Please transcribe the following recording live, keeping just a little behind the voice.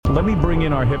Let me bring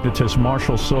in our hypnotist,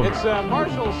 Marshall Silver. It's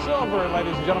Marshall Silver,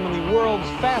 ladies and gentlemen, the world's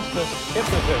fastest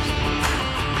hypnotist.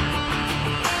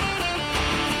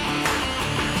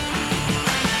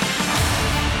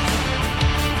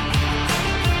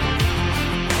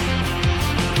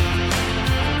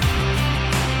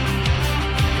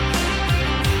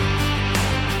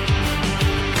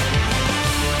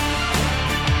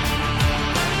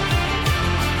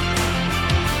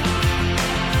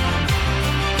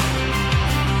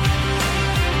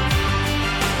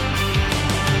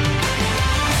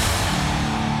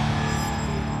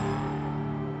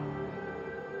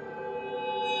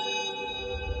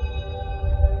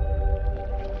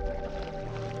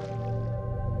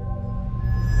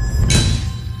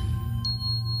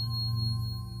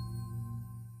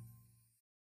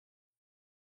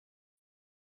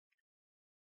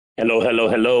 Hello, hello,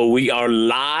 hello. We are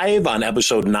live on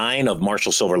episode 9 of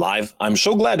Marshall Silver Live. I'm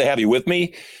so glad to have you with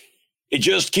me. It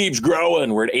just keeps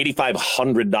growing. We're at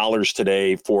 $8,500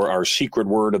 today for our secret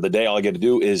word of the day. All I got to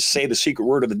do is say the secret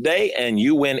word of the day, and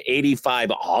you win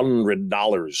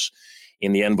 $8,500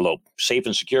 in the envelope. Safe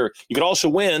and secure. You could also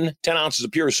win 10 ounces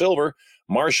of pure silver,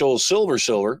 Marshall Silver.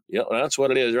 Yeah, that's what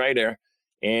it is right there.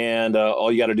 And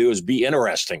all you got to do is be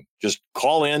interesting. Just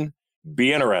call in,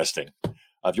 be interesting.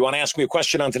 If you want to ask me a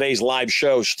question on today's live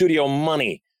show,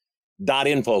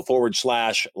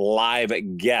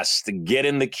 studiomoney.info/live guest. Get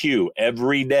in the queue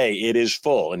every day. It is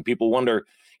full. And people wonder,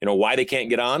 why they can't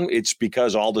get on. It's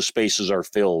because all the spaces are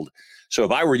filled. So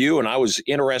if I were you and I was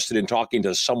interested in talking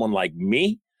to someone like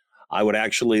me, I would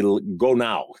actually go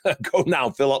now. Go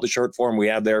now. Fill out the short form we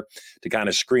have there to kind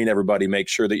of screen everybody, make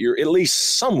sure that you're at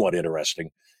least somewhat interesting.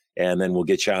 And then we'll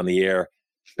get you on the air.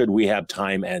 Should we have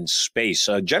time and space?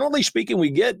 Generally speaking, we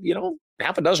get,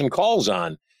 half a dozen calls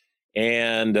on,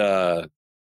 and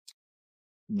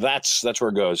that's where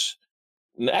it goes.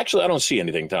 Actually, I don't see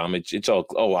anything, Tom. It's all,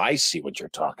 oh, I see what you're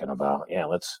talking about. Yeah,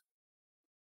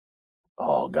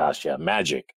 oh gosh, yeah,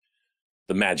 magic.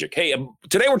 The magic. Hey,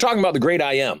 today we're talking about the great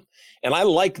I am, and I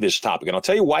like this topic, and I'll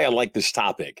tell you why I like this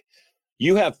topic.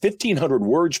 You have 1,500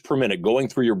 words per minute going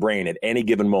through your brain at any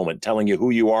given moment, telling you who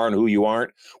you are and who you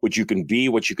aren't, what you can be,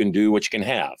 what you can do, what you can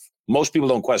have. Most people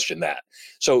don't question that.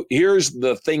 So here's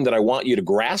the thing that I want you to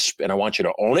grasp, and I want you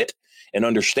to own it and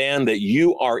understand that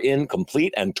you are in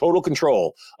complete and total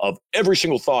control of every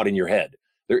single thought in your head.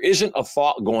 There isn't a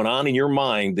thought going on in your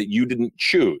mind that you didn't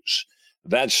choose.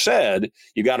 That said,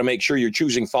 you got to make sure you're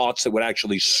choosing thoughts that would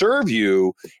actually serve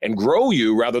you and grow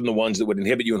you rather than the ones that would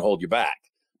inhibit you and hold you back.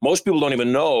 Most people don't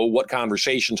even know what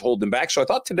conversations hold them back. So I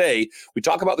thought today we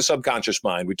talk about the subconscious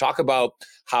mind. We talk about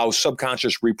how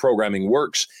subconscious reprogramming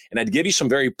works. And I'd give you some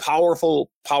very powerful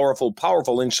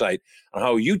insight on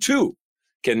how you too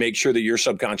can make sure that your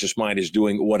subconscious mind is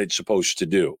doing what it's supposed to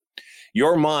do.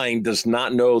 Your mind does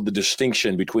not know the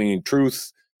distinction between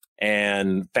truth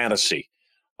and fantasy.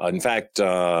 In fact,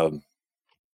 one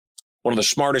of the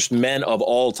smartest men of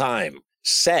all time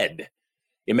said,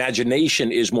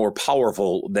 imagination is more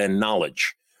powerful than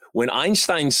knowledge. When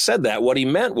Einstein said that, what he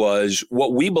meant was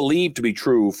what we believe to be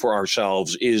true for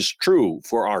ourselves is true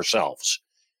for ourselves.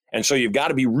 And so you've got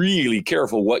to be really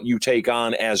careful what you take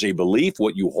on as a belief,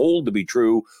 what you hold to be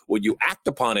true, what you act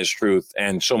upon as truth,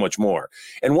 and so much more.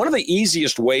 And one of the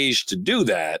easiest ways to do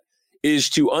that is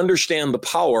to understand the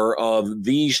power of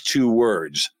these two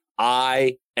words,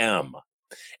 I am.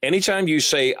 Anytime you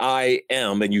say I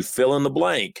am and you fill in the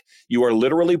blank, you are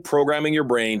literally programming your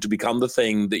brain to become the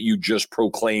thing that you just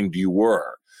proclaimed you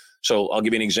were. So I'll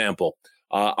give you an example.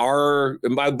 By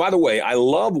the way, I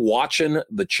love watching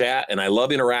the chat and I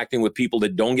love interacting with people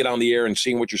that don't get on the air and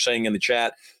seeing what you're saying in the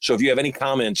chat. So if you have any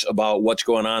comments about what's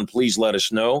going on, please let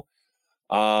us know.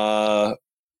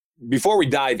 Before we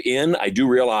dive in, I do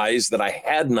realize that I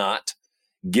had not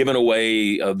given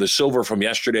away the silver from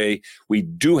yesterday. We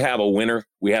do have a winner.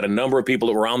 We had a number of people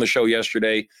that were on the show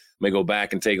yesterday. May go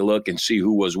back and take a look and see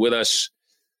who was with us.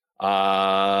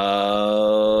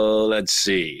 Let's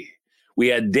see. We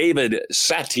had David,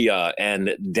 Satya,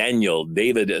 and Daniel.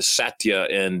 David, Satya,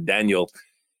 and Daniel.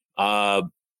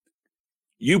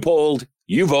 You polled,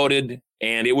 you voted,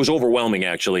 and it was overwhelming,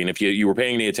 actually. And if you were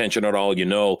paying any attention at all, you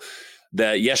know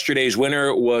that yesterday's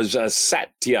winner was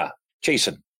Satya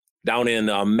Chasen down in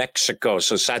Mexico.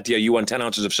 So Satya, you won 10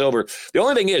 ounces of silver. The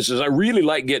only thing is I really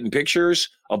like getting pictures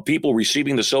of people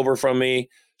receiving the silver from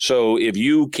me. So if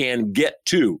you can get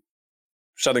to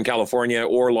Southern California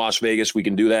or Las Vegas, we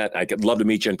can do that. I could love to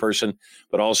meet you in person,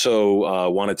 but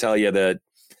also want to tell you that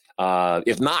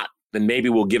if not, then maybe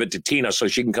we'll give it to Tina so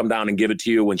she can come down and give it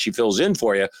to you when she fills in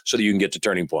for you so that you can get to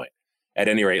Turning Point. At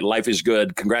any rate, life is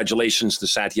good. Congratulations to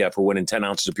Satya for winning 10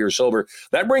 ounces of pure silver.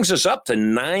 That brings us up to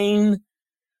 9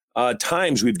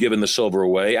 times we've given the silver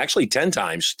away. Actually, 10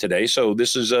 times today. So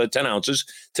this is 10 ounces.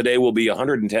 Today will be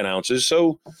 110 ounces.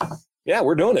 So, yeah,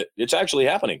 we're doing it. It's actually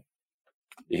happening.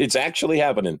 It's actually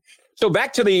happening. So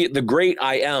back to the great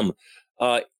I am.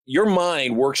 Your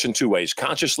mind works in 2 ways,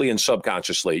 consciously and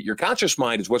subconsciously. Your conscious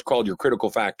mind is what's called your critical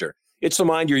factor. It's the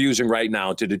mind you're using right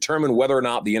now to determine whether or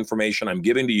not the information I'm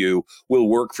giving to you will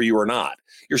work for you or not.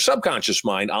 Your subconscious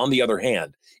mind, on the other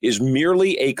hand, is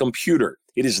merely a computer.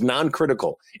 It is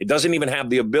non-critical. It doesn't even have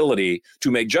the ability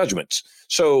to make judgments.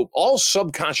 So all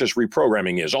subconscious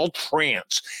reprogramming is, all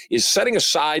trance, is setting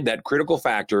aside that critical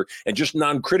factor and just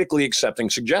non-critically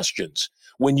accepting suggestions.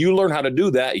 When you learn how to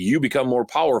do that, you become more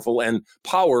powerful, and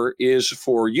power is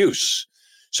for use.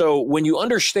 So when you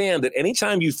understand that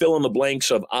anytime you fill in the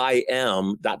blanks of I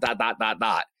am, ...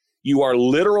 you are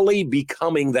literally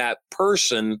becoming that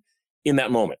person in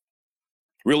that moment.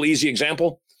 Real easy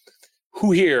example.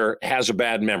 Who here has a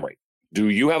bad memory? Do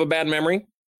you have a bad memory?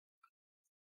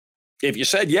 If you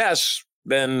said yes,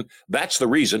 then that's the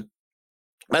reason.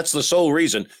 That's the sole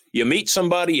reason. You meet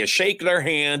somebody, you shake their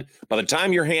hand. By the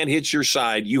time your hand hits your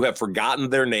side, you have forgotten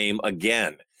their name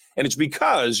again. And it's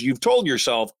because you've told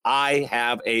yourself, I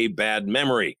have a bad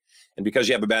memory. And because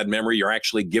you have a bad memory, you're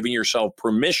actually giving yourself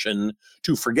permission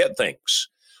to forget things.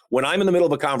 When I'm in the middle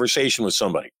of a conversation with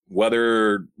somebody,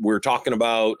 whether we're talking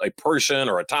about a person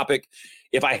or a topic,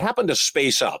 if I happen to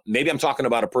space out, maybe I'm talking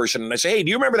about a person and I say, hey, do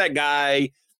you remember that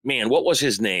guy? Man, what was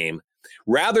his name?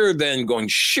 Rather than going,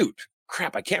 shoot,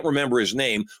 crap, I can't remember his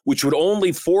name, which would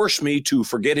only force me to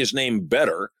forget his name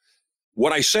better.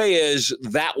 What I say is,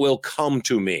 that will come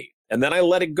to me. And then I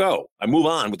let it go. I move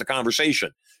on with the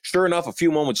conversation. Sure enough, a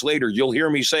few moments later, you'll hear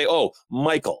me say, oh,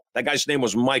 Michael. That guy's name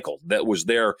was Michael that was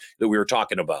there that we were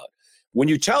talking about. When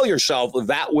you tell yourself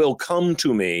that will come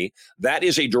to me, that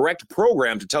is a direct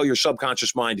program to tell your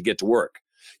subconscious mind to get to work.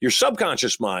 Your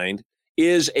subconscious mind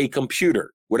is a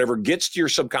computer. Whatever gets to your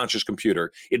subconscious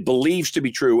computer, it believes to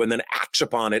be true and then acts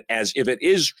upon it as if it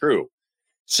is true.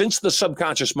 Since the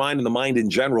subconscious mind and the mind in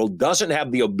general doesn't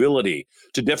have the ability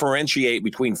to differentiate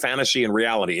between fantasy and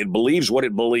reality, it believes what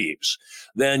it believes,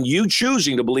 then you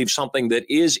choosing to believe something that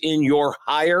is in your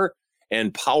higher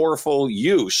and powerful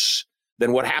use,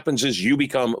 then what happens is you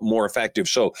become more effective.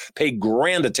 So pay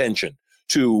grand attention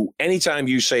to anytime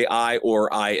you say I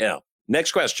or I am.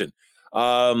 Next question.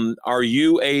 Are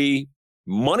you a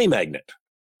money magnet?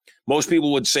 Most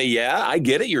people would say, yeah, I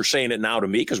get it. You're saying it now to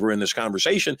me because we're in this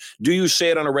conversation. Do you say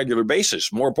it on a regular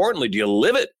basis? More importantly, do you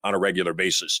live it on a regular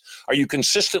basis? Are you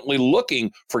consistently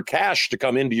looking for cash to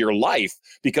come into your life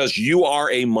because you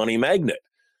are a money magnet?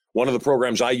 One of the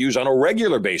programs I use on a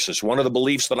regular basis, one of the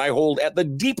beliefs that I hold at the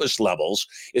deepest levels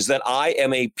is that I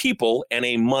am a people and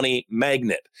a money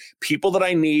magnet. People that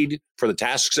I need for the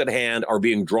tasks at hand are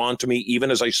being drawn to me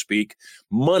even as I speak.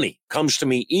 Money comes to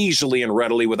me easily and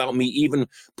readily without me even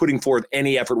putting forth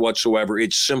any effort whatsoever.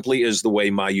 It simply is the way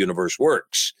my universe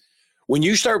works. When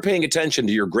you start paying attention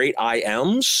to your great I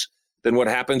ams, then what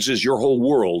happens is your whole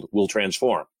world will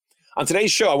transform. On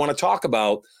today's show, I want to talk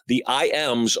about the I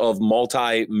ams of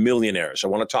multi-millionaires. I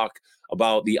want to talk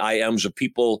about the I ams of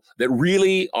people that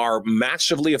really are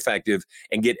massively effective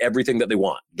and get everything that they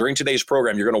want. During today's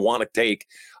program, you're going to want to take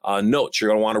notes.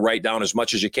 You're going to want to write down as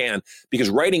much as you can because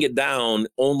writing it down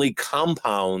only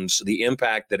compounds the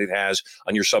impact that it has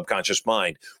on your subconscious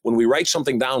mind. When we write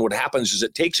something down, what happens is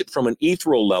it takes it from an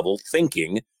ethereal level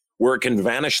thinking where it can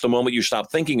vanish the moment you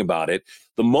stop thinking about it.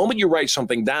 The moment you write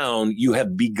something down, you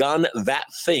have begun that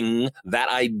thing, that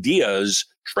idea's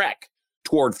trek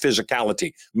toward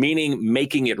physicality, meaning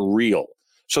making it real.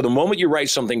 So the moment you write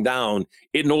something down,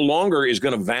 it no longer is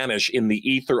going to vanish in the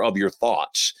ether of your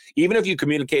thoughts. Even if you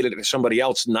communicate it to somebody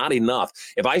else, not enough.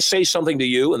 If I say something to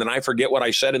you and then I forget what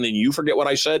I said and then you forget what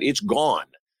I said, it's gone.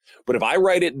 But if I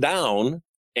write it down,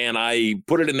 and I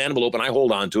put it in an envelope and I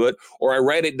hold on to it, or I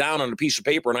write it down on a piece of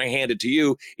paper and I hand it to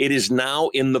you, it is now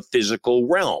in the physical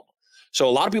realm. So a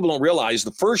lot of people don't realize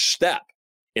the first step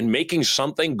in making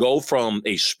something go from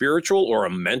a spiritual or a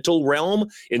mental realm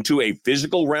into a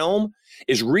physical realm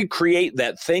is recreate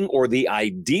that thing or the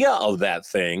idea of that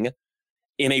thing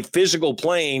in a physical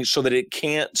plane so that it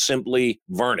can't simply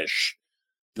varnish.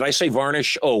 Did I say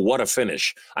varnish? Oh, what a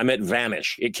finish. I meant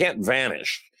vanish. It can't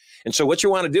vanish. And so what you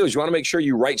want to do is you want to make sure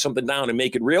you write something down and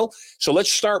make it real. So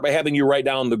let's start by having you write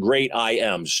down the great I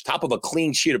ams. Top of a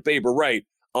clean sheet of paper, write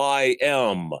I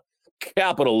am,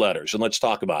 capital letters, and let's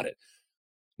talk about it.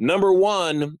 Number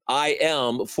one, I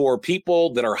am for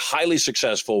people that are highly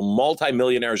successful,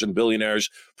 multimillionaires and billionaires,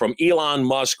 from Elon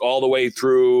Musk all the way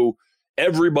through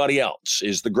everybody else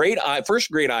is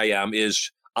first great I am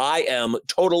is I am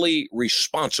totally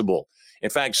responsible. In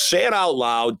fact, say it out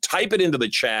loud, type it into the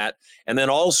chat, and then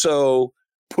also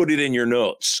put it in your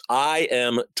notes. I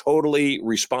am totally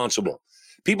responsible.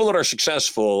 People that are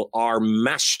successful are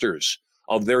masters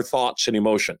of their thoughts and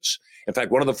emotions. In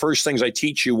fact, one of the first things I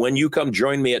teach you when you come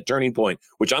join me at Turning Point,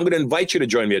 which I'm going to invite you to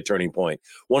join me at Turning Point,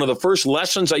 one of the first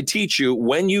lessons I teach you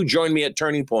when you join me at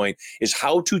Turning Point is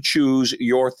how to choose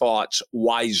your thoughts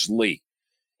wisely.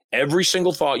 Every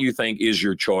single thought you think is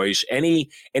your choice.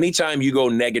 Anytime you go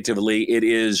negatively, it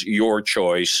is your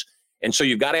choice. And so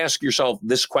you've got to ask yourself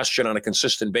this question on a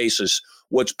consistent basis.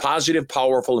 What's positive,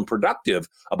 powerful, and productive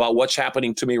about what's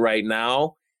happening to me right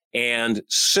now? And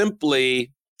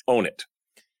simply own it.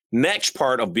 Next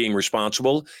part of being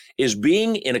responsible is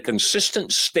being in a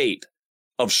consistent state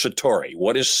of Satori.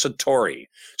 What is Satori?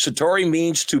 Satori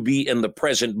means to be in the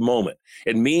present moment.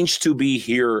 It means to be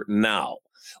here now.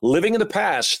 Living in the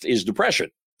past is depression.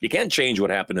 You can't change what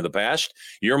happened in the past.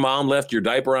 Your mom left your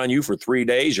diaper on you for 3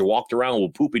 days. You walked around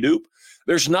with poopy doop.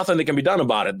 There's nothing that can be done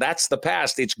about it. That's the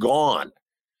past. It's gone.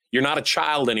 You're not a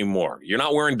child anymore. You're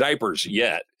not wearing diapers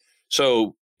yet.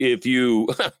 So if you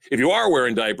are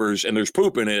wearing diapers and there's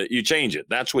poop in it, you change it.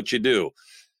 That's what you do.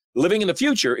 Living in the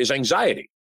future is anxiety.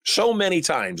 So many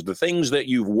times the things that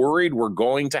you've worried were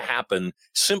going to happen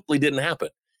simply didn't happen.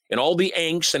 And all the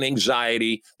angst and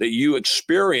anxiety that you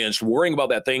experienced worrying about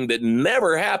that thing that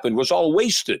never happened was all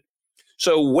wasted.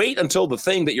 So wait until the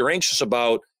thing that you're anxious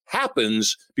about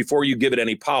happens before you give it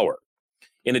any power.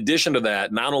 In addition to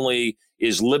that, not only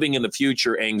is living in the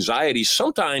future anxiety,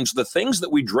 sometimes the things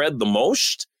that we dread the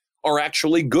most are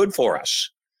actually good for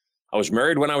us. I was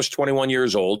married when I was 21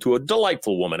 years old to a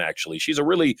delightful woman, actually. She's a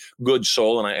really good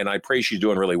soul, and I pray she's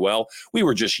doing really well. We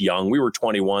were just young. We were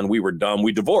 21. We were dumb.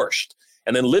 We divorced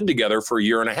and then lived together for a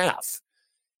year and a half.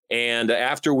 And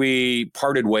after we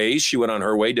parted ways, she went on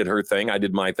her way, did her thing. I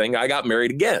did my thing. I got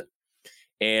married again.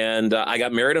 And I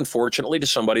got married, unfortunately, to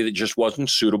somebody that just wasn't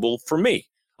suitable for me.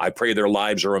 I pray their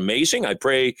lives are amazing. I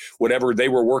pray whatever they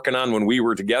were working on when we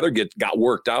were together got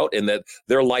worked out and that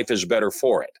their life is better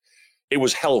for it. It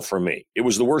was hell for me. It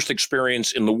was the worst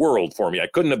experience in the world for me. I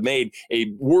couldn't have made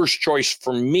a worse choice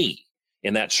for me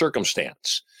in that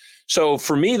circumstance. So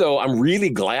for me, though, I'm really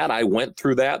glad I went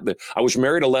through that. I was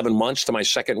married 11 months to my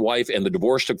second wife, and the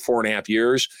divorce took 4.5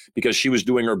 years because she was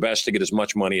doing her best to get as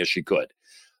much money as she could.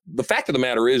 The fact of the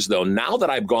matter is, though, now that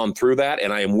I've gone through that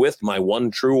and I am with my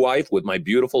one true wife, with my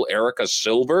beautiful Erica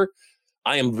Silver,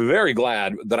 I am very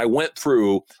glad that I went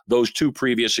through those two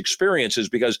previous experiences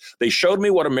because they showed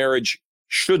me what a marriage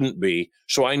shouldn't be,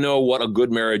 so I know what a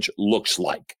good marriage looks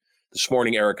like. This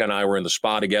morning, Erica and I were in the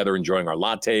spa together, enjoying our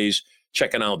lattes,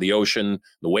 checking out the ocean,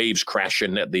 the waves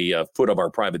crashing at the foot of our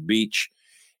private beach.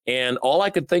 And all I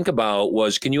could think about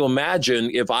was, can you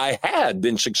imagine if I had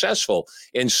been successful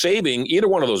in saving either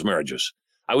one of those marriages?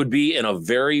 I would be in a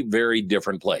very, very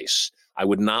different place. I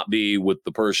would not be with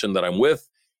the person that I'm with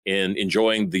and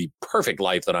enjoying the perfect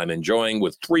life that I'm enjoying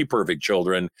with 3 perfect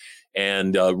children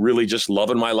and really just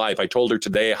loving my life. I told her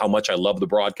today how much I love the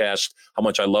broadcast, how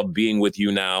much I love being with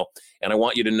you now. And I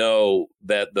want you to know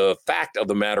that the fact of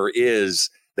the matter is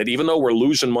that even though we're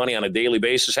losing money on a daily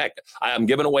basis, heck, I'm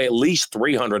giving away at least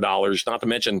 $300, not to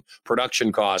mention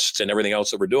production costs and everything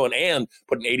else that we're doing, and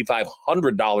putting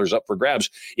 $8,500 up for grabs.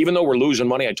 Even though we're losing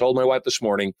money, I told my wife this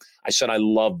morning, I said, I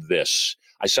love this.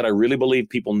 I said, I really believe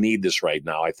people need this right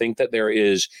now. I think that there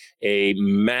is a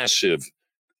massive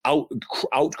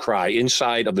outcry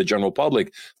inside of the general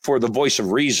public for the voice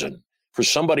of reason, for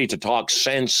somebody to talk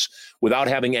sense without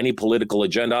having any political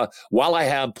agenda. While I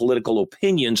have political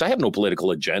opinions, I have no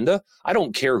political agenda. I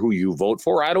don't care who you vote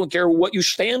for. I don't care what you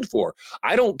stand for.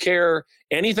 I don't care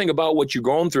anything about what you're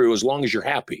going through as long as you're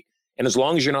happy. And as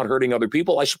long as you're not hurting other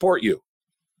people, I support you.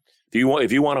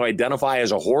 If you want to identify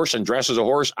as a horse and dress as a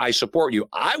horse, I support you.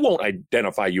 I won't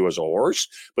identify you as a horse,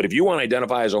 but if you want to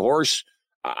identify as a horse,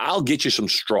 I'll get you some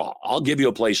straw. I'll give you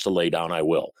a place to lay down. I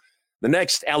will. The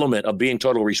next element of being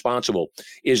totally responsible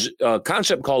is a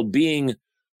concept called being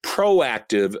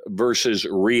proactive versus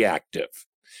reactive.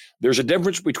 There's a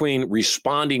difference between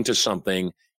responding to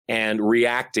something and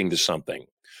reacting to something.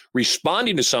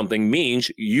 Responding to something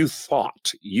means you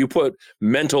thought, you put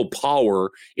mental power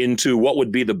into what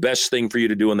would be the best thing for you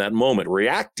to do in that moment.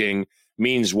 Reacting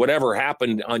means whatever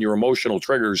happened on your emotional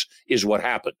triggers is what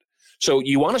happened. So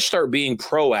you want to start being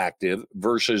proactive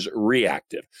versus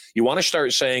reactive. You want to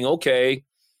start saying, okay,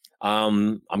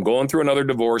 I'm going through another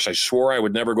divorce. I swore I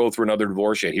would never go through another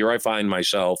divorce, yet here I find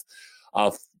myself.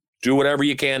 Do whatever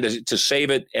you can to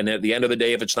save it. And at the end of the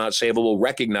day, if it's not savable,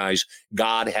 recognize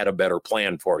God had a better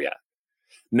plan for you.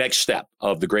 next step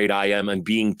of the great I am and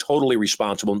being totally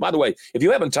responsible. And by the way, if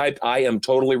you haven't typed I am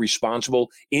totally responsible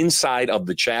inside of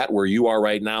the chat where you are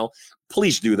right now,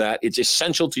 please do that. It's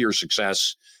essential to your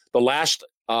success. The last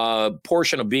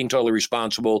portion of being totally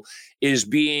responsible is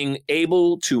being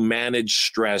able to manage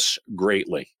stress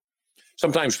greatly.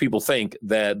 Sometimes people think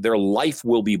that their life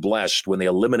will be blessed when they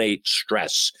eliminate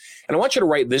stress. And I want you to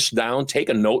write this down. Take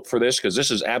a note for this because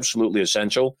this is absolutely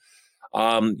essential.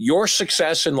 Your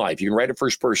success in life, you can write it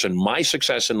first person. My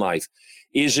success in life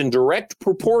is in direct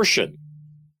proportion.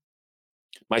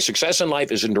 My success in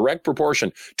life is in direct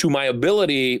proportion to my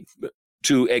ability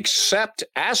to accept,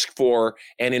 ask for,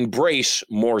 and embrace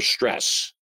more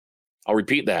stress. I'll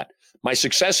repeat that. My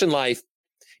success in life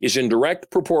is in direct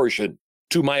proportion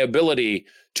to my ability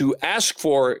to ask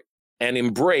for and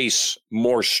embrace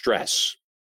more stress.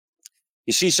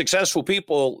 You see, successful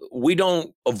people, we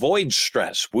don't avoid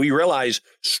stress. We realize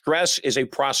stress is a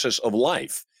process of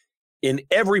life. In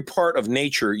every part of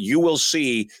nature, you will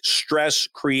see stress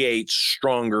creates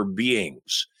stronger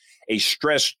beings. A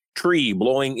stressed tree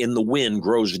blowing in the wind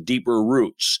grows deeper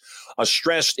roots. A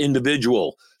stressed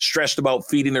individual, stressed about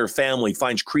feeding their family,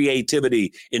 finds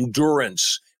creativity,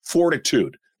 endurance,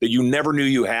 fortitude that you never knew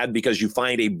you had because you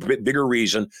find a bigger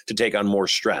reason to take on more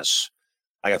stress.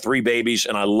 I got 3 babies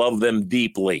and I love them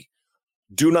deeply.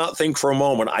 Do not think for a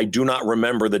moment, I do not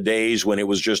remember the days when it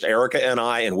was just Erica and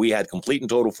I, and we had complete and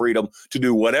total freedom to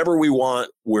do whatever we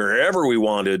want, wherever we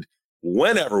wanted,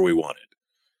 whenever we wanted.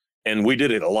 And we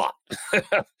did it a lot.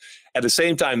 At the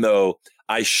same time, though,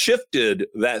 I shifted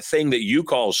that thing that you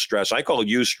call stress. I call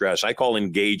you stress. I call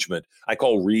engagement. I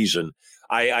call reason.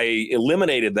 I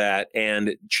eliminated that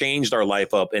and changed our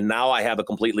life up. And now I have a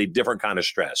completely different kind of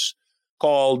stress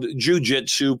called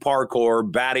jujitsu,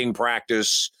 parkour, batting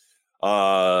practice,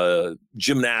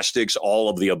 gymnastics, all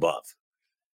of the above.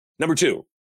 Number 2,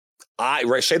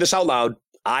 say this out loud.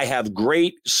 I have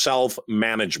great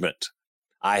self-management.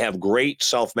 I have great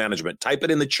self-management. Type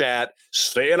it in the chat,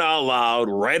 say it out loud,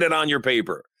 write it on your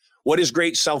paper. What is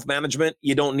great self-management?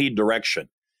 You don't need direction.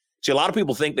 See, a lot of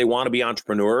people think they want to be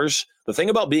entrepreneurs. The thing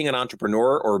about being an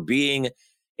entrepreneur or being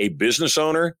a business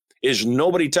owner is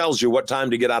nobody tells you what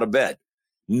time to get out of bed.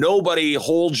 Nobody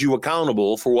holds you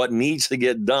accountable for what needs to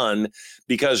get done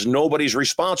because nobody's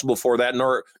responsible for that,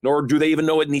 nor do they even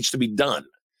know it needs to be done.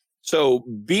 So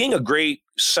being a great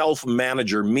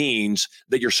self-manager means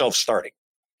that you're self-starting.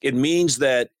 It means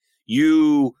that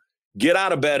you get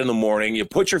out of bed in the morning, you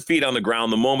put your feet on the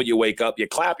ground the moment you wake up, you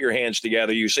clap your hands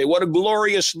together, you say, what a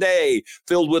glorious day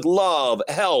filled with love,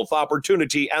 health,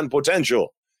 opportunity, and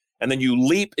potential. And then you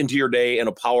leap into your day in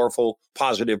a powerful,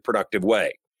 positive, productive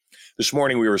way. This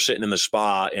morning we were sitting in the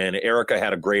spa and Erica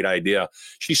had a great idea.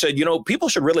 She said, people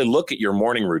should really look at your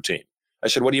morning routine. I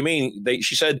said, what do you mean?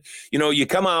 She said, you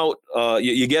come out,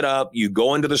 you get up, you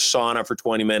go into the sauna for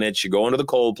 20 minutes, you go into the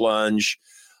cold plunge.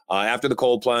 After the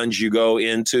cold plunge, you go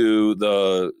into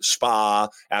the spa.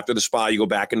 After the spa, you go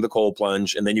back into the cold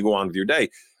plunge, and then you go on with your day.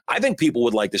 I think people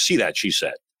would like to see that, she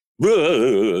said.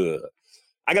 I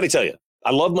got to tell you,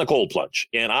 I love my cold plunge,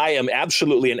 and I am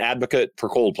absolutely an advocate for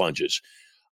cold plunges.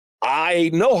 I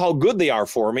know how good they are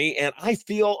for me, and I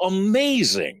feel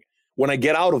amazing when I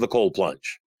get out of the cold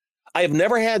plunge. I have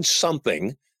never had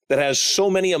something that has so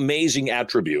many amazing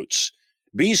attributes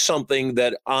be something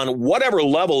that on whatever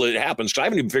level it happens, because I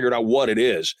haven't even figured out what it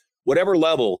is, whatever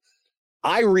level,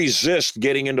 I resist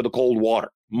getting into the cold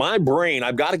water. My brain,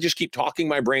 I've got to just keep talking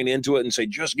my brain into it and say,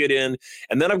 just get in.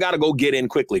 And then I've got to go get in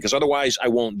quickly because otherwise I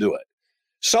won't do it.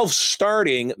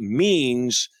 Self-starting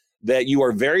means that you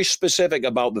are very specific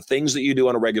about the things that you do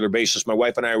on a regular basis. My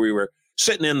wife and I, we were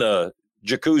sitting in the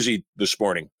jacuzzi this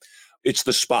morning. It's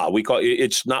the spa.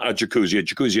 It's not a jacuzzi. A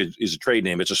jacuzzi is a trade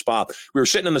name. It's a spa. We were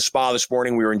sitting in the spa this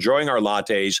morning. We were enjoying our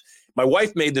lattes. My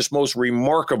wife made this most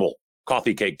remarkable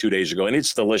coffee cake 2 days ago, and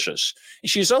it's delicious. And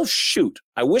she's, oh, shoot.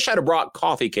 I wish I'd have brought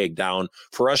coffee cake down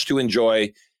for us to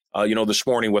enjoy, this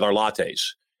morning with our lattes.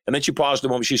 And then she paused a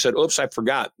moment. She said, oops, I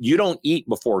forgot. You don't eat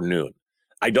before noon.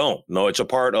 I don't. No, it's a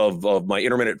part of my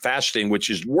intermittent fasting, which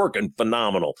is working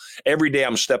phenomenal. Every day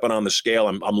I'm stepping on the scale.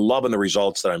 I'm loving the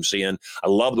results that I'm seeing. I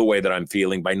love the way that I'm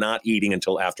feeling by not eating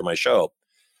until after my show.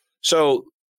 So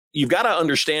you've got to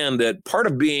understand that part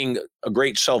of being a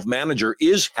great self-manager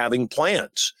is having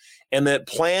plans, and that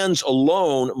plans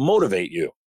alone motivate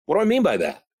you. What do I mean by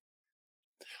that?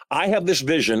 I have this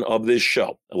vision of this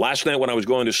show. Last night when I was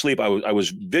going to sleep, I was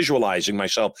visualizing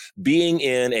myself being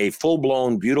in a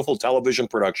full-blown, beautiful television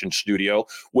production studio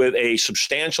with a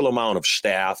substantial amount of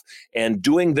staff and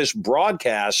doing this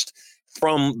broadcast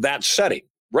from that setting.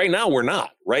 Right now, we're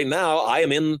not. Right now, I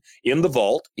am in the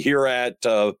vault here at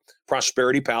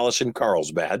Prosperity Palace in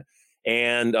Carlsbad.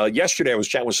 And yesterday I was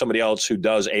chatting with somebody else who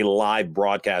does a live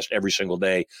broadcast every single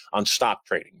day on stock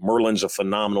trading. Merlin's a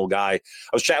phenomenal guy. I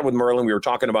was chatting with Merlin. We were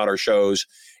talking about our shows.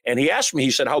 And he asked me,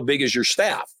 he said, how big is your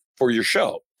staff for your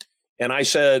show? And I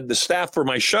said, the staff for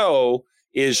my show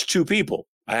is 2 people.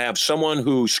 I have someone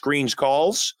who screens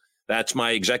calls. That's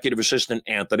my executive assistant,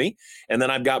 Anthony. And then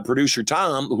I've got producer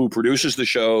Tom, who produces the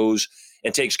shows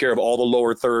and takes care of all the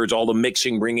lower thirds, all the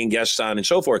mixing, bringing guests on and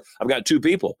so forth. I've got 2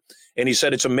 people. And he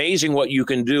said, it's amazing what you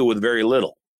can do with very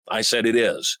little. I said, it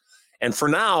is. And for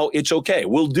now, it's okay.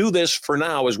 We'll do this for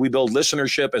now as we build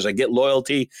listenership, as I get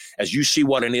loyalty, as you see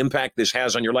what an impact this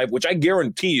has on your life, which I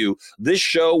guarantee you, this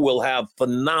show will have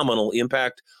phenomenal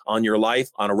impact on your life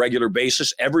on a regular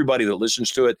basis. Everybody that listens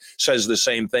to it says the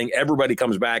same thing. Everybody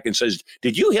comes back and says,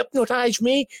 did you hypnotize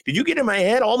me? Did you get in my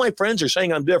head? All my friends are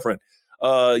saying I'm different.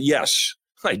 Yes,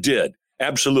 I did.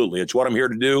 Absolutely. It's what I'm here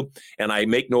to do, and I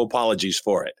make no apologies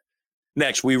for it.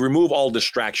 Next, we remove all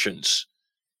distractions.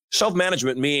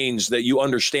 Self-management means that you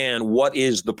understand what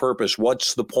is the purpose,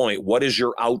 what's the point, what is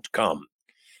your outcome.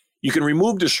 You can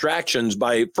remove distractions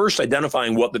by first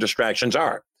identifying what the distractions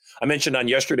are. I mentioned on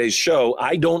yesterday's show,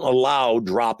 I don't allow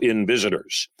drop-in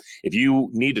visitors. If you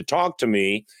need to talk to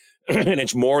me, and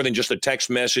it's more than just a text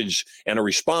message and a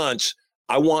response,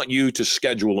 I want you to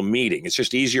schedule a meeting. It's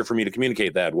just easier for me to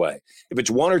communicate that way. If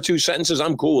it's 1 or 2 sentences,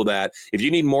 I'm cool with that. If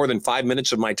you need more than 5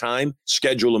 minutes of my time,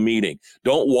 schedule a meeting.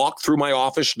 Don't walk through my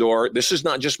office door. This is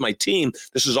not just my team.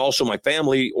 This is also my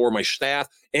family or my staff,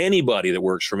 anybody that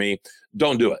works for me.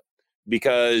 Don't do it,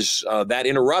 because that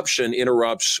interruption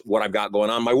interrupts what I've got going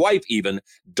on. My wife even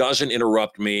doesn't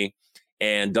interrupt me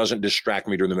and doesn't distract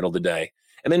me during the middle of the day.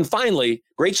 And then finally,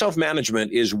 great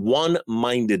self-management is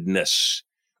one-mindedness.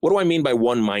 What do I mean by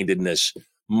one-mindedness?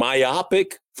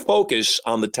 Myopic focus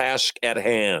on the task at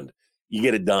hand. You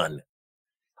get it done.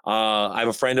 I have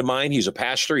a friend of mine. He's a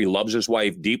pastor. He loves his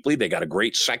wife deeply. They got a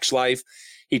great sex life.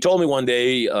 He told me one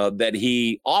day that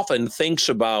he often thinks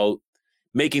about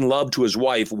making love to his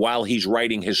wife while he's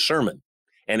writing his sermon,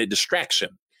 and it distracts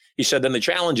him. He said, then the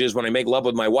challenge is when I make love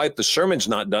with my wife, the sermon's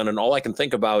not done, and all I can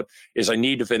think about is I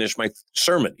need to finish my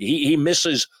sermon. He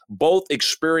misses both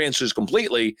experiences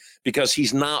completely because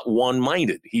he's not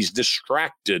one-minded. He's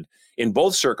distracted in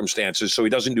both circumstances, so he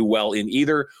doesn't do well in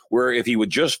either, where if he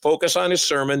would just focus on his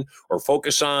sermon or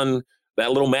focus on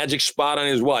that little magic spot on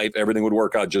his wife, everything would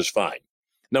work out just fine.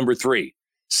 Number 3,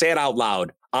 say it out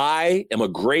loud. I am a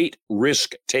great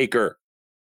risk taker.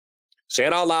 Say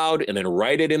it out loud and then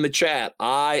write it in the chat.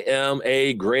 I am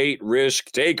a great risk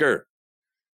taker.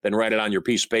 Then write it on your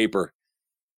piece of paper.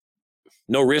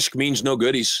 No risk means no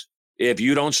goodies. If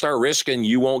you don't start risking,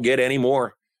 you won't get any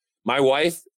more. My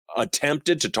wife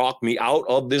attempted to talk me out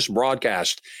of this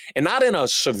broadcast, and not in a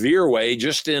severe way,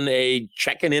 just in a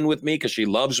checking in with me because she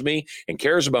loves me and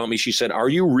cares about me. She said, are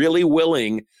you really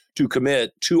willing to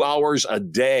commit 2 hours a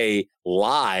day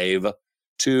live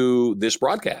to this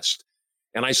broadcast?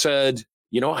 And I said,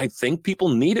 I think people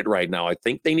need it right now. I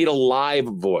think they need a live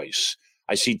voice.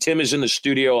 I see Tim is in the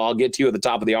studio. I'll get to you at the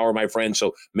top of the hour, my friend,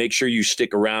 so make sure you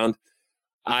stick around.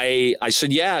 I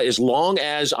said, yeah, as long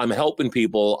as I'm helping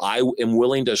people, I am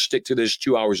willing to stick to this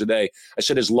 2 hours a day. I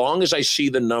said, as long as I see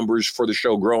the numbers for the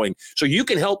show growing. So you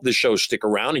can help the show stick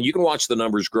around, and you can watch the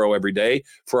numbers grow every day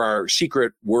for our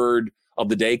secret word of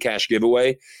the day cash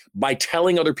giveaway by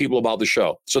telling other people about the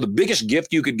show. So the biggest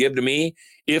gift you could give to me,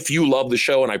 if you love the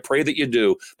show, and I pray that you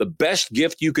do, the best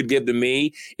gift you could give to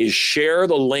me is share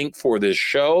the link for this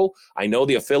show. I know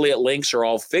the affiliate links are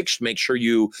all fixed. Make sure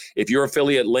if your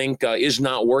affiliate link is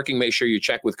not working, make sure you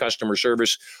check with customer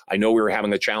service. I know we were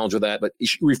having a challenge with that, but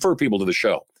refer people to the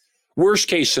show. Worst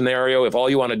case scenario, if all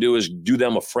you want to do is do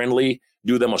them a friendly,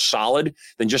 do them a solid,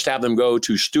 then just have them go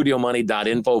to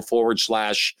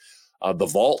studiomoney.info/the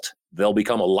vault. They'll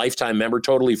become a lifetime member,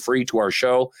 totally free to our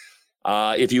show.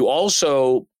 If you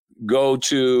also go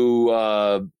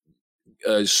to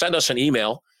send us an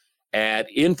email at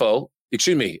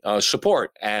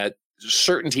support at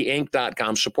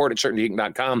certaintyinc.com, support at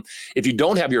certaintyinc.com. If you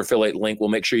don't have your affiliate link, we'll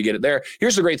make sure you get it there.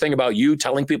 Here's the great thing about you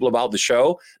telling people about the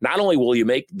show. Not only will you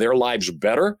make their lives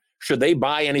better, should they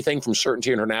buy anything from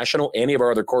Certainty International, any of our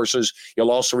other courses,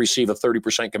 you'll also receive a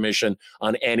 30% commission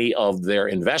on any of their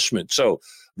investments. So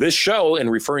this show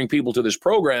and referring people to this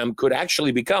program could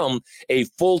actually become a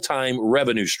full-time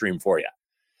revenue stream for you.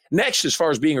 Next, as far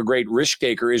as being a great risk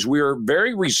taker, is we're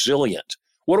very resilient.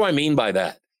 What do I mean by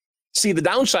that? See, the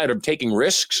downside of taking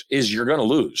risks is you're going to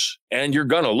lose, and you're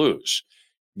going to lose.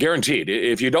 Guaranteed.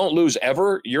 If you don't lose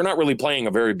ever, you're not really playing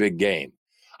a very big game.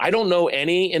 I don't know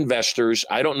any investors.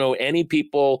 I don't know any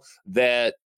people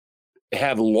that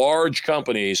have large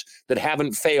companies that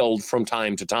haven't failed from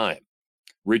time to time.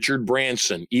 Richard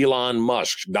Branson, Elon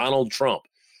Musk, Donald Trump,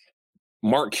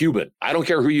 Mark Cuban. I don't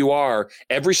care who you are.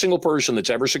 Every single person that's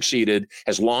ever succeeded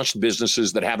has launched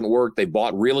businesses that haven't worked. They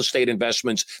bought real estate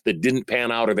investments that didn't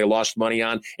pan out or they lost money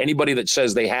on. Anybody that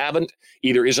says they haven't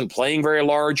either isn't playing very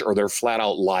large or they're flat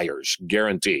out liars,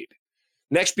 guaranteed.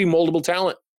 Next, be moldable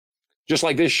talent. Just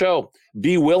like this show.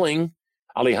 Be willing,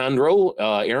 Alejandro,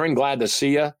 Aaron, glad to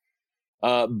see you.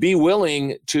 Be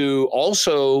willing to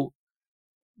also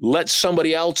let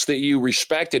somebody else that you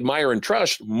respect, admire, and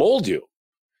trust mold you.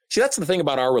 See, that's the thing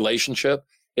about our relationship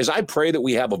is I pray that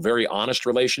we have a very honest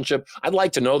relationship. I'd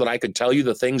like to know that I could tell you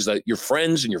the things that your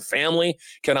friends and your family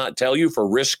cannot tell you for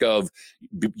risk of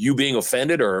you being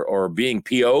offended or being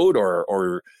PO'd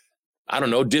or I don't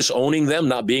know, disowning them,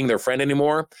 not being their friend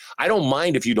anymore. I don't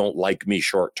mind if you don't like me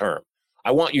short term.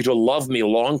 I want you to love me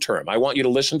long term. I want you to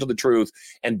listen to the truth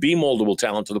and be moldable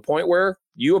talent to the point where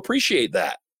you appreciate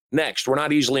that. Next, we're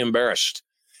not easily embarrassed.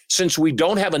 Since we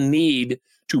don't have a need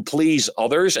to please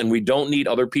others and we don't need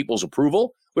other people's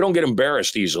approval, we don't get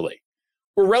embarrassed easily.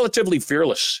 We're relatively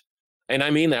fearless. And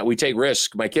I mean that. We take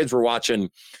risks. My kids were watching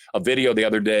a video the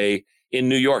other day in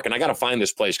New York, and I got to find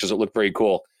this place because it looked very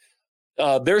cool.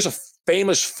 There's a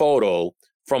famous photo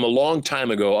from a long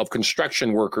time ago of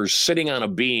construction workers sitting on a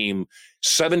beam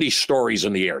 70 stories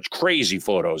in the air. It's crazy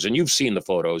photos, and you've seen the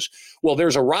photos. Well,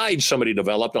 there's a ride somebody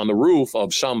developed on the roof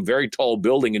of some very tall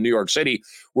building in New York City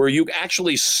where you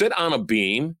actually sit on a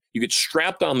beam, you get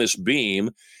strapped on this beam,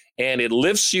 and it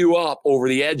lifts you up over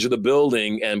the edge of the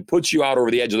building and puts you out over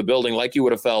the edge of the building like you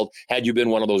would have felt had you been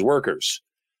one of those workers.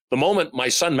 The moment my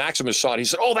son Maximus saw it, he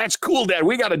said, "Oh, that's cool, Dad.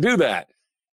 We got to do that."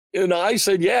 And I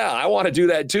said, "Yeah, I want to do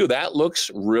that too. That looks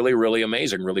really, really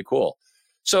amazing, really cool."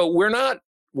 So we're not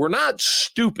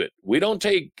stupid. We don't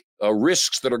take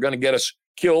risks that are going to get us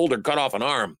killed or cut off an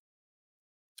arm.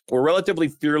 We're relatively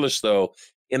fearless, though,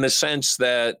 in the sense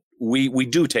that we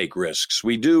do take risks.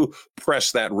 We do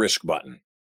press that risk button.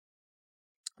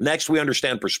 Next, we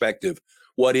understand perspective.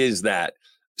 What is that?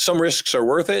 Some risks are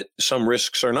worth it. Some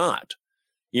risks are not.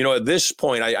 You know, at this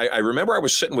point, I remember I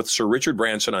was sitting with Sir Richard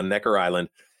Branson on Necker Island,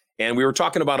 and we were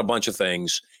talking about a bunch of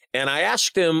things. And I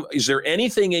asked him, is there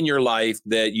anything in your life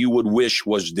that you would wish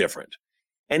was different?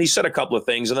 And he said a couple of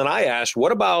things. And then I asked,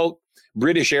 what about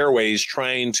British Airways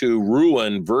trying to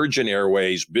ruin Virgin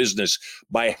Airways business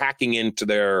by hacking into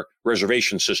their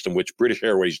reservation system, which British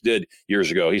Airways did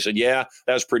years ago? He said, yeah,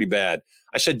 that was pretty bad.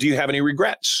 I said, do you have any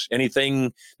regrets?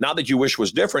 Anything, not that you wish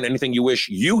was different, anything you wish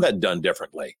you had done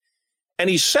differently? And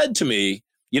he said to me,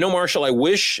 you know, Marshall, I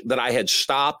wish that I had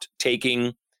stopped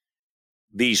taking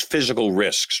these physical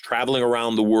risks, traveling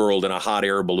around the world in a hot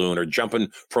air balloon or jumping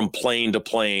from plane to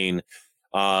plane,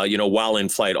 while in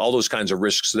flight, all those kinds of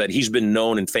risks that he's been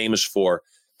known and famous for.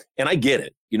 And I get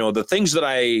it. You know, the things that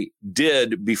I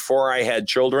did before I had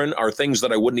children are things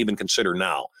that I wouldn't even consider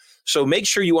now. So make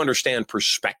sure you understand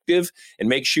perspective and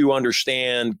make sure you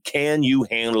understand, can you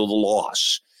handle the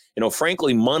loss? You know,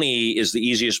 frankly, money is the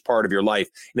easiest part of your life.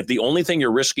 And if the only thing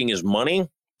you're risking is money,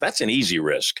 that's an easy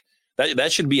risk.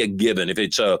 That should be a given. If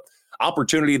it's a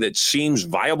opportunity that seems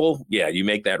viable, yeah, you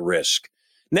make that risk.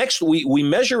 Next, we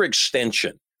measure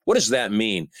extension. What does that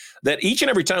mean? That each and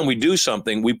every time we do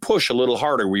something, we push a little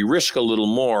harder, we risk a little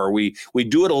more, we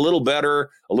do it a little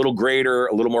better, a little greater,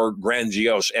 a little more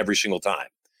grandiose every single time.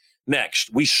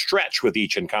 Next, we stretch with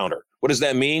each encounter. What does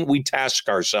that mean? We task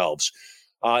ourselves.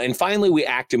 And finally, we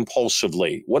act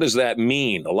impulsively. What does that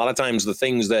mean? A lot of times the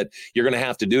things that you're going to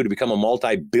have to do to become a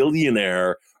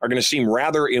multi-billionaire are going to seem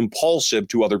rather impulsive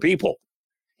to other people.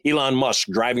 Elon Musk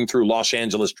driving through Los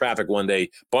Angeles traffic one day,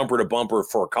 bumper to bumper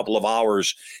for a couple of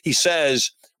hours. He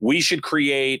says we should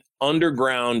create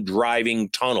underground driving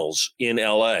tunnels in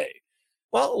LA.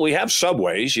 Well, we have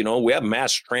subways, we have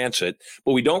mass transit,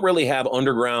 but we don't really have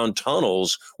underground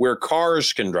tunnels where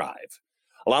cars can drive.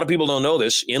 A lot of people don't know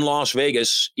this. In Las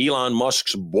Vegas, Elon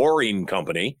Musk's Boring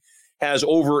Company has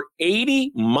over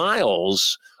 80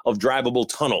 miles of drivable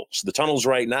tunnels. The tunnels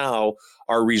right now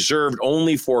are reserved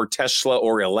only for Tesla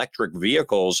or electric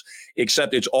vehicles,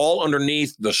 except it's all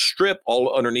underneath the strip,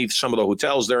 all underneath some of the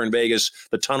hotels there in Vegas.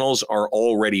 The tunnels are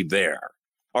already there.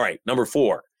 All right, number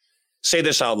 4, say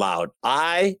this out loud.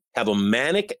 I have a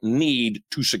manic need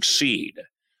to succeed.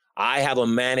 I have a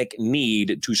manic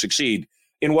need to succeed.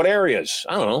 In what areas?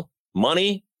 I don't know.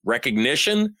 Money,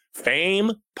 recognition,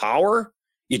 fame, power.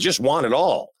 You just want it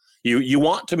all. You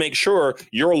want to make sure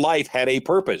your life had a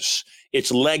purpose.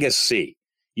 It's legacy.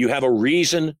 You have a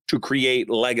reason to create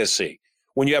legacy.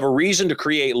 When you have a reason to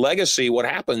create legacy, what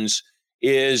happens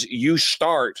is you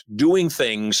start doing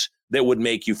things that would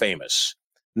make you famous.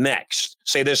 Next,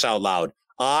 say this out loud.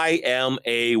 I am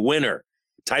a winner.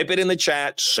 Type it in the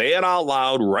chat, say it out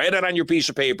loud, write it on your piece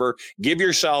of paper. Give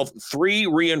yourself 3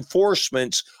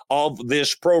 reinforcements of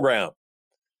this program.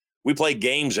 We play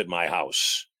games at my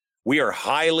house. We are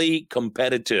highly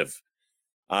competitive.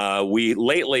 We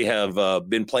lately have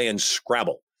been playing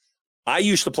Scrabble. I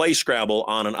used to play Scrabble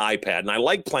on an iPad, and I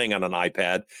like playing on an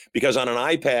iPad because on an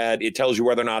iPad, it tells you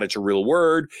whether or not it's a real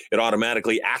word. It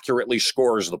automatically accurately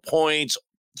scores the points.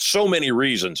 So many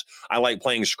reasons I like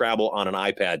playing Scrabble on an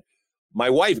iPad. My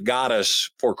wife got us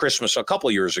for Christmas a couple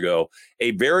of years ago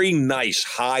a very nice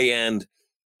high-end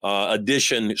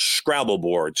edition Scrabble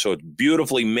board. So it's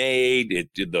beautifully made.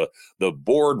 The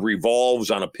board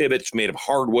revolves on a pivot. It's made of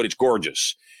hardwood. It's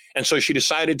gorgeous. And so she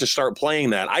decided to start playing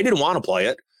that. I didn't want to play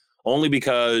it only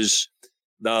because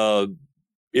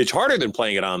it's harder than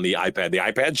playing it on the iPad. The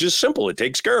iPad's just simple. It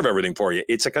takes care of everything for you.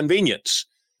 It's a convenience.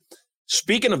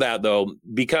 Speaking of that, though,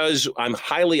 because I'm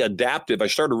highly adaptive, I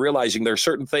started realizing there are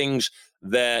certain things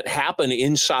that happen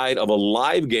inside of a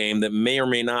live game that may or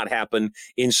may not happen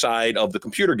inside of the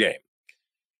computer game.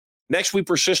 Next, we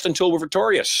persist until we're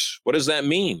victorious. What does that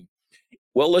mean?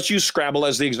 Well, let's use Scrabble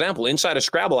as the example. Inside of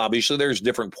Scrabble, obviously, there's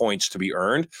different points to be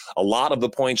earned. A lot of the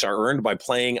points are earned by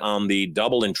playing on the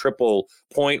double and triple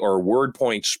point or word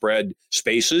point spread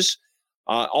spaces.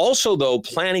 Also, though,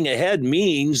 planning ahead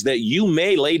means that you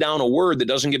may lay down a word that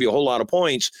doesn't give you a whole lot of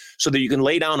points so that you can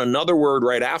lay down another word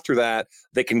right after that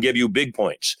that can give you big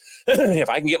points. If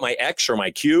I can get my X or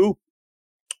my Q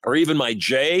or even my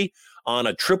J on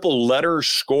a triple letter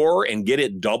score and get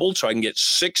it doubled so I can get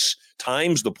 6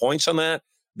 times the points on that,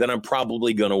 then I'm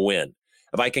probably going to win.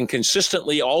 If I can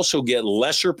consistently also get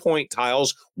lesser point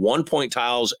tiles, 1 point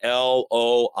tiles, L,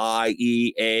 O, I,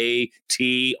 E, A,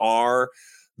 T, R,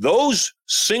 those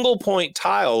single point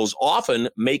tiles often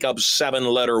make up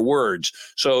 7-letter words.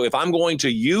 So if I'm going to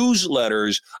use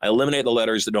letters, I eliminate the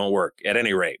letters that don't work at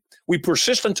any rate. We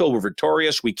persist until we're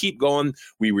victorious. We keep going.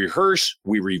 We rehearse,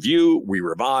 we review, we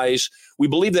revise. We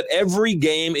believe that every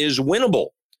game is winnable.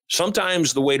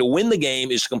 Sometimes the way to win the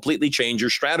game is to completely change your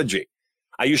strategy.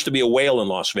 I used to be a whale in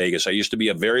Las Vegas. I used to be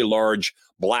a very large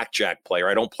blackjack player.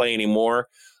 I don't play anymore.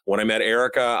 When I met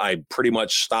Erica, I pretty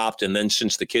much stopped. And then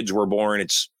since the kids were born,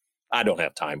 I don't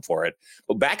have time for it.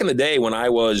 But back in the day when I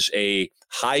was a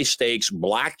high stakes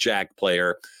blackjack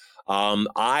player,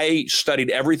 I studied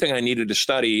everything I needed to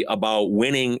study about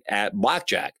winning at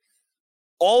blackjack.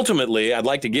 Ultimately, I'd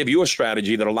like to give you a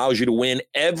strategy that allows you to win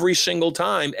every single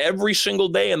time, every single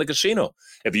day in the casino.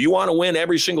 If you want to win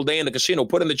every single day in the casino,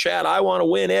 put in the chat, I want to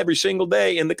win every single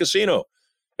day in the casino.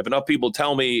 If enough people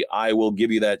tell me, I will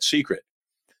give you that secret.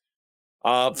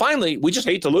 Finally, we just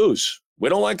hate to lose. We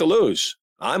don't like to lose.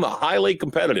 I'm a highly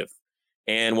competitive.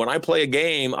 And when I play a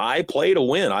game, I play to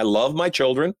win. I love my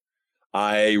children.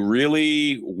 I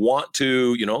really want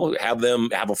to, have them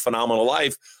have a phenomenal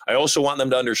life. I also want them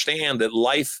to understand that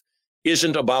life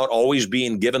isn't about always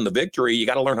being given the victory. You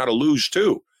got to learn how to lose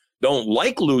too. Don't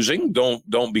like losing.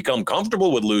 Don't become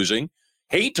comfortable with losing.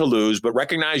 Hate to lose, but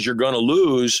recognize you're going to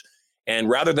lose. And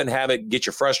rather than have it get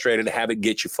you frustrated, have it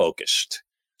get you focused.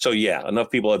 So yeah,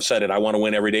 enough people have said it. I want to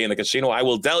win every day in the casino. I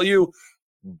will tell you,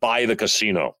 buy the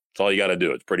casino. That's all you got to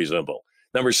do. It's pretty simple.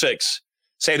 Number 6,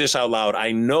 say this out loud.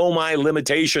 I know my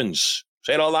limitations.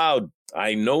 Say it out loud.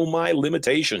 I know my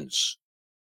limitations.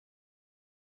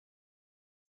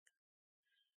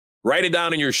 Write it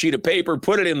down in your sheet of paper.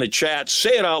 Put it in the chat.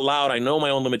 Say it out loud. I know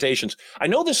my own limitations. I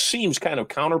know this seems kind of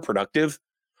counterproductive.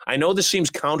 I know this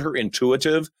seems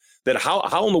counterintuitive, that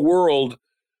how in the world,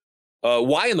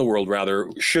 why in the world, rather,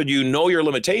 should you know your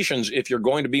limitations if you're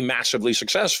going to be massively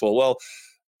successful? Well,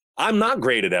 I'm not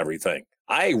great at everything.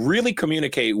 I really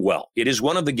communicate well. It is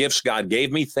one of the gifts God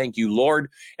gave me. Thank you, Lord.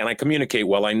 And I communicate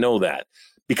well. I know that.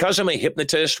 Because I'm a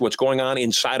hypnotist, what's going on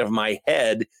inside of my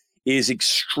head is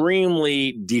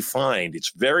extremely defined.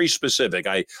 It's very specific.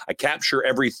 I capture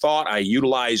every thought. I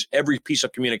utilize every piece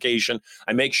of communication.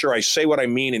 I make sure I say what I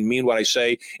mean and mean what I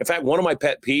say. In fact, one of my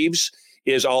pet peeves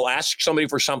is I'll ask somebody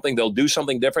for something, they'll do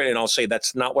something different, and I'll say,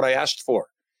 that's not what I asked for.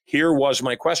 Here was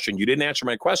my question. You didn't answer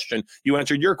my question. You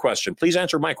answered your question. Please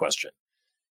answer my question.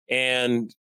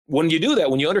 And when you do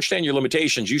that, when you understand your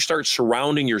limitations, you start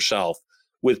surrounding yourself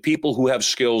with people who have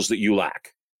skills that you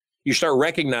lack. You start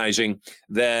recognizing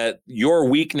that your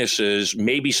weaknesses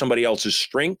may be somebody else's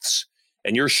strengths,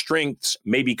 and your strengths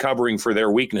may be covering for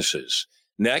their weaknesses.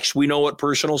 Next, we know what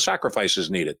personal sacrifice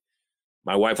is needed.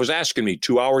 My wife was asking me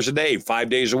 2 hours a day, 5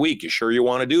 days a week. You sure you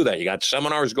want to do that? You got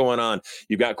seminars going on.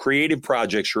 You've got creative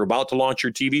projects. You're about to launch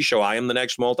your TV show. I Am the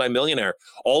Next Multimillionaire.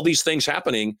 All these things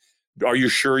happening Are you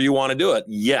sure you want to do it?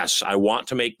 Yes, I want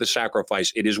to make the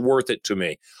sacrifice. It is worth it to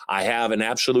me. I have an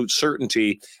absolute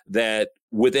certainty that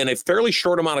within a fairly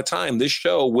short amount of time, this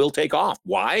show will take off.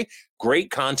 Why?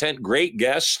 Great content, great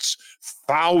guests,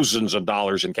 thousands of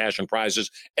dollars in cash and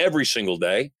prizes every single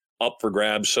day up for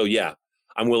grabs. So yeah,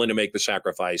 I'm willing to make the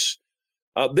sacrifice.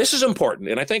 This is important.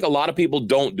 And I think a lot of people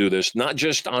don't do this, not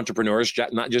just entrepreneurs,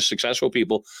 not just successful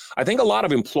people. I think a lot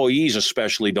of employees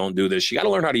especially don't do this. You got to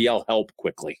learn how to yell help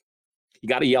quickly. You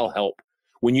got to yell help.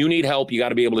 When you need help, you got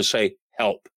to be able to say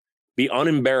help. Be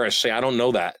unembarrassed. Say, I don't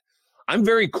know that. I'm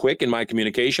very quick in my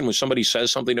communication when somebody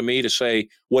says something to me to say,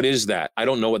 what is that? I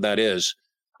don't know what that is.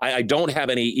 I don't have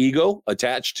any ego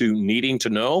attached to needing to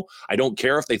know. I don't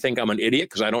care if they think I'm an idiot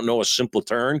because I don't know a simple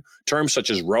term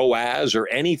such as ROAS or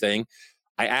anything.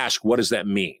 I ask, what does that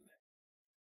mean?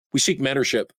 We seek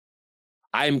mentorship.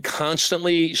 I'm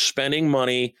constantly spending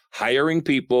money, hiring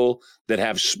people that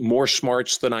have more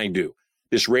smarts than I do.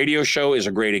 This radio show is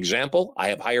a great example. I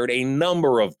have hired a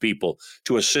number of people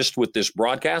to assist with this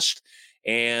broadcast,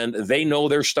 and they know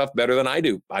their stuff better than I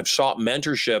do. I've sought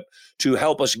mentorship to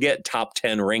help us get top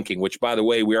 10 ranking, which, by the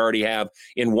way, we already have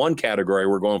in one category.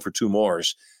 We're going for two more.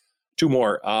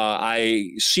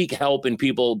 I seek help in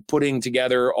people putting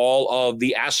together all of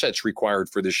the assets required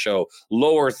for this show,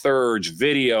 lower thirds,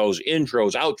 videos,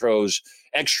 intros, outros,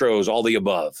 extras, all the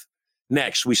above.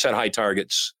 Next, we set high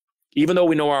targets. Even though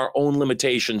we know our own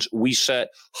limitations, we set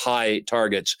high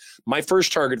targets. My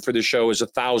first target for the show is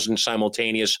 1,000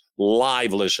 simultaneous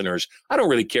live listeners. I don't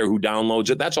really care who downloads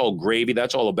it. That's all gravy.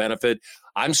 That's all a benefit.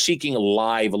 I'm seeking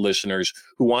live listeners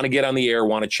who want to get on the air,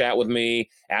 want to chat with me,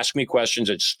 ask me questions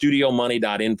at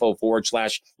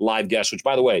studiomoney.info/live guest, which,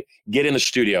 by the way, get in the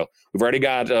studio. We've already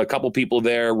got a couple people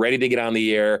there ready to get on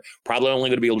the air. Probably only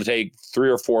going to be able to take 3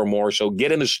 or 4 more. So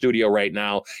get in the studio right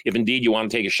now if indeed you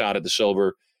want to take a shot at the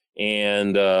silver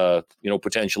and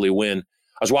potentially win.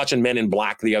 I was watching Men in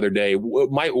Black the other day.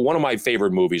 One of my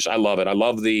favorite movies. I love it. I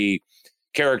love the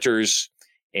characters,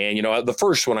 and the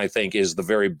first one I think is the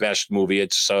very best movie.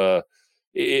 It's a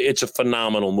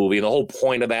phenomenal movie. And the whole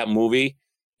point of that movie,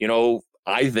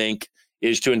 I think,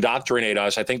 is to indoctrinate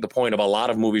us. I think the point of a lot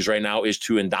of movies right now is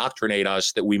to indoctrinate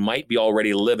us that we might be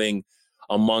already living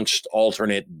amongst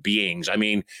alternate beings. I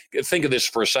mean, think of this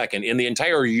for a second. In the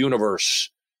entire universe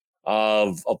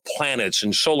of planets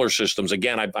and solar systems.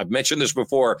 Again, I've mentioned this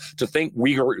before, to think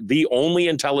we are the only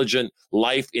intelligent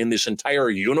life in this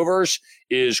entire universe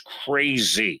is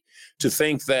crazy. To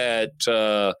think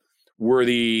that we're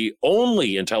the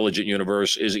only intelligent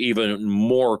universe is even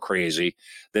more crazy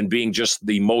than being just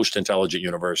the most intelligent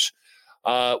universe.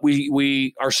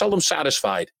 We are seldom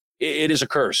satisfied. It is a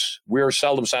curse. We are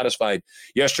seldom satisfied.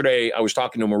 Yesterday, I was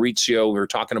talking to Maurizio. We were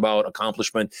talking about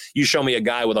accomplishment. You show me a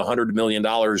guy with $100 million,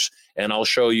 and I'll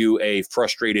show you a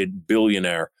frustrated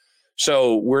billionaire.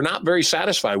 So we're not very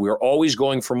satisfied. We're always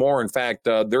going for more. In fact,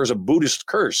 there's a Buddhist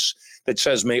curse that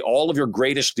says, may all of your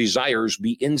greatest desires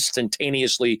be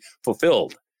instantaneously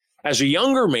fulfilled. As a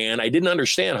younger man, I didn't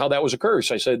understand how that was a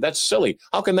curse. I said, that's silly.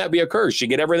 How can that be a curse? You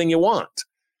get everything you want.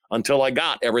 Until I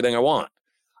got everything I want.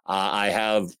 I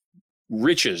have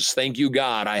riches, thank you,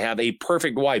 God. I have a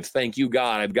perfect wife, thank you,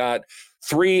 God. I've got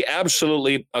 3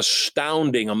 absolutely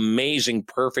astounding, amazing,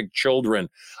 perfect children.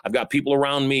 I've got people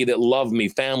around me that love me,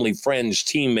 family, friends,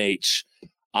 teammates.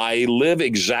 I live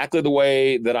exactly the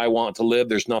way that I want to live.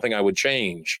 There's nothing I would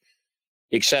change,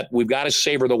 except we've got to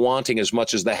savor the wanting as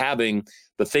much as the having.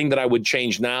 The thing that I would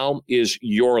change now is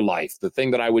your life. The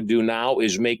thing that I would do now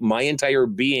is make my entire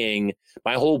being,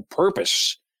 my whole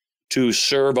purpose, to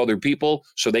serve other people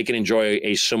so they can enjoy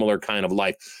a similar kind of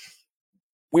life.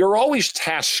 We are always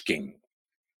tasking.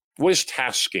 What is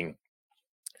tasking?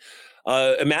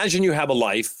 Imagine you have a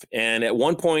life, and at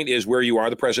one point is where you are,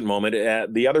 the present moment.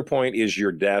 At the other point is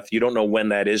your death. You don't know when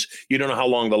that is. You don't know how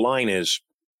long the line is.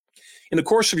 In the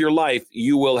course of your life,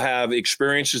 you will have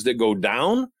experiences that go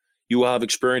down. You will have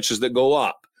experiences that go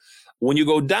up. When you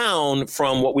go down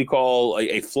from what we call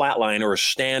a flat line or a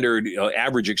standard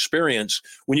average experience,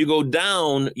 when you go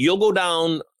down, you'll go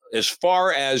down as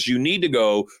far as you need to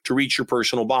go to reach your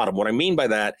personal bottom. What I mean by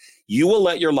that, you will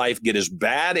let your life get as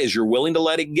bad as you're willing to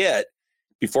let it get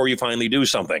before you finally do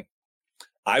something.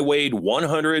 I weighed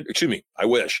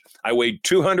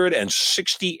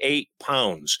 268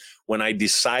 pounds when I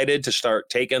decided to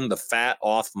start taking the fat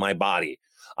off my body.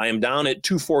 I am down at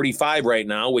 245 right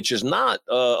now, which is not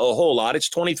a whole lot. It's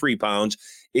 23 pounds,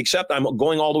 except I'm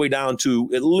going all the way down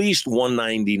to at least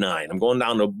 199. I'm going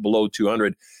down to below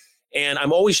 200. And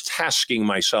I'm always tasking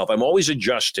myself. I'm always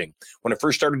adjusting. When I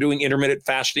first started doing intermittent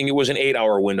fasting, it was an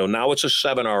 8-hour window. Now it's a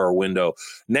 7-hour window.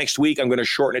 Next week, I'm going to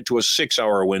shorten it to a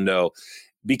 6-hour window.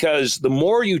 Because the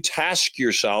more you task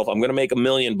yourself, I'm going to make $1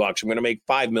 million, I'm going to make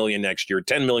 5 million next year,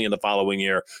 10 million the following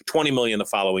year, 20 million the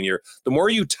following year. The more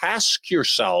you task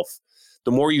yourself,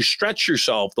 the more you stretch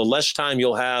yourself, the less time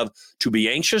you'll have to be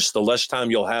anxious, the less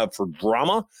time you'll have for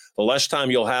drama, the less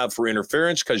time you'll have for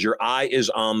interference, because your eye is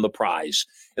on the prize.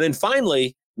 And then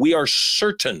finally, we are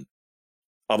certain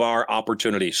of our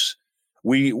opportunities.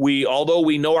 We although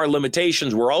we know our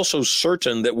limitations, we're also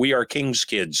certain that we are king's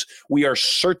kids. We are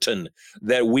certain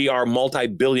that we are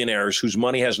multi-billionaires whose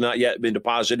money has not yet been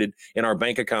deposited in our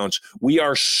bank accounts. We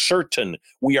are certain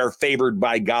we are favored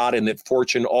by God and that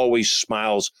fortune always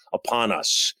smiles upon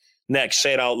us. Next,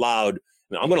 say it out loud.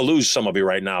 I'm going to lose some of you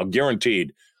right now,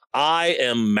 guaranteed. I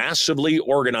am massively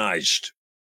organized.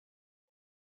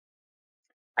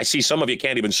 I see some of you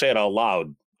can't even say it out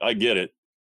loud. I get it.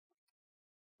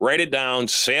 Write it down,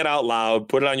 say it out loud,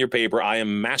 put it on your paper. I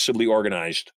am massively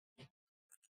organized.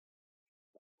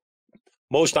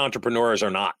 Most entrepreneurs are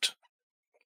not.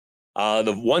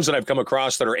 The ones that I've come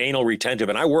across that are anal retentive,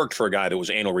 and I worked for a guy that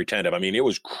was anal retentive. I mean, it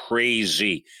was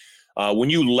crazy. When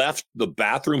you left the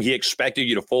bathroom, he expected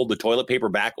you to fold the toilet paper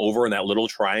back over in that little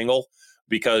triangle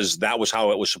because that was how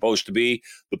it was supposed to be.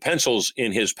 The pencils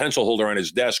in his pencil holder on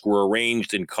his desk were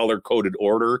arranged in color-coded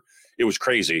order. It was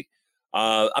crazy.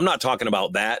 I'm not talking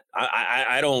about that.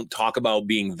 I don't talk about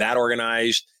being that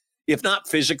organized, if not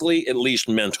physically, at least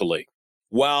mentally.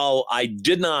 While I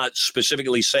did not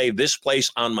specifically say this place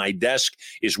on my desk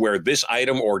is where this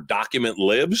item or document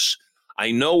lives,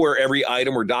 I know where every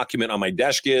item or document on my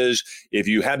desk is. If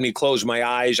you had me close my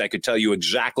eyes, I could tell you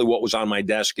exactly what was on my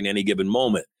desk in any given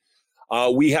moment.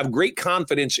 We have great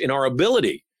confidence in our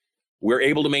ability. We're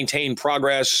able to maintain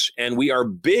progress, and we are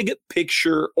big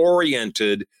picture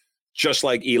oriented, just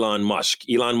like Elon Musk.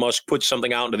 Elon Musk puts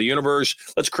something out into the universe.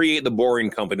 Let's create the Boring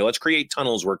Company. Let's create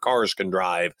tunnels where cars can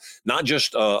drive, not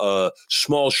just a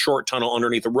small, short tunnel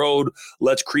underneath the road.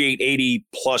 Let's create 80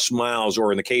 plus miles,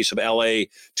 or in the case of LA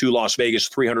to Las Vegas,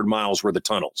 300 miles worth of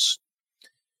tunnels.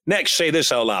 Next, say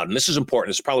this out loud. And this is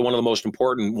important. It's probably one of the most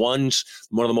important ones,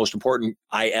 one of the most important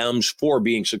I ams for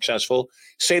being successful.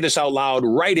 Say this out loud.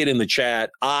 Write it in the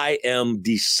chat. I am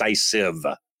decisive.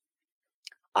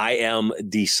 I am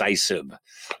decisive.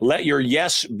 Let your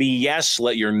yes be yes.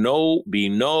 Let your no be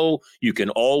no. You can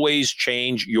always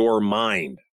change your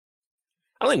mind.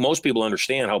 I don't think most people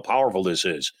understand how powerful this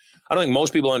is. I don't think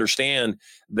most people understand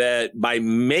that by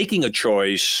making a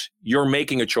choice, you're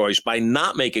making a choice. By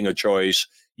not making a choice,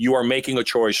 you are making a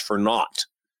choice for naught.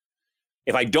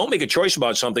 If I don't make a choice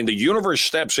about something, the universe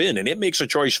steps in and it makes a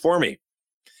choice for me.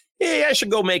 Hey, I should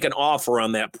go make an offer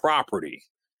on that property.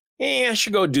 Hey, I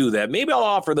should go do that. Maybe I'll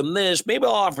offer them this. Maybe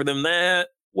I'll offer them that.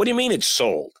 What do you mean it's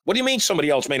sold? What do you mean somebody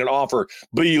else made an offer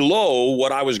below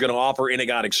what I was going to offer and it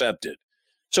got accepted?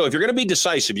 So if you're going to be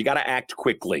decisive, you got to act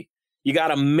quickly. You got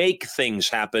to make things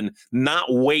happen, not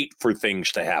wait for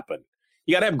things to happen.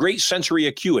 You got to have great sensory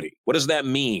acuity. What does that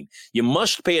mean? You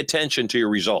must pay attention to your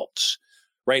results.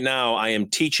 Right now, I am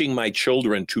teaching my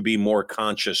children to be more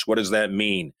conscious. What does that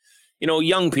mean? You know,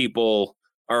 young people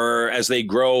are, as they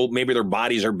grow, maybe their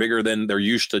bodies are bigger than they're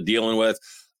used to dealing with.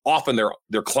 Often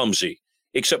they're clumsy.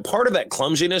 Except part of that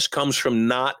clumsiness comes from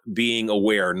not being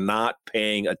aware, not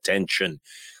paying attention.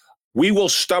 We will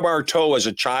stub our toe as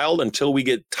a child until we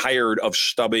get tired of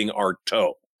stubbing our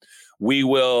toe. We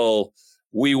will,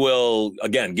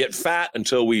 again, get fat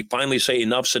until we finally say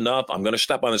enough's enough. I'm going to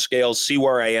step on the scale, see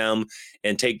where I am,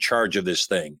 and take charge of this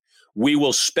thing. We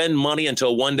will spend money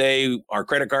until one day our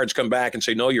credit cards come back and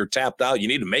say, no, you're tapped out. You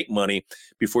need to make money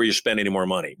before you spend any more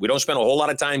money. We don't spend a whole lot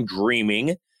of time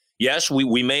dreaming. Yes,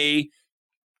 we may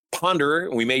ponder,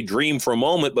 we may dream for a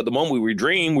moment, but the moment we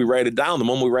dream, we write it down. The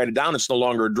moment we write it down, it's no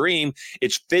longer a dream.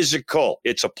 It's physical.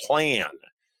 It's a plan.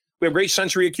 We have great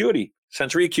sensory acuity.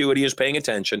 Sensory acuity is paying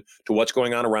attention to what's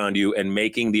going on around you and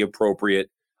making the appropriate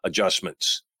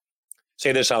adjustments.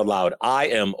 Say this out loud. I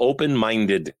am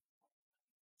open-minded.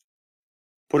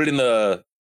 Put it in the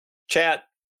chat.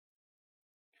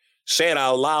 Say it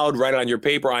out loud. Write it on your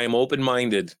paper. I am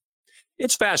open-minded.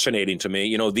 It's fascinating to me.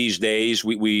 You know, these days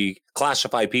we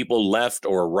classify people left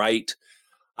or right.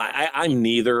 I'm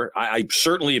neither. I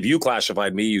certainly, if you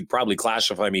classified me, you'd probably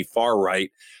classify me far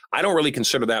right. I don't really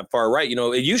consider that far right. You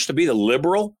know, it used to be the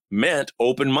liberal meant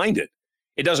open-minded.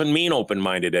 It doesn't mean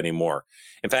open-minded anymore.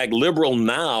 In fact, liberal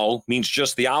now means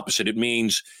just the opposite. It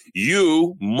means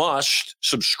you must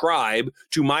subscribe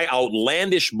to my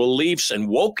outlandish beliefs and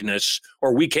wokeness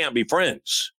or we can't be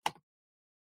friends.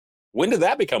 When did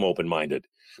that become open-minded?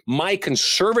 My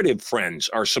conservative friends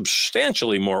are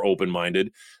substantially more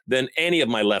open-minded than any of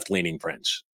my left-leaning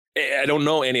friends. I don't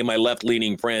know any of my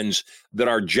left-leaning friends that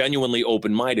are genuinely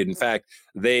open-minded. In fact,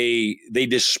 they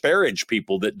disparage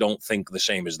people that don't think the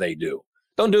same as they do.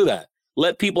 Don't do that.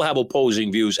 Let people have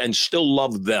opposing views and still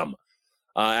love them.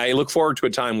 I look forward to a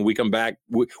time when we come back.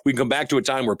 We can come back to a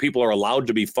time where people are allowed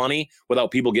to be funny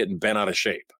without people getting bent out of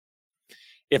shape.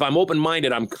 If I'm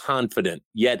open-minded, I'm confident,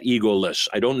 yet egoless.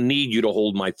 I don't need you to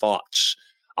hold my thoughts.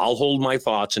 I'll hold my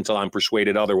thoughts until I'm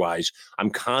persuaded otherwise. I'm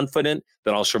confident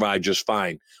that I'll survive just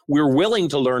fine. We're willing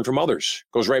to learn from others.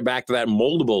 Goes right back to that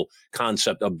moldable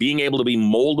concept of being able to be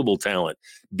moldable talent.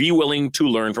 Be willing to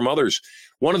learn from others.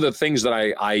 One of the things that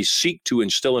I seek to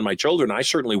instill in my children, I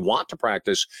certainly want to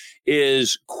practice,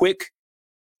 is quick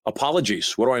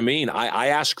apologies. What do I mean? I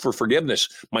ask for forgiveness.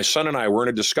 My son and I were in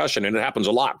a discussion, and it happens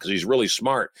a lot because he's really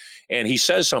smart. And he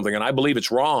says something, and I believe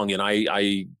it's wrong, and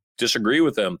I disagree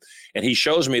with him. And he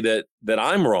shows me that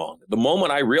I'm wrong. The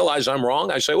moment I realize I'm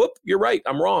wrong, I say, whoop, you're right.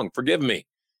 I'm wrong. Forgive me.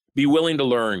 Be willing to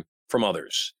learn from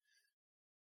others.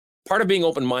 Part of being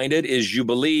open-minded is you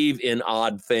believe in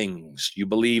odd things. You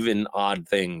believe in odd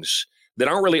things that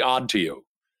aren't really odd to you.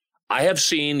 I have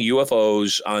seen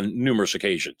UFOs on numerous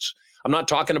occasions. I'm not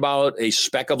talking about a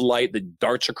speck of light that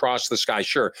darts across the sky.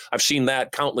 Sure, I've seen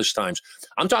that countless times.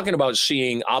 I'm talking about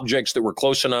seeing objects that were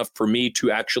close enough for me to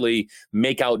actually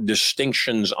make out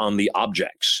distinctions on the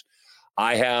objects.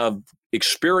 I have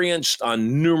experienced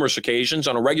on numerous occasions,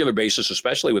 on a regular basis,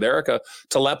 especially with Erica,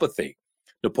 telepathy.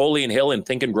 Napoleon Hill in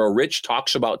Think and Grow Rich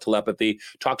talks about telepathy,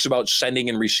 talks about sending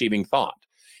and receiving thought.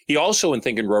 He also, in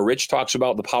Think and Grow Rich, talks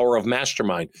about the power of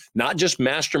mastermind, not just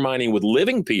masterminding with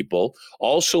living people,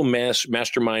 also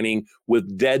masterminding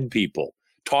with dead people,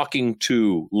 talking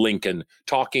to Lincoln,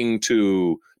 talking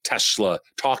to Tesla,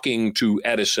 talking to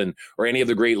Edison, or any of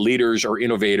the great leaders or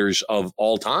innovators of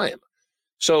all time.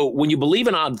 So when you believe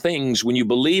in odd things, when you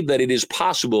believe that it is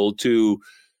possible to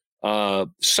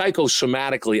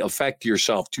psychosomatically affect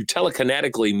yourself, to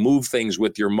telekinetically move things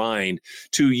with your mind,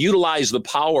 to utilize the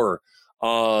power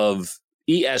of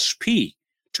ESP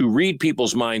to read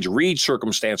people's minds, read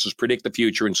circumstances, predict the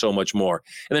future, and so much more.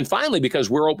 And then finally, because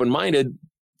we're open-minded,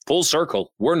 full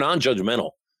circle, we're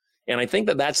non-judgmental. And I think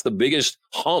that that's the biggest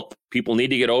hump people need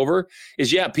to get over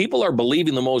is, yeah, people are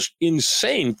believing the most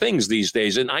insane things these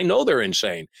days. And I know they're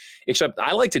insane, except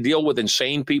I like to deal with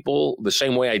insane people the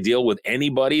same way I deal with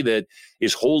anybody that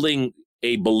is holding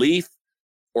a belief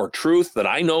or truth that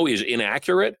I know is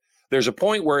inaccurate. There's a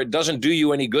point where it doesn't do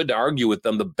you any good to argue with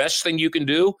them. The best thing you can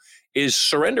do is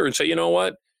surrender and say, you know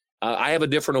what? I have a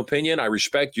different opinion. I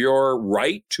respect your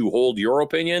right to hold your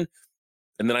opinion.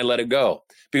 And then I let it go.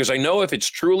 Because I know if it's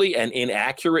truly an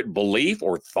inaccurate belief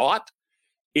or thought,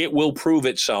 it will prove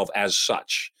itself as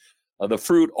such. The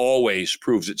fruit always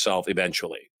proves itself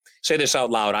eventually. Say this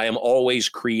out loud. I am always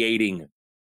creating.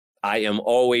 I am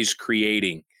always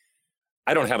creating.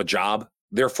 I don't have a job.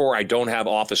 Therefore, I don't have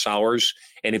office hours.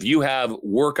 And if you have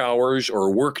work hours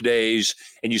or work days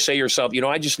and you say to yourself, you know,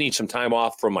 I just need some time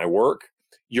off from my work,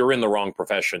 you're in the wrong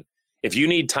profession. If you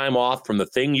need time off from the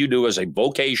thing you do as a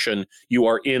vocation, you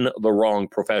are in the wrong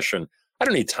profession. I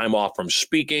don't need time off from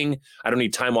speaking. I don't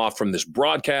need time off from this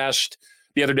broadcast.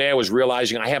 The other day, I was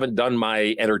realizing I haven't done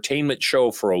my entertainment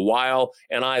show for a while,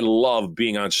 and I love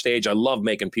being on stage. I love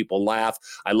making people laugh.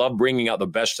 I love bringing out the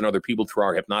best in other people through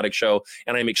our hypnotic show,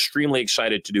 and I'm extremely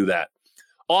excited to do that.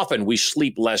 Often we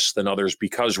sleep less than others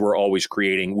because we're always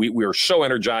creating. We are so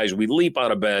energized. We leap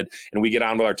out of bed and we get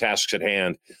on with our tasks at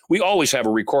hand. We always have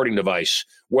a recording device,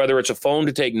 whether it's a phone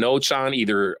to take notes on,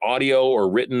 either audio or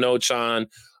written notes on,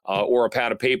 or a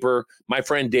pad of paper. My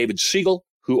friend David Siegel,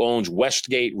 who owns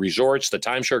Westgate Resorts, the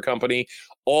timeshare company,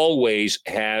 always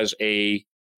has a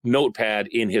notepad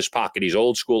in his pocket. He's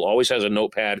old school, always has a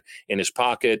notepad in his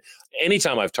pocket.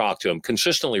 Anytime I've talked to him,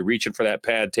 consistently reaching for that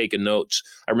pad, taking notes.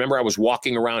 I remember I was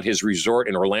walking around his resort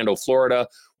in Orlando, Florida.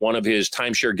 One of his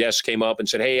timeshare guests came up and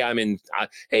said,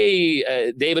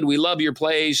 hey, David, we love your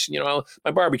place. You know,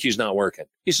 my barbecue's not working.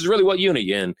 He says, really, what unit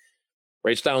you in?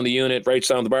 Writes down the unit, writes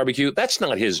down the barbecue. That's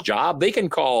not his job. They can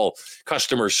call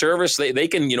customer service. They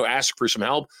can, ask for some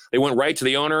help. They went right to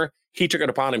the owner. He took it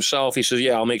upon himself. He says,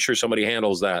 yeah, I'll make sure somebody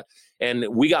handles that. And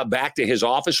we got back to his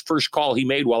office. First call he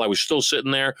made while I was still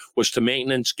sitting there was to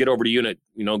maintenance, get over to unit,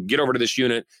 get over to this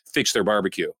unit, fix their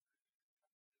barbecue.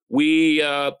 We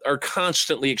are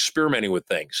constantly experimenting with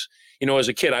things. As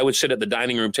a kid, I would sit at the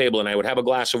dining room table and I would have a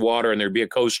glass of water and there'd be a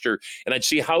coaster. And I'd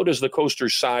see, how does the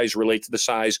coaster's size relate to the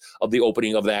size of the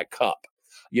opening of that cup?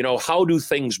 How do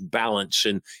things balance?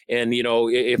 And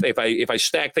if I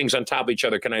stack things on top of each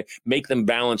other, can I make them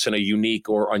balance in a unique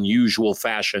or unusual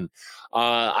fashion?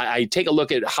 I take a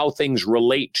look at how things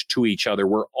relate to each other.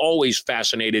 We're always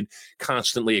fascinated,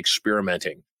 constantly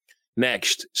experimenting.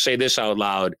 Next, say this out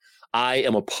loud. I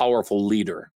am a powerful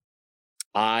leader.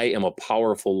 I am a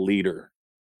powerful leader.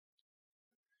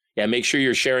 Yeah, make sure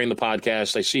you're sharing the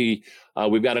podcast. I see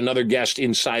we've got another guest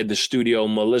inside the studio,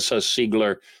 Melissa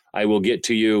Siegler. I will get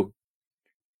to you.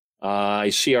 I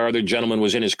see our other gentleman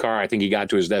was in his car. I think he got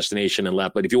to his destination and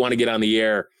left. But if you want to get on the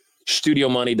air,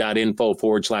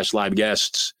 studiomoney.info/live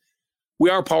guests. We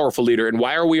are a powerful leader. And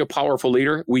why are we a powerful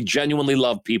leader? We genuinely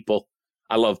love people.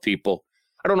 I love people.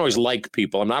 I don't always like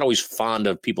people. I'm not always fond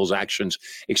of people's actions,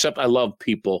 except I love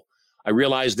people. I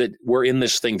realize that we're in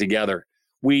this thing together.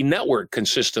 We network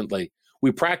consistently.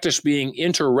 We practice being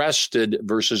interested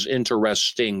versus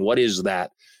interesting. What is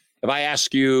that? If I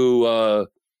ask you,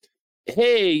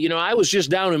 hey, I was just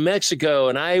down in Mexico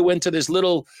and I went to this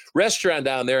little restaurant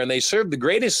down there and they served the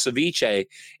greatest ceviche.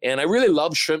 And I really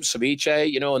love shrimp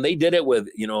ceviche, and they did it with,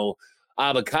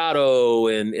 avocado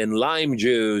and lime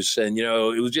juice. And,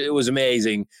 it was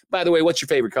amazing. By the way, what's your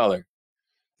favorite color?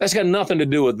 That's got nothing to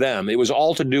do with them. It was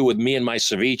all to do with me and my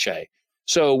ceviche.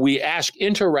 So we ask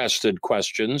interested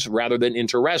questions rather than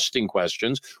interesting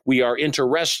questions. We are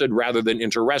interested rather than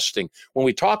interesting. When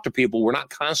we talk to people, we're not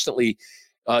constantly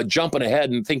jumping ahead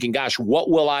and thinking, gosh,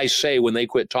 what will I say when they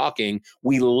quit talking?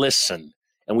 We listen,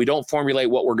 and we don't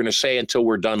formulate what we're going to say until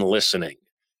we're done listening.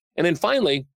 And then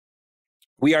finally,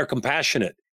 we are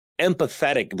compassionate,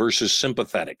 empathetic versus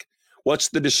sympathetic. What's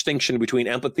the distinction between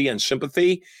empathy and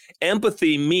sympathy?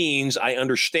 Empathy means I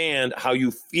understand how you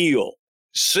feel.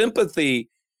 Sympathy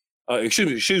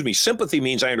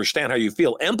means I understand how you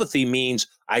feel. Empathy means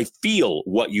I feel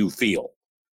what you feel.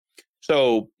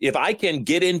 So if I can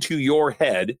get into your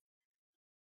head,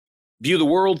 view the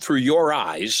world through your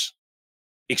eyes,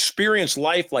 experience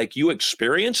life like you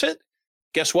experience it,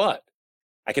 guess what?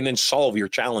 I can then solve your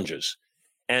challenges.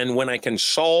 And when I can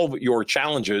solve your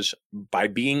challenges by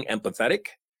being empathetic,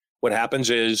 what happens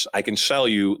is I can sell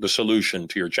you the solution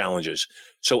to your challenges.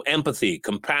 So empathy,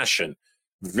 compassion,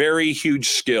 very huge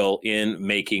skill in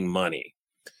making money.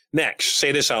 Next,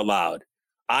 say this out loud.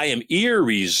 I am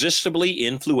irresistibly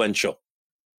influential.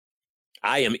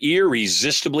 I am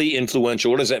irresistibly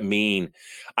influential. What does that mean?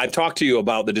 I've talked to you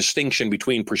about the distinction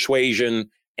between persuasion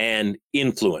and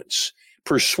influence.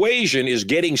 Persuasion is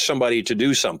getting somebody to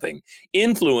do something.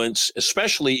 Influence,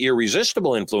 especially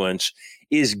irresistible influence,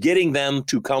 is getting them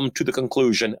to come to the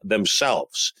conclusion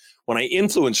themselves. When I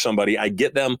influence somebody, I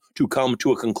get them to come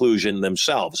to a conclusion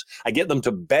themselves. I get them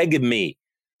to beg me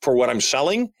for what I'm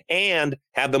selling and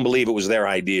have them believe it was their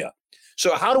idea.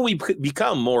 So how do we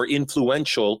become more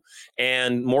influential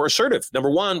and more assertive?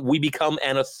 Number one, we become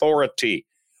an authority.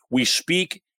 We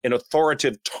speak in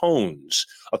authoritative tones.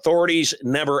 Authorities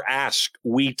never ask,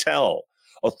 we tell.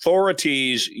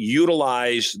 Authorities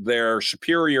utilize their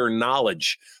superior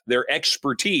knowledge, their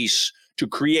expertise to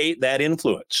create that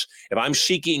influence. If I'm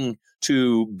seeking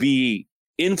to be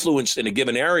influenced in a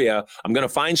given area, I'm going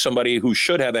to find somebody who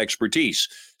should have expertise.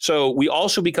 So we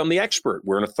also become the expert.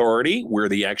 We're an authority, we're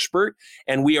the expert,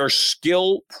 and we are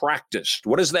skill practiced.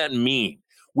 What does that mean?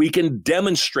 We can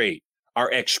demonstrate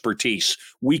our expertise.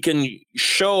 We can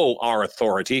show our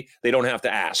authority. They don't have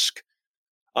to ask.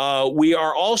 We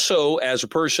are also, as a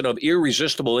person of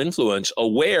irresistible influence,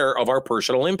 aware of our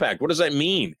personal impact. What does that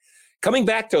mean? Coming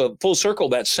back to full circle,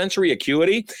 that sensory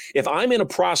acuity, if I'm in a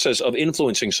process of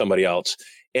influencing somebody else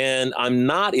and I'm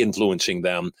not influencing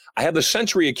them, I have the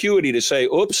sensory acuity to say,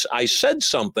 oops, I said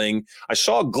something. I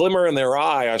saw a glimmer in their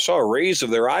eye. I saw a raise of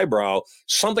their eyebrow.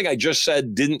 Something I just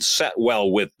said didn't set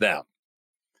well with them.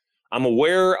 I'm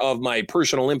aware of my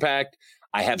personal impact.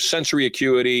 I have sensory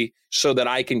acuity so that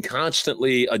I can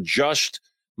constantly adjust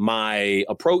my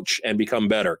approach and become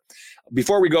better.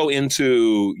 Before we go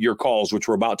into your calls, which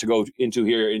we're about to go into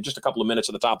here in just a couple of minutes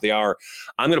at the top of the hour,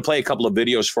 I'm going to play a couple of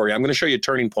videos for you. I'm going to show you a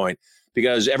turning point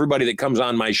because everybody that comes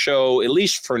on my show, at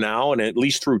least for now and at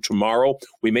least through tomorrow,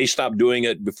 we may stop doing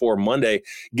it before Monday,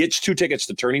 gets 2 tickets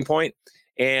to Turning Point.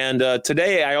 And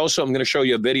today, I also am going to show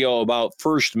you a video about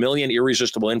First Million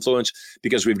Irresistible Influence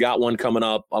because we've got one coming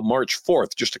up March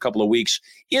 4th, just a couple of weeks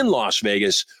in Las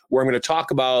Vegas, where I'm going to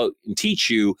talk about and teach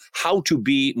you how to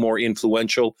be more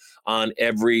influential on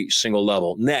every single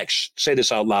level. Next, say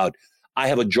this out loud. I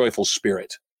have a joyful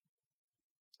spirit.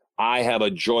 I have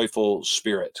a joyful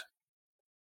spirit.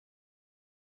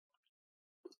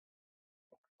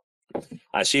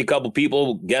 I see a couple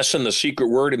people guessing the secret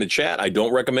word in the chat. I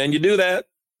don't recommend you do that.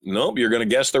 Nope, you're going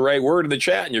to guess the right word in the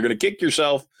chat and you're going to kick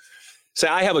yourself. Say,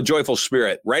 I have a joyful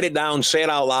spirit. Write it down, say it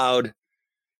out loud.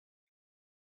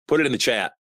 Put it in the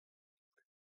chat.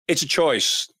 It's a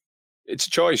choice. It's a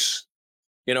choice.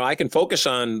 I can focus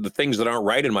on the things that aren't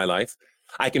right in my life,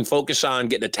 I can focus on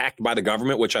getting attacked by the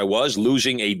government, which I was,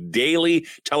 losing a daily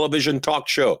television talk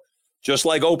show, just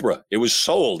like Oprah. It was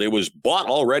sold. It was bought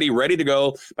already, ready to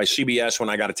go by CBS when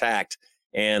I got attacked.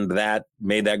 And that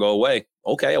made that go away.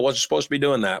 Okay, I wasn't supposed to be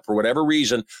doing that. For whatever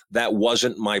reason, that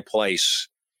wasn't my place.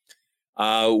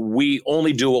 We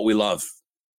only do what we love.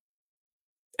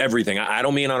 Everything. I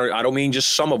don't mean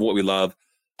just some of what we love.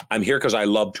 I'm here because I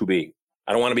love to be.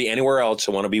 I don't want to be anywhere else.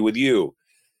 I want to be with you.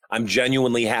 I'm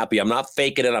genuinely happy. I'm not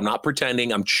faking it. I'm not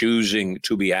pretending. I'm choosing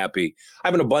to be happy. I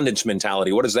have an abundance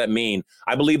mentality. What does that mean?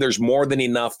 I believe there's more than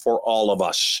enough for all of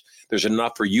us. There's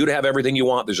enough for you to have everything you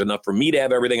want. There's enough for me to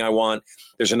have everything I want.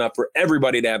 There's enough for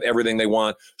everybody to have everything they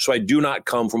want. So I do not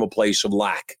come from a place of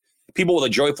lack. People with a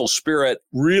joyful spirit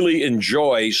really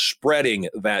enjoy spreading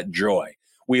that joy.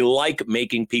 We like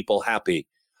making people happy.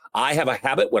 I have a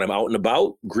habit when I'm out and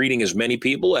about, greeting as many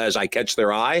people as I catch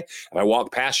their eye. If I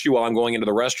walk past you while I'm going into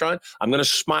the restaurant, I'm going to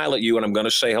smile at you and I'm going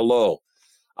to say hello.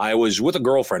 I was with a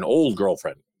girlfriend, old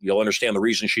girlfriend. You'll understand the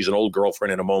reason she's an old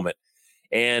girlfriend in a moment.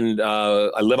 And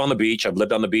I live on the beach. I've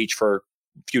lived on the beach for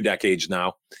a few decades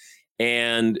now.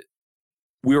 And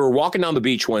we were walking down the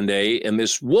beach one day, and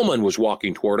this woman was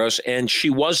walking toward us, and she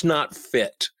was not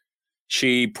fit.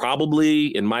 She probably,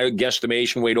 in my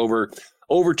guesstimation, weighed over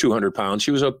 200 pounds.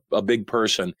 She was a big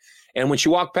person. And when she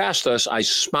walked past us, I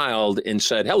smiled and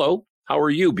said, "Hello, how are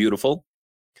you, beautiful?"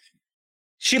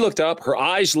 She looked up, her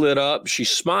eyes lit up, she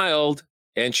smiled,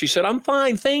 and she said, "I'm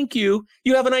fine, thank you.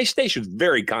 You have a nice day." She was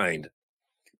very kind.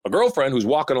 A girlfriend who's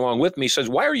walking along with me says,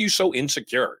 "Why are you so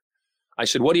insecure?" I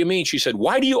said, "What do you mean?" She said,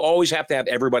 "Why do you always have to have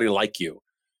everybody like you?"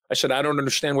 I said, "I don't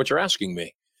understand what you're asking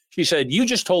me." She said, "You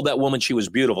just told that woman she was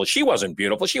beautiful." She wasn't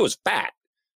beautiful. She was fat.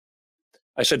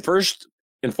 I said, "First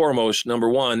and foremost, number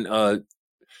one,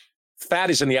 fat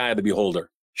is in the eye of the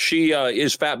beholder. She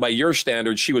is fat by your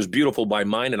standards. She was beautiful by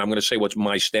mine. And I'm going to say what's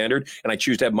my standard. And I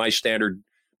choose to have my standard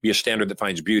be a standard that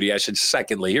finds beauty." I said,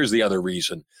 "Secondly, here's the other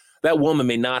reason. That woman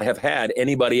may not have had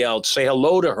anybody else say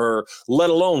hello to her,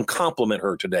 let alone compliment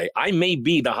her today. I may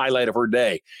be the highlight of her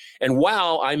day. And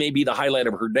while I may be the highlight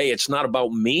of her day, it's not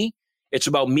about me. It's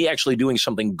about me actually doing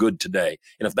something good today.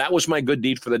 And if that was my good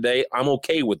deed for the day, I'm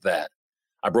okay with that."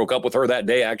 I broke up with her that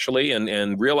day, actually,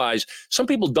 and realized some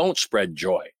people don't spread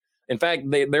joy. In fact,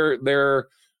 they're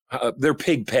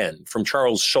Pigpen from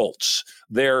Charles Schultz.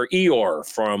 They're Eeyore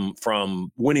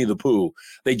from Winnie the Pooh.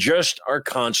 They just are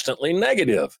constantly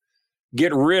negative.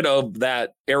 Get rid of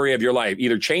that area of your life.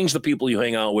 Either change the people you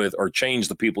hang out with or change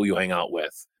the people you hang out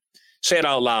with. Say it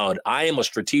out loud. I am a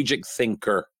strategic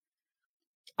thinker.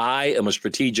 I am a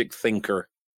strategic thinker.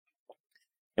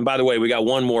 And by the way, we got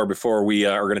one more before we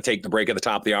are going to take the break at the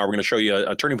top of the hour. We're going to show you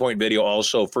a Turning Point video,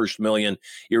 also First Million,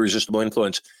 Irresistible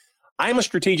Influence. I'm a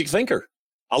strategic thinker.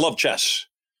 I love chess.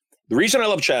 The reason I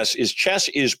love chess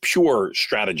is pure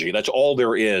strategy. That's all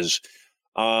there is.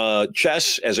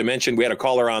 Chess, as I mentioned, we had a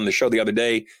caller on the show the other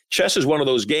day. Chess is one of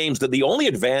those games that the only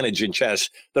advantage in chess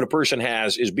that a person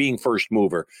has is being first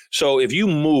mover. So if you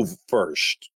move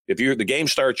first, if the game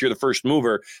starts, you're the first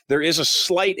mover, there is a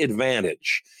slight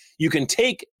advantage. You can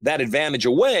take that advantage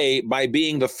away by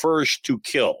being the first to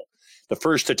kill, the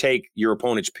first to take your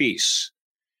opponent's piece.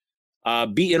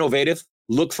 Be innovative.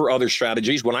 Look for other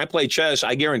strategies. When I play chess,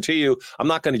 I guarantee you, I'm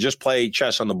not going to just play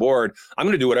chess on the board. I'm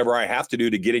going to do whatever I have to do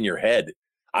to get in your head.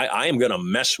 I am going to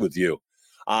mess with you.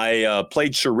 I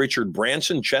played Sir Richard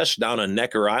Branson chess down on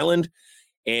Necker Island.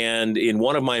 And in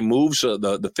one of my moves,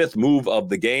 the fifth move of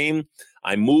the game,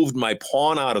 I moved my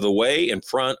pawn out of the way in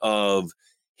front of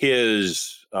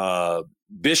his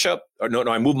bishop.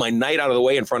 I moved my knight out of the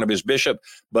way in front of his bishop,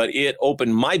 but it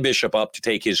opened my bishop up to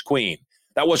take his queen.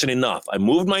 That wasn't enough. I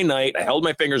moved my knight, I held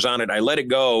my fingers on it, I let it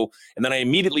go, and then I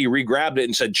immediately re-grabbed it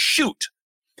and said, "Shoot."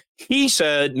 He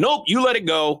said, "Nope, you let it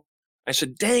go." I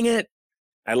said, "Dang it."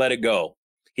 I let it go.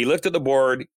 He looked at the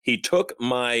board, he took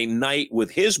my knight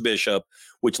with his bishop,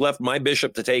 which left my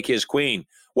bishop to take his queen.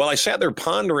 While I sat there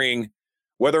pondering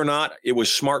whether or not it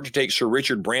was smart to take Sir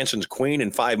Richard Branson's queen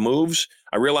in 5 moves,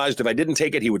 I realized if I didn't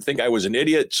take it, he would think I was an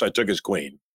idiot, so I took his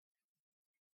queen.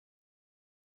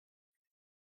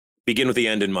 Begin with the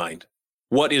end in mind.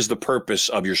 What is the purpose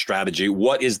of your strategy?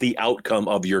 What is the outcome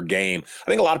of your game?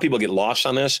 I think a lot of people get lost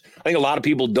on this. I think a lot of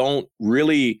people don't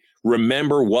really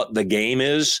remember what the game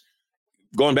is.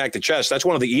 Going back to chess, that's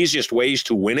one of the easiest ways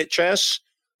to win at chess.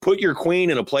 Put your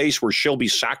queen in a place where she'll be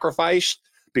sacrificed,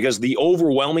 because the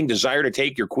overwhelming desire to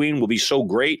take your queen will be so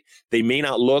great, they may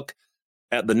not look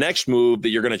at the next move that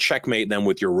you're going to checkmate them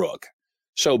with your rook.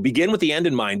 So begin with the end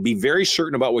in mind. Be very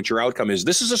certain about what your outcome is.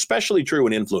 This is especially true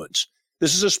in influence.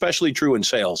 This is especially true in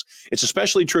sales. It's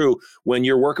especially true when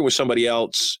you're working with somebody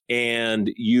else and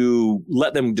you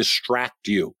let them distract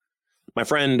you. My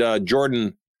friend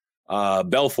Jordan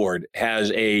Belford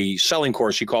has a selling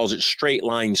course. He calls it Straight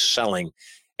Line Selling.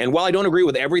 And while I don't agree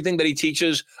with everything that he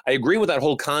teaches, I agree with that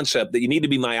whole concept that you need to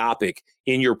be myopic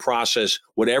in your process.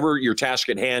 Whatever your task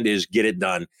at hand is, get it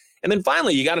done. And then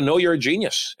finally, you got to know you're a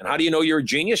genius. And how do you know you're a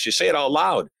genius? You say it out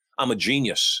loud. I'm a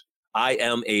genius. I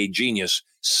am a genius.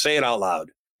 Say it out loud.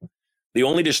 The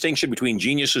only distinction between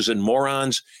geniuses and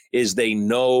morons is they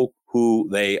know who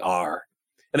they are.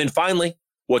 And then finally,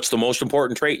 what's the most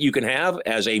important trait you can have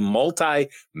as a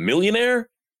multi-millionaire?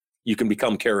 You can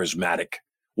become charismatic.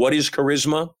 What is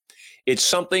charisma? It's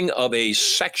something of a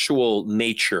sexual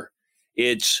nature.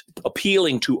 It's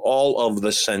appealing to all of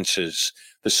the senses,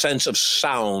 the sense of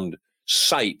sound,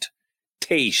 sight,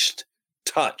 taste,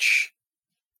 touch,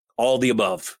 all the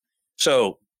above.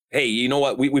 So, hey, you know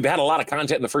what? We've had a lot of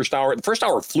content in the first hour. The first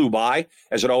hour flew by,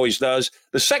 as it always does.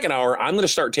 The second hour, I'm going to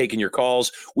start taking your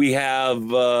calls. We have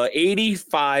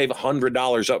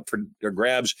 $8,500 up for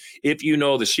grabs if you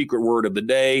know the secret word of the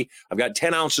day. I've got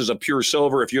 10 ounces of pure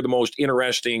silver if you're the most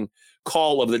interesting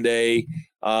call of the day.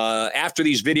 After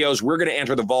these videos, we're going to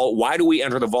enter the vault. Why do we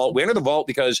enter the vault? We enter the vault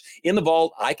because in the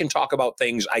vault, I can talk about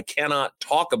things I cannot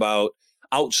talk about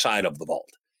outside of the vault.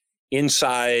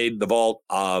 Inside the vault,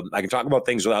 I can talk about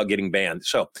things without getting banned.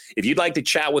 So if you'd like to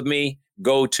chat with me,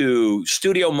 go to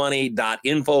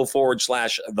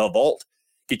studiomoney.info/the vault.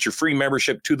 Get your free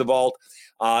membership to the vault.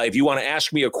 If you want to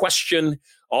ask me a question,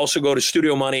 also go to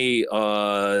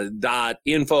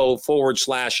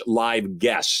studiomoney.info/live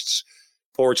guests.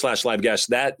 /live guests.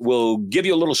 That will give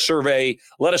you a little survey.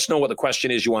 Let us know what the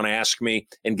question is you want to ask me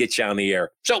and get you on the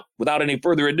air. So without any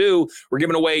further ado, we're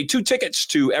giving away 2 tickets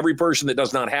to every person that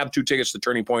does not have 2 tickets to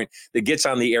Turning Point that gets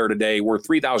on the air today, worth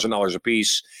 $3,000 a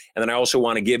piece. And then I also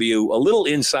want to give you a little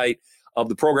insight of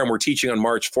the program we're teaching on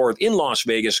March 4th in Las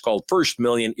Vegas called First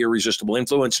Million Irresistible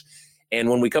Influence. And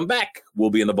when we come back, we'll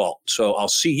be in the vault. So I'll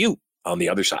see you on the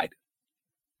other side.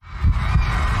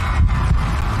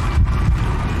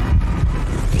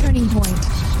 Turning Point,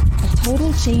 a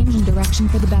total change in direction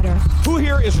for the better. Who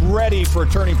here is ready for a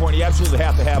turning point? You absolutely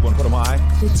have to have one. Put them high.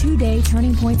 The 2-day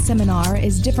Turning Point seminar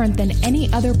is different than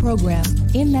any other program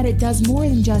in that it does more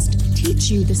than just teach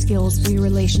you the skills for your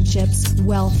relationships,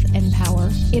 wealth, and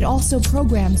power. It also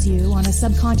programs you on a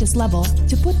subconscious level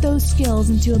to put those skills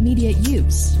into immediate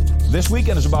use. This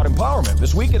weekend is about empowerment.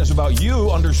 This weekend is about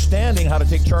you understanding how to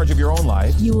take charge of your own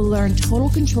life. You will learn total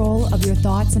control of your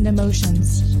thoughts and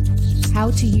emotions. How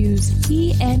to use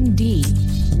PND,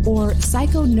 or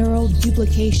psychoneural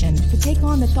duplication, to take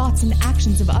on the thoughts and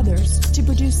actions of others to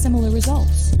produce similar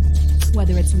results.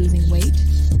 Whether it's losing weight,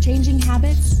 changing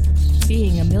habits,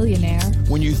 being a millionaire.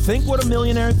 When you think what a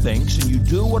millionaire thinks and you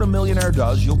do what a millionaire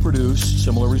does, you'll produce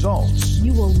similar results.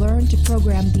 You will learn to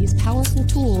program these powerful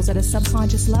tools at a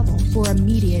subconscious level for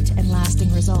immediate and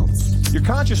lasting results. Your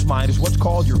conscious mind is what's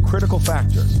called your critical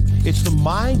factor. It's the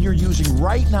mind you're using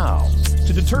right now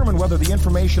to determine whether the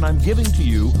information I'm giving to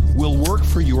you will work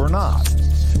for you or not.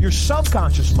 Your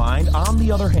subconscious mind, on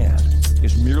the other hand,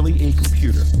 is merely a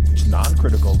computer. It's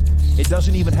non-critical. It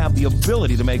doesn't even have the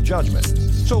ability to make judgment.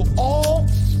 So all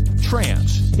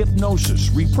trance, hypnosis,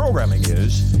 reprogramming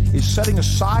is setting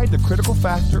aside the critical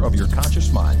factor of your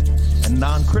conscious mind and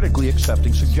non-critically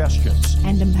accepting suggestions.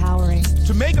 And empowering.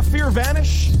 To make a fear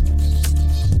vanish,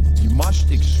 you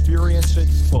must experience it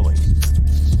fully.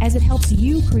 As it helps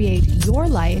you create your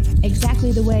life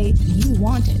exactly the way you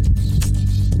want it.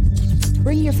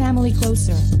 Bring your family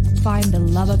closer. Find the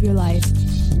love of your life.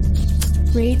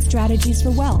 Create strategies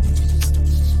for wealth.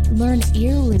 Learn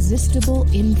irresistible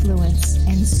influence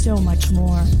and so much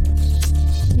more.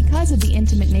 Because of the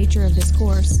intimate nature of this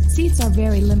course, seats are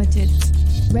very limited.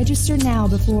 Register now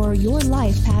before your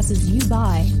life passes you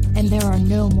by and there are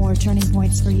no more turning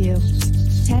points for you.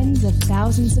 Tens of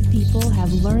thousands of people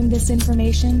have learned this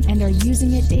information and are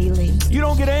using it daily. You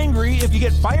don't get angry if you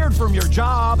get fired from your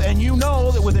job and you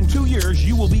know that within 2 years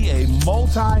you will be a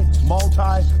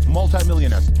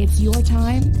multi-millionaire. It's your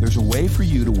time. There's a way for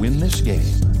you to win this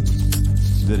game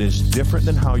that is different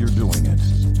than how you're doing it,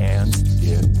 and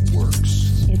it works.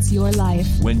 It's your life.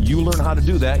 When you learn how to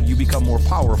do that, you become more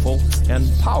powerful, and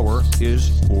power is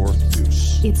for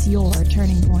use. It's your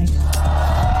turning point.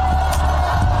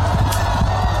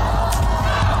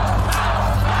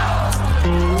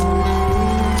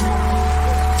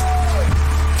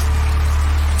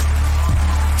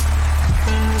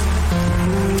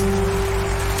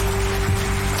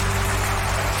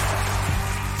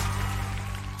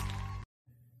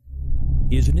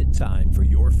 Isn't it time for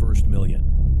your first million?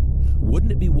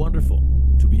 Wouldn't it be wonderful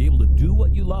to be able to do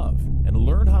what you love and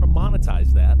learn how to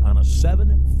monetize that on a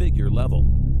 7-figure level?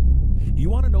 Do you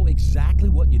want to know exactly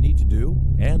what you need to do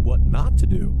and what not to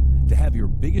do to have your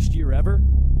biggest year ever?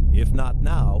 If not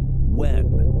now, when?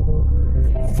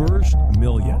 First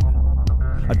Million.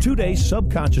 A 2-day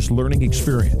subconscious learning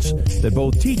experience that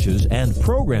both teaches and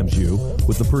programs you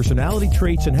with the personality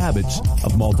traits and habits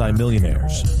of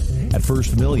multimillionaires. At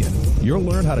First Million, you'll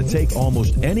learn how to take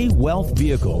almost any wealth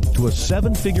vehicle to a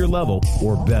 7-figure level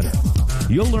or better.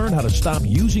 You'll learn how to stop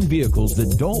using vehicles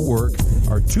that don't work,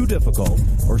 are too difficult,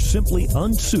 or simply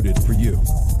unsuited for you.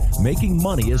 Making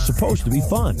money is supposed to be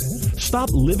fun. Stop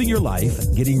living your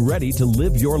life, getting ready to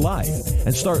live your life,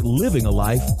 and start living a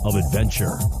life of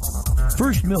adventure.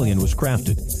 First Million was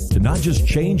crafted to not just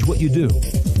change what you do,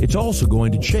 it's also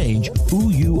going to change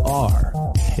who you are.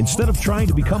 Instead of trying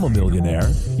to become a millionaire,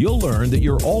 you'll learn that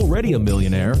you're already a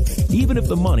millionaire, even if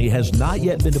the money has not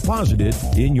yet been deposited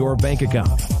in your bank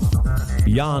account.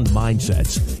 Beyond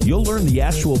mindsets, you'll learn the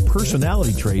actual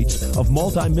personality traits of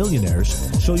multimillionaires,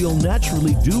 so you'll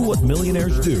naturally do what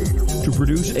millionaires do to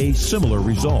produce a similar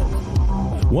result.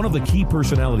 One of the key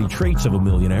personality traits of a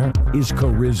millionaire is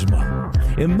charisma.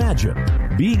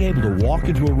 Imagine being able to walk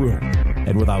into a room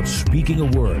and without speaking a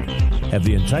word, have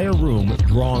the entire room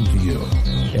drawn to you.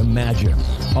 Imagine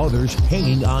others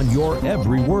hanging on your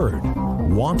every word,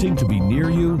 wanting to be near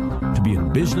you, to be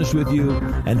in business with you,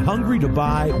 and hungry to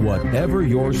buy whatever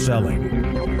you're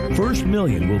selling. First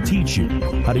Million will teach you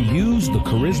how to use the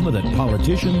charisma that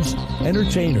politicians,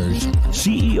 entertainers,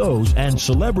 CEOs, and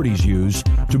celebrities use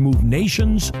to move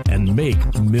nations and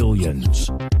make millions.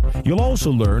 You'll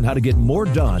also learn how to get more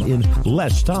done in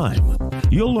less time.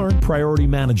 You'll learn priority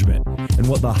management and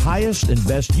what the highest and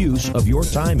best use of your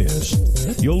time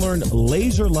is. You'll learn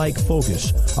laser-like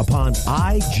focus upon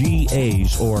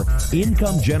IGAs, or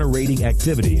income-generating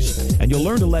activities, and you'll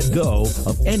learn to let go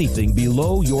of anything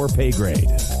below your pay grade.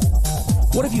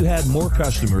 What if you had more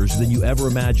customers than you ever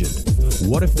imagined?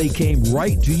 What if they came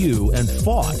right to you and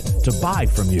fought to buy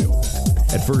from you?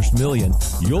 At First Million,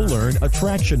 you'll learn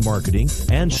attraction marketing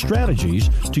and strategies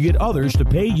to get others to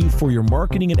pay you for your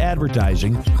marketing and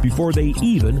advertising before they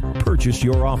even purchase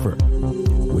your offer.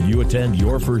 When you attend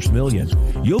your First Million,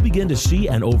 you'll begin to see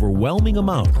an overwhelming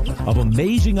amount of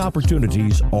amazing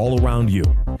opportunities all around you.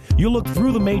 You'll look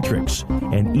through the matrix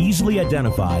and easily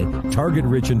identify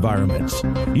target-rich environments.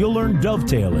 You'll learn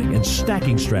dovetailing and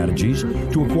stacking strategies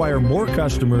to acquire more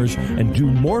customers and do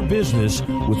more business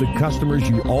with the customers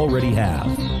you already have.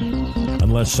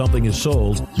 Unless something is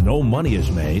sold, no money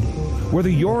is made. Whether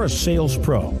you're a sales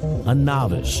pro, a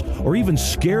novice, or even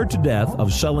scared to death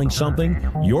of selling something,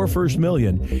 your First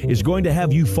Million is going to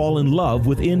have you fall in love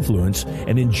with influence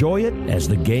and enjoy it as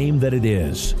the game that it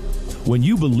is. When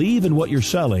you believe in what you're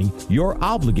selling, you're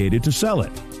obligated to sell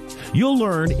it. You'll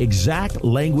learn exact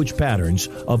language patterns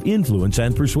of influence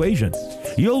and persuasion.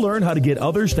 You'll learn how to get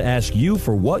others to ask you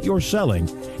for what you're selling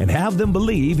and have them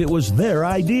believe it was their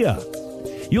idea.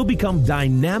 You'll become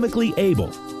dynamically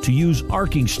able to use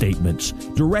arcing statements,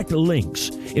 direct links,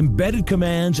 embedded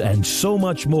commands, and so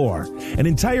much more. An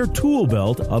entire tool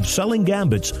belt of selling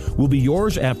gambits will be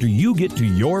yours after you get to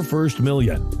your First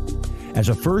Million. As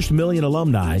a First Million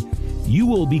alumni, you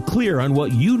will be clear on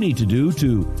what you need to do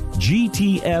to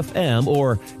GTFM,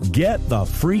 or get the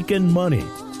freaking money.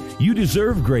 You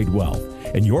deserve great wealth,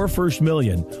 and your First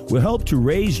Million will help to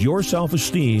raise your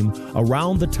self-esteem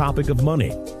around the topic of money.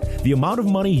 The amount of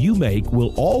money you make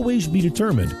will always be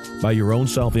determined by your own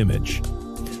self-image.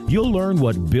 You'll learn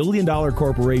what billion-dollar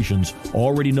corporations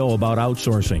already know about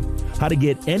outsourcing, how to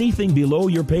get anything below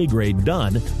your pay grade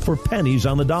done for pennies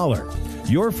on the dollar.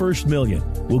 Your First Million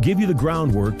will give you the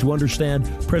groundwork to understand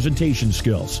presentation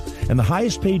skills and the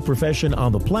highest paid profession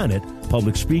on the planet,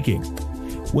 public speaking.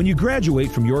 When you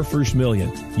graduate from your First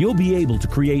Million, you'll be able to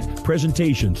create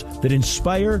presentations that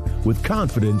inspire with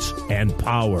confidence and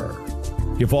power.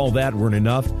 If all that weren't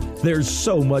enough, there's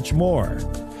so much more.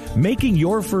 Making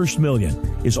your First Million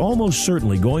is almost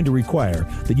certainly going to require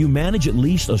that you manage at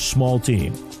least a small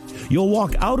team. You'll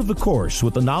walk out of the course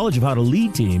with the knowledge of how to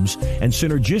lead teams and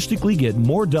synergistically get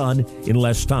more done in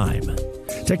less time.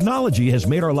 Technology has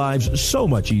made our lives so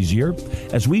much easier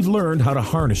as we've learned how to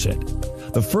harness it.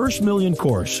 The First Million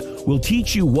course will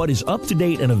teach you what is up to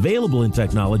date and available in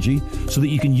technology so that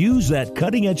you can use that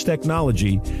cutting-edge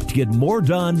technology to get more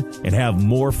done and have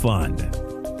more fun.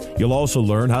 You'll also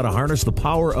learn how to harness the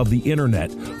power of the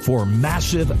internet for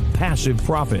massive passive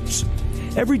profits.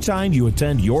 Every time you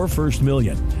attend your First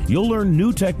Million, you'll learn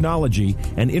new technology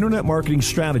and internet marketing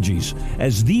strategies,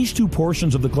 as these two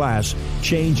portions of the class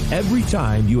change every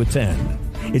time you attend.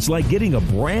 It's like getting a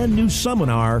brand new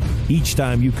seminar each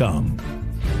time you come.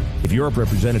 If you're a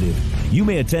representative, you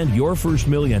may attend Your First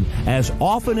Million as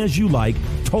often as you like,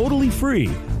 totally free,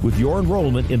 with your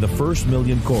enrollment in the First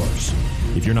Million course.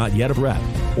 If you're not yet a rep,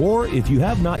 or if you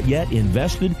have not yet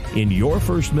invested in Your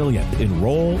First Million,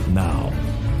 enroll now.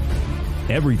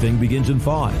 Everything begins in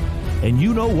thought, and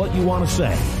you know what you want to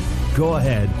say. Go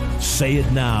ahead, say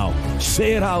it now.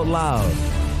 Say it out loud.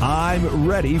 I'm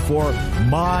ready for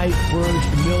my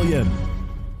first million.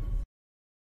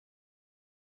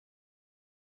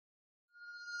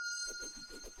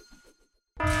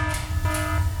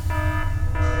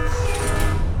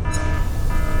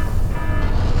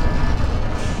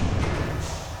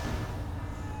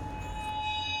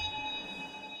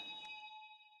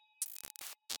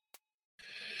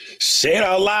 Say it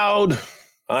out loud.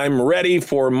 I'm ready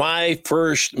for my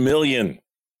first million.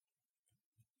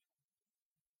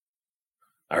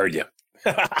 I heard you.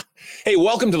 Hey,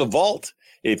 welcome to the Vault.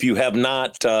 If you have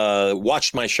not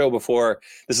watched my show before,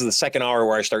 this is the second hour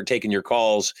where I start taking your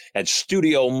calls at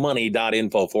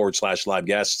studiomoney.info/live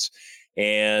guests.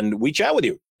 And we chat with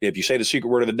you. If you say the secret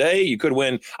word of the day, you could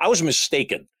win. I was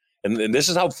mistaken. And this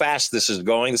is how fast this is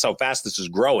going. This is how fast this is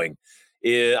growing.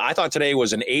 I thought today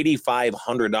was an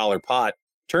 $8,500 pot.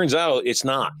 Turns out it's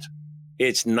not.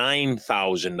 It's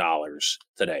 $9,000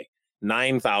 today.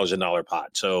 $9,000 pot.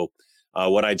 So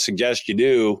what I'd suggest you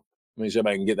do, let me see if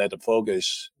I can get that to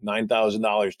focus. $9,000,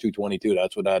 222.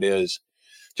 That's what that is.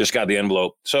 Just got the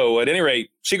envelope. So at any rate,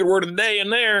 secret word of the day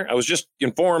in there. I was just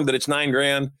informed that it's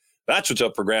 $9,000. That's what's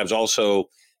up for grabs. Also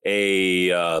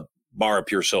a bar of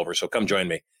pure silver. So come join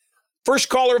me. First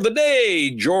caller of the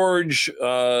day, George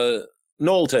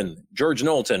Knowlton. George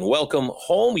Knowlton, welcome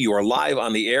home. You are live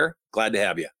on the air. Glad to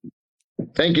have you.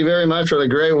 Thank you very much for the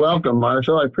great welcome,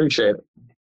 Marshall. I appreciate it.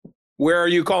 Where are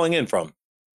you calling in from?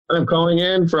 I'm calling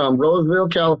in from Roseville,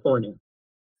 California.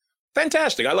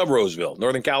 Fantastic. I love Roseville.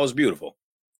 Northern Cal is beautiful.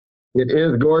 It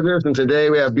is gorgeous, and today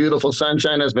we have beautiful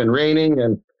sunshine. It's been raining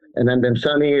and then been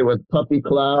sunny with puffy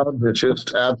clouds. It's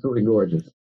just absolutely gorgeous.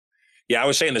 Yeah, I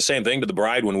was saying the same thing to the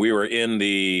bride when we were in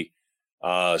the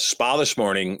spa this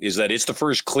morning, is that it's the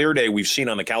first clear day we've seen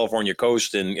on the California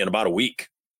coast in about a week.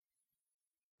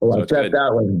 Well, I bet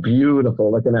that was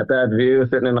beautiful, looking at that view,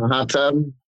 sitting in a hot tub.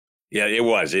 Yeah, it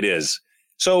was. It is.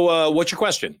 So what's your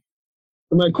question?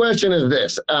 My question is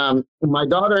this. My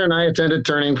daughter and I attended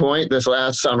Turning Point this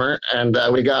last summer, and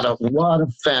we got a lot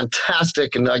of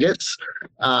fantastic nuggets,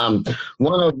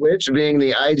 one of which being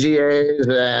the IGAs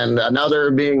and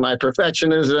another being my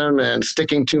perfectionism and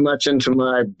sticking too much into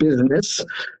my business.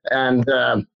 And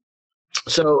then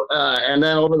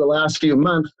over the last few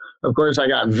months, of course, I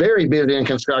got very busy in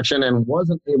construction and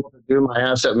wasn't able to do my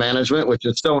asset management, which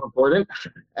is so important.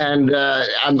 And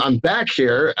I'm back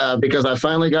here because I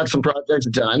finally got some projects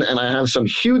done, and I have some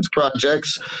huge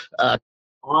projects that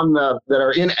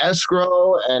are in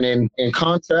escrow and in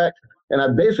contract. And I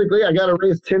got to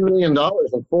raise $10 million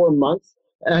in 4 months.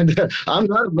 And I'm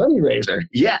not a money raiser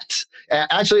yet.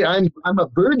 Actually, I'm a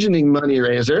burgeoning money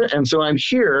raiser. And so I'm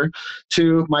here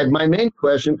to, my main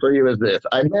question for you is this.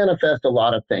 I manifest a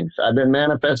lot of things. I've been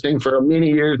manifesting for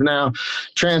many years now,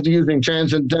 using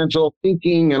transcendental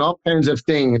thinking and all kinds of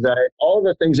things. All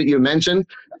the things that you mentioned,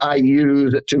 I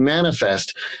use to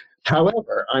manifest.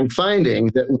 However, I'm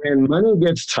finding that when money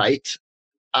gets tight,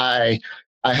 I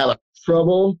have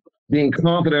trouble being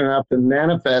confident enough to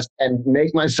manifest and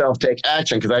make myself take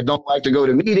action, because I don't like to go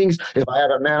to meetings if I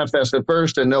haven't manifested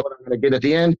first and know what I'm going to get at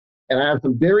the end. And I have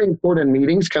some very important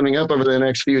meetings coming up over the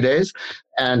next few days,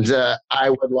 and I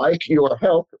would like your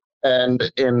help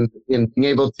and in being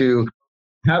able to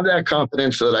have that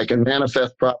confidence so that I can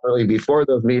manifest properly before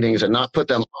those meetings and not put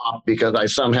them off because I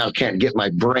somehow can't get my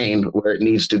brain where it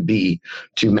needs to be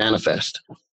to manifest.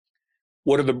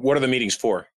 What are the meetings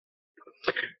for?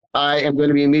 I am going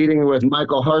to be meeting with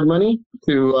Michael Hardmoney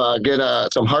to get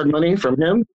some hard money from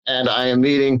him. And I am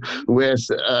meeting with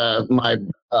my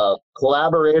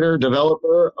collaborator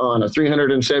developer on a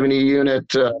 370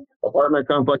 unit apartment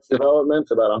complex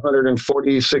development, about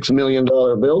 $146 million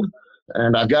build.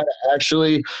 And I've got to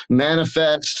actually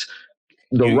manifest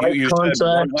the right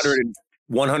contract.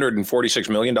 $146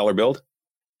 million build?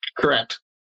 Correct.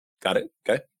 Got it.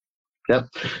 Okay. Yep.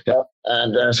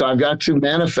 And so I've got to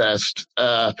manifest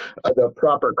the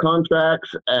proper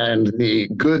contracts and the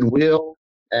goodwill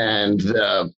and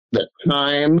the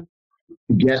time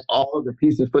to get all of the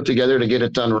pieces put together to get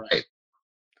it done right.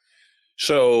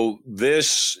 So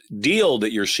this deal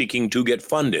that you're seeking to get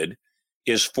funded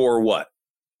is for what?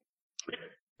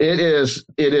 It is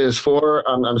for,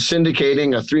 I'm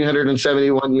syndicating a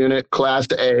 371 unit Class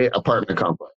A apartment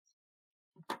complex.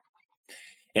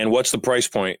 And what's the price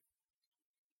point?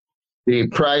 The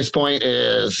price point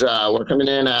is we're coming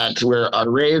in at where our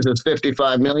raise is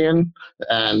 55 million,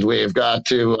 and we've got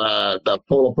to the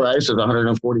total price is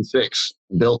 146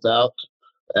 built out,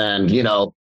 and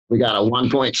we got a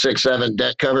 1.67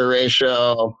 debt cover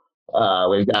ratio.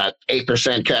 We've got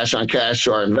 8% cash on cash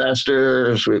to our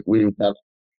investors. We have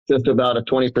just about a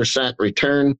 20%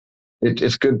 return.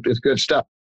 It's good. It's good stuff.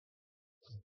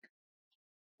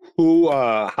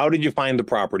 How did you find the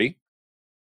property?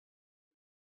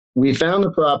 We found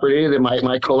the property that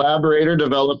my collaborator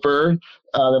developer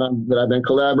that I've been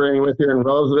collaborating with here in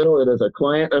Roseville. It is a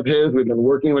client of his. We've been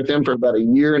working with him for about a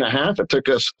year and a half. It took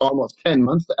us almost 10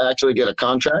 months to actually get a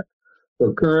contract.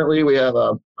 So currently we have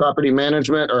a property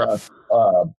management or a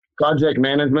project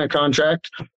management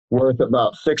contract worth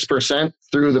about 6%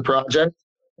 through the project.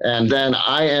 And then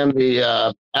I am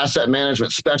the asset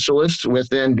management specialist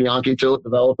within Bianchi Tillett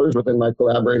Developers, within my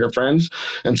collaborator friends.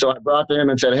 And so I brought them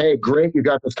and said, hey, great, you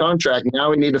got this contract. Now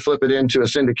we need to flip it into a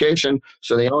syndication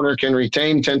so the owner can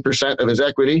retain 10% of his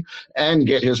equity and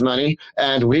get his money.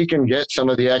 And we can get some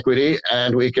of the equity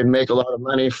and we can make a lot of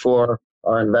money for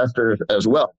our investors as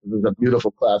well. This is a beautiful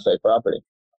Class A property.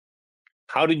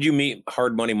 How did you meet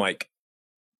Hard Money Mike?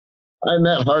 I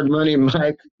met Hard Money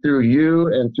Mike through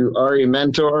you and through Ari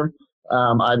Mentor.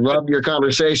 I loved your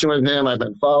conversation with him. I've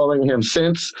been following him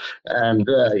since. And,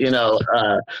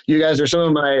 you guys are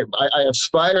some of I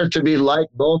aspire to be like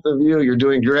both of you. You're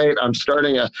doing great. I'm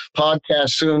starting a podcast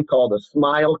soon called the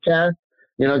Smilecast.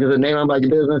 Because the name of my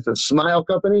business is Smile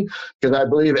Company, because I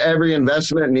believe every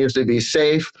investment needs to be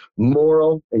safe,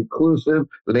 moral, inclusive,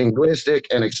 linguistic,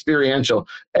 and experiential.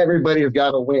 Everybody's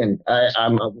got to win.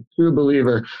 I'm a true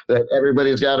believer that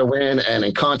everybody's got to win, and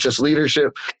in conscious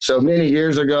leadership. So many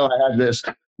years ago, I had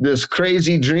this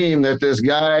crazy dream that this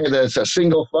guy that's a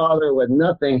single father with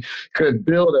nothing could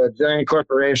build a giant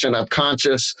corporation of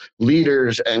conscious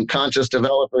leaders and conscious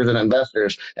developers and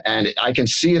investors. And I can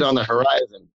see it on the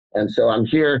horizon. And so I'm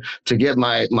here to get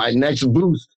my next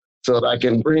boost so that I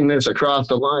can bring this across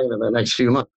the line in the next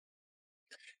few months.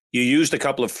 You used a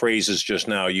couple of phrases just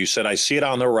now. You said, I see it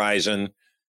on the horizon.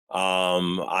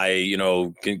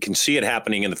 I can see it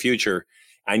happening in the future.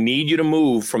 I need you to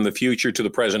move from the future to the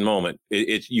present moment.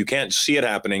 You can't see it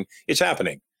happening. It's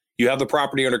happening. You have the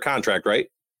property under contract, right?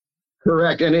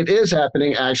 Correct. And it is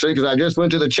happening, actually, because I just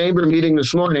went to the chamber meeting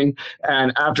this morning.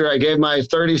 And after I gave my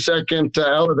 30-second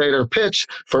elevator pitch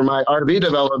for my RV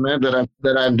development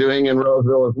that I'm doing in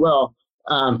Roseville as well,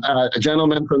 a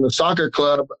gentleman from the soccer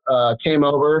club came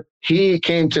over. He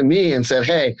came to me and said,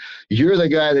 hey, you're the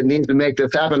guy that needs to make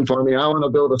this happen for me. I want to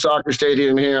build a soccer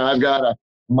stadium here. I've got a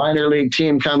minor league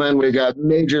team coming. We got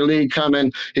major league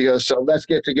coming. He goes, so let's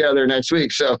get together next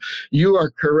week. So you are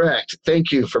correct.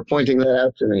 Thank you for pointing that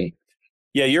out to me.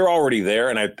 Yeah, you're already there,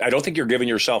 and I don't think you're giving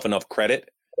yourself enough credit.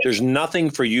 There's nothing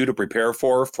for you to prepare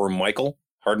for Michael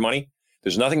Hard Money.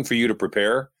 There's nothing for you to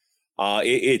prepare.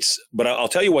 But I'll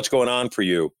tell you what's going on for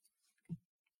you.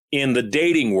 In the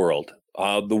dating world,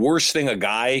 the worst thing a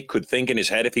guy could think in his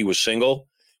head if he was single,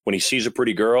 when he sees a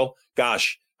pretty girl,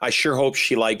 gosh, I sure hope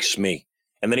she likes me.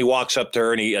 And then he walks up to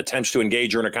her and he attempts to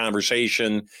engage her in a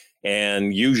conversation,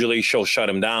 and usually she'll shut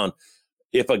him down.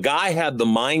 If a guy had the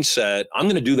mindset, I'm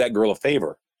going to do that girl a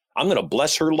favor. I'm going to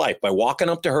bless her life by walking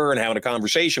up to her and having a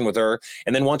conversation with her.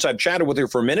 And then once I've chatted with her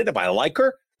for a minute, if I like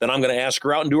her, then I'm going to ask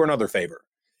her out and do her another favor.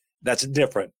 That's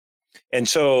different. And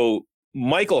so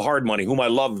Michael Hard Money, whom I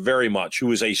love very much,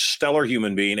 who is a stellar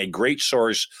human being, a great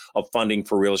source of funding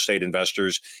for real estate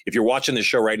investors. If you're watching this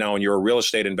show right now and you're a real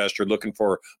estate investor looking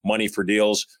for money for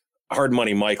deals, Hard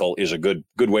Money Michael is a good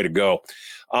way to go.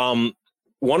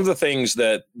 One of the things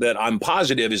that I'm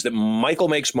positive is that Michael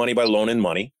makes money by loaning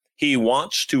money. He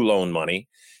wants to loan money,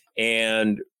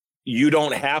 and you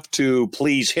don't have to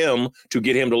please him to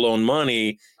get him to loan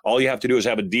money. All you have to do is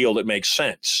have a deal that makes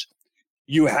sense.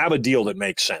 You have a deal that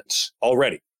makes sense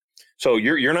already. So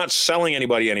you're not selling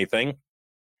anybody anything.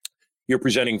 You're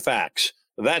presenting facts.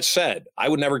 That said, I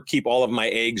would never keep all of my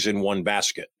eggs in one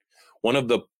basket. One of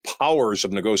the powers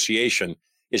of negotiation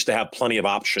is to have plenty of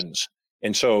options.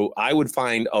 And so I would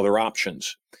find other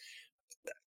options.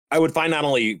 I would find not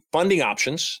only funding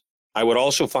options, I would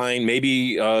also find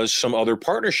maybe some other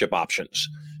partnership options.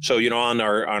 So, on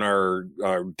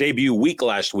our debut week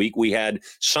last week, we had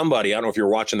somebody, I don't know if you were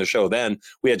watching the show then,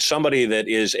 we had somebody that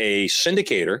is a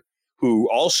syndicator who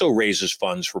also raises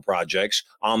funds for projects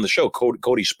on the show,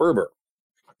 Cody Sperber.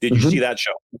 Did you see that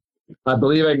show? I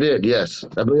believe I did, yes.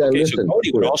 I believe I listened. So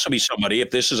Cody would also be somebody, if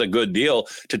this is a good deal,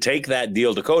 to take that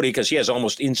deal to Cody, because he has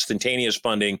almost instantaneous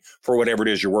funding for whatever it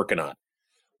is you're working on.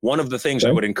 One of the things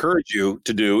I would encourage you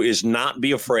to do is not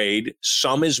be afraid.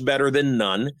 Some is better than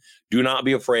none. Do not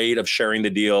be afraid of sharing the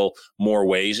deal more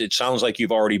ways. It sounds like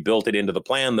you've already built it into the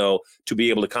plan, though, to be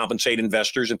able to compensate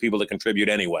investors and people that contribute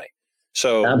anyway.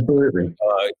 So absolutely,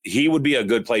 he would be a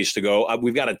good place to go.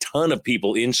 We've got a ton of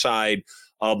people inside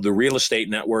of the real estate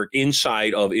network,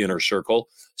 inside of Inner Circle,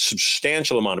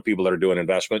 substantial amount of people that are doing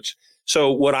investments.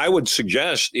 So what I would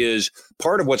suggest is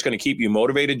part of what's going to keep you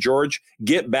motivated, George,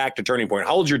 get back to Turning Point.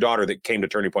 How old's your daughter that came to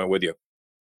Turning Point with you?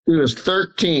 She was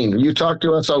 13. You talked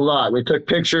to us a lot. We took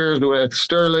pictures with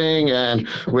Sterling and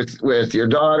with your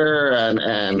daughter,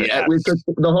 and Yes. we took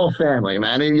the whole family,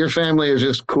 man. Your family is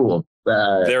just cool.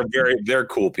 They're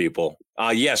cool people.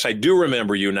 Yes, I do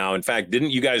remember you now. In fact,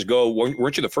 didn't you guys go,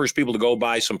 weren't you the first people to go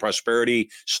buy some Prosperity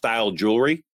style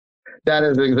jewelry? That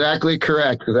is exactly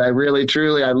correct. Because I really,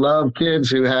 truly, I love kids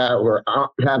who have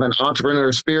an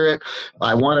entrepreneur spirit.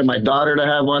 I wanted my daughter to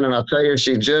have one, and I'll tell you,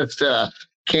 she just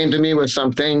came to me with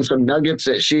some nuggets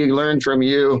that she learned from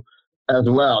you as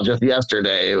well just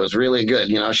yesterday. It was really good.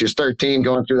 You know, she's 13,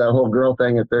 going through that whole girl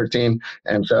thing at 13.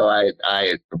 And so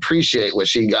I appreciate what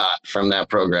she got from that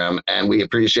program. And we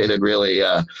appreciated really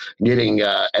getting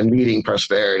and meeting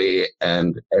Prosperity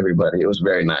and everybody. It was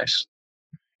very nice.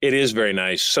 It is very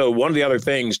nice. So one of the other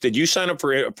things, did you sign up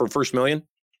for First Million?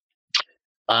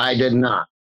 I did not.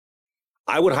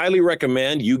 I would highly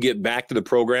recommend you get back to the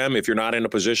program. If you're not in a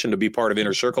position to be part of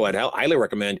Inner Circle, I'd highly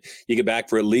recommend you get back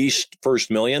for at least First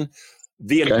Million.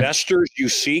 The investors you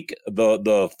seek,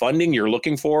 the funding you're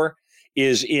looking for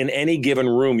is in any given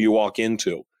room you walk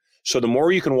into. So the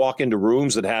more you can walk into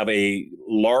rooms that have a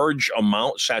large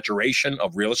amount saturation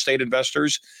of real estate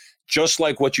investors, just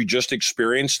like what you just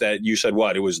experienced, that you said,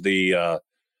 what? It was the,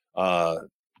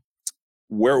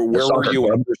 where were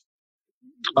you?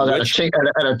 At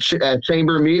a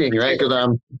chamber meeting, right?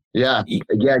 Because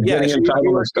getting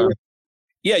entitled and stuff.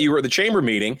 Yeah, you were at the chamber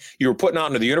meeting. You were putting out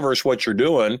into the universe what you're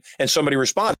doing, and somebody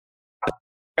responded, "I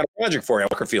got a project for you,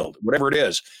 Walkerfield," whatever it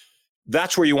is.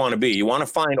 That's where you want to be. You want to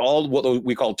find all what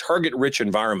we call target-rich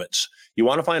environments. You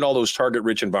want to find all those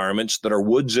target-rich environments that are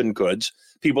woods and goods,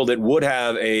 people that would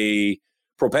have a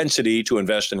propensity to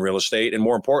invest in real estate, and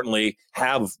more importantly,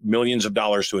 have millions of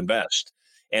dollars to invest.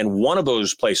 And one of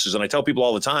those places, and I tell people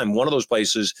all the time, one of those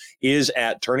places is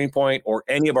at Turning Point or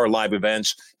any of our live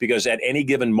events, because at any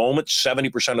given moment,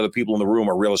 70% of the people in the room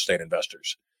are real estate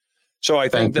investors. So I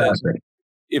think that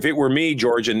if it were me,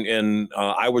 George, and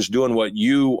I was doing what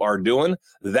you are doing,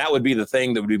 that would be the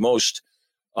thing that would be most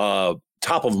top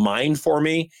of mind for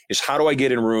me, is how do I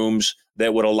get in rooms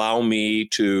that would allow me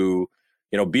to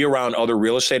be around other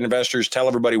real estate investors, tell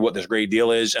everybody what this great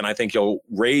deal is, and I think you'll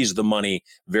raise the money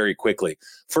very quickly.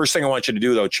 First thing I want you to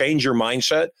do, though, change your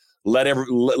mindset.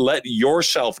 Let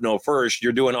yourself know first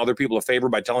you're doing other people a favor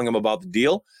by telling them about the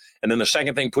deal. And then the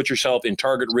second thing, put yourself in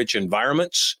target-rich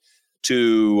environments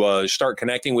to start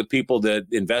connecting with people that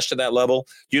invest at that level.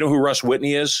 Do you know who Russ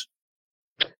Whitney is?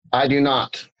 I do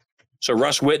not. So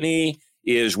Russ Whitney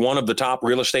is one of the top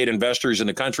real estate investors in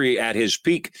the country. At his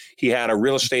peak, he had a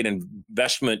real estate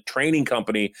investment training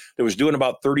company that was doing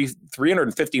about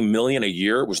 $350 million a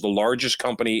year. It was the largest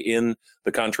company in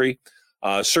the country.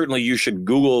 Certainly, you should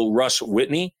Google Russ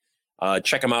Whitney.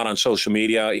 Check him out on social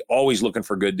media. Always looking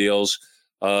for good deals.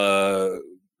 Corey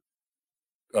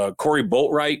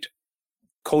Boatwright,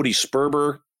 Cody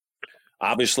Sperber,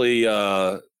 obviously,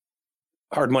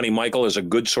 Hard Money Michael is a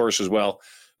good source as well.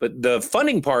 But the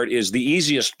funding part is the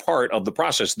easiest part of the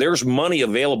process. There's money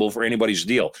available for anybody's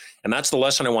deal. And that's the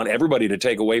lesson I want everybody to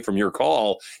take away from your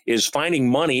call, is finding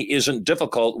money isn't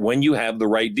difficult when you have the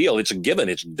right deal. It's a given.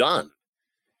 It's done.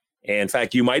 And in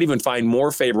fact, you might even find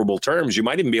more favorable terms. You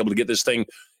might even be able to get this thing,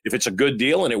 if it's a good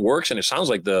deal and it works and it sounds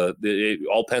like it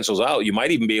all pencils out, you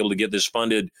might even be able to get this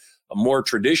funded more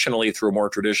traditionally through a more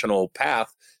traditional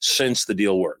path since the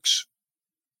deal works.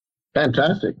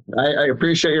 Fantastic. I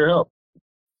appreciate your help.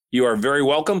 You are very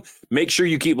welcome. Make sure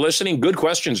you keep listening. Good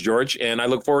questions, George. And I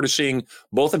look forward to seeing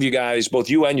both of you guys, both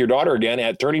you and your daughter, again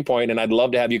at Turning Point. And I'd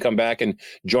love to have you come back and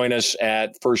join us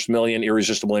at First Million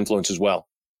Irresistible Influence as well.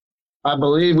 I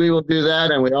believe we will do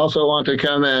that. And we also want to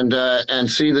come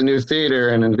and see the new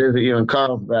theater and visit you in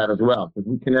Carlsbad as well.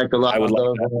 We connect a lot with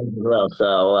those as well.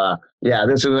 So,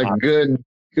 this is a good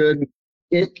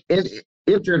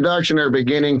introduction or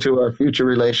beginning to our future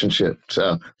relationship.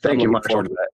 So thank you, Marshall.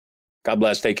 God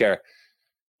bless. Take care.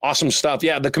 Awesome stuff.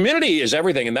 Yeah, the community is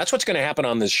everything. And that's what's going to happen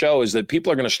on this show is that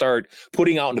people are going to start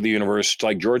putting out into the universe,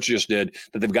 like George just did,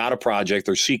 that they've got a project,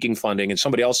 they're seeking funding, and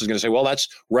somebody else is going to say, well, that's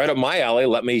right up my alley.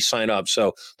 Let me sign up.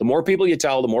 So the more people you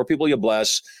tell, the more people you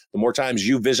bless, the more times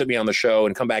you visit me on the show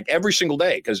and come back every single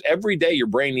day, because every day your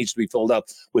brain needs to be filled up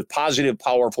with positive,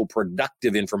 powerful,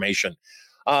 productive information.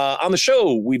 On the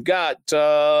show, we've got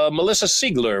Melissa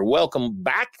Siegler. Welcome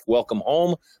back. Welcome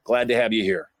home. Glad to have you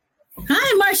here.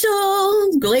 Hi,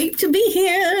 Marshall. Great to be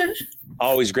here.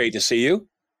 Always great to see you.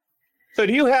 So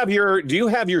do you have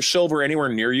your silver anywhere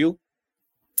near you?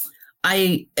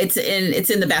 It's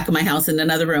in the back of my house in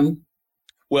another room.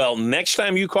 Well, next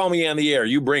time you call me on the air,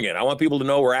 you bring it. I want people to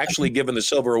know we're actually giving the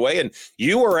silver away, and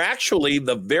you are actually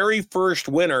the very first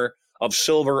winner of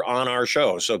silver on our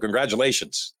show. So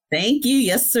congratulations. Thank you.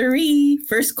 Yes, sirree.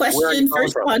 First question,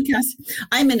 first podcast.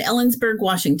 I'm in Ellensburg,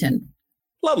 Washington.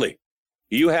 Lovely.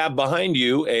 You have behind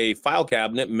you a file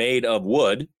cabinet made of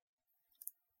wood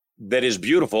that is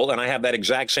beautiful, and I have that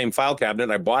exact same file cabinet.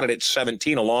 I bought it at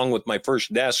 17 along with my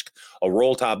first desk, a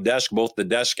roll-top desk. Both the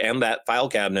desk and that file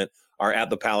cabinet are at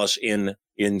the Palace in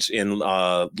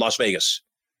Las Vegas.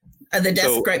 The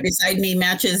desk right beside me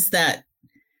matches that.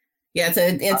 Yeah,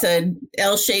 it's a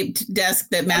L-shaped desk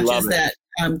that matches that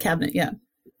cabinet. Yeah.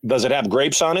 Does it have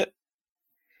grapes on it?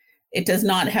 It does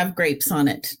not have grapes on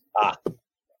it.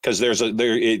 Because there's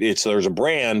a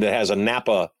brand that has a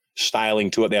Napa styling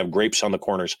to it. They have grapes on the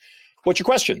corners. What's your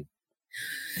question?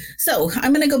 So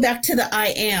I'm going to go back to the I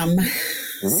am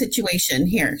situation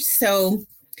here. So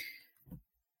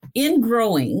in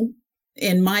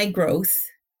my growth,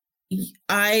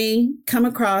 I come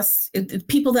across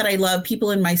people that I love, people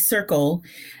in my circle,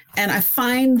 and I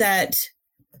find that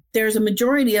there's a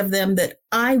majority of them that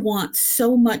I want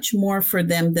so much more for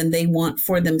them than they want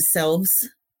for themselves.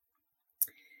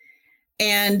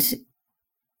 And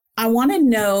I want to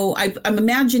know, I'm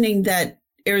imagining that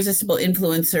Irresistible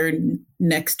Influencer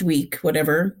next week,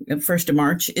 whatever, 1st of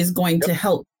March, is going to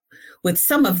help with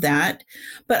some of that.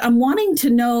 But I'm wanting to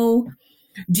know,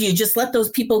 do you just let those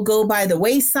people go by the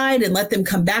wayside and let them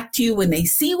come back to you when they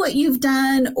see what you've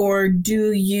done? Or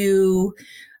do you,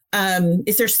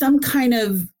 is there some kind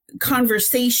of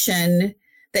conversation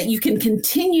that you can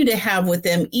continue to have with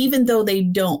them, even though they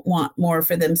don't want more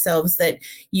for themselves, that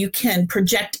you can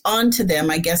project onto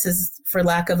them, I guess is for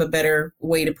lack of a better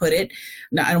way to put it.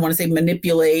 Now, I don't want to say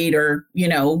manipulate or,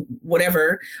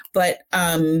 whatever, but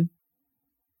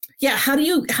yeah, how do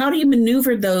you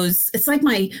maneuver those? It's like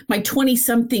my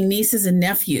 20-something nieces and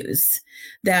nephews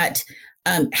that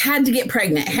had to get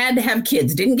pregnant, had to have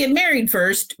kids, didn't get married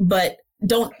first, but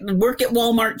don't work at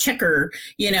Walmart checker,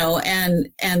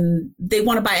 and they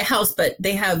want to buy a house, but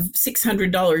they have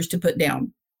 $600 to put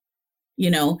down,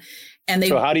 and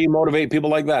So how do you motivate people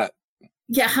like that?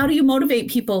 Yeah. How do you motivate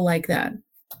people like that?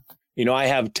 I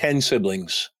have 10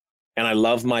 siblings and I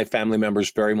love my family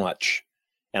members very much.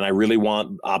 And I really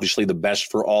want, obviously, the best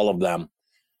for all of them.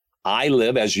 I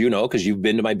live, as you know, because you've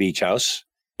been to my beach house,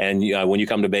 and when you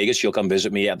come to Vegas, you'll come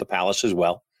visit me at the Palace as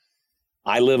well.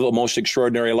 I live a most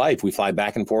extraordinary life. We fly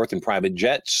back and forth in private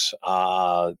jets.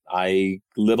 I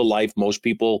live a life most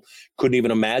people couldn't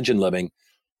even imagine living.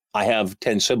 I have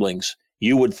 10 siblings.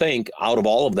 You would think out of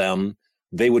all of them,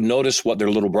 they would notice what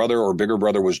their little brother or bigger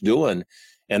brother was doing.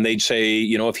 And they'd say,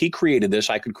 if he created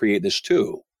this, I could create this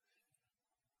too.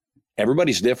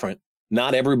 Everybody's different.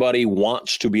 Not everybody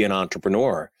wants to be an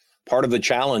entrepreneur. Part of the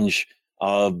challenge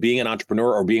of being an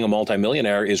entrepreneur or being a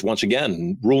multimillionaire is, once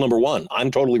again, rule number one, I'm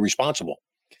totally responsible.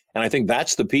 And I think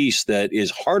that's the piece that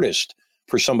is hardest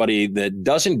for somebody that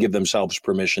doesn't give themselves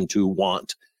permission to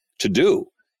want to do,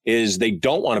 is they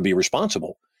don't want to be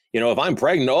responsible. If I'm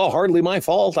pregnant, hardly my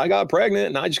fault. I got pregnant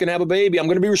and I'm just going to have a baby. I'm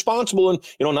going to be responsible and,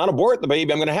 not abort the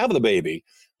baby. I'm going to have the baby.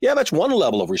 Yeah, that's one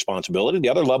level of responsibility. The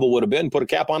other level would have been put a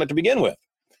cap on it to begin with.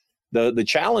 The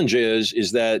challenge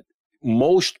is that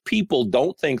most people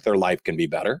don't think their life can be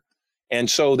better. And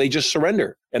so they just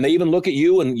surrender. And they even look at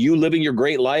you and you living your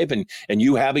great life and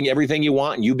you having everything you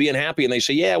want and you being happy. And they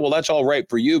say, yeah, well, that's all right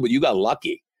for you, but you got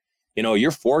lucky.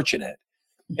 You're fortunate.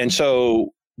 And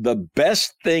so the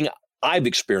best thing I've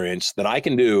experienced that I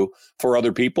can do for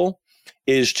other people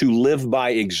is to live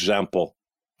by example,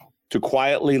 to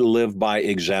quietly live by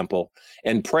example,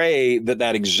 and pray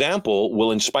that example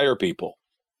will inspire people.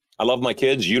 I love my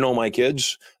kids. My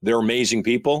kids. They're amazing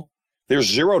people. There's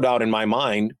zero doubt in my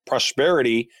mind.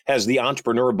 Prosperity has the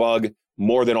entrepreneur bug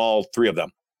more than all three of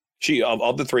them.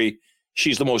 Of the three,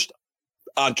 she's the most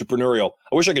entrepreneurial.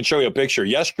 I wish I could show you a picture.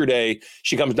 Yesterday,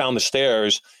 she comes down the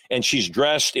stairs and she's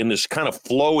dressed in this kind of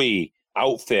flowy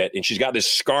outfit, and she's got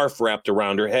this scarf wrapped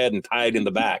around her head and tied in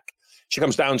the back. She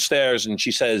comes downstairs and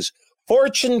she says,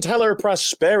 fortune teller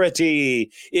prosperity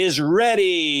is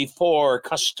ready for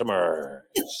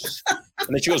customers. And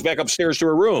then she goes back upstairs to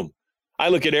her room. I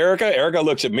look at Erica. Erica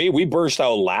looks at me. We burst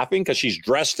out laughing because she's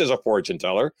dressed as a fortune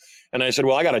teller. And I said,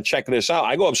 well, I got to check this out.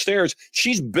 I go upstairs.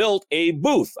 She's built a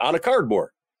booth out of cardboard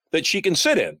that she can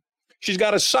sit in. She's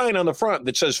got a sign on the front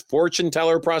that says fortune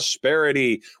teller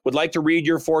prosperity, would like to read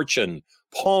your fortune,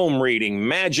 palm reading,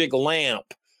 magic lamp,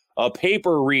 a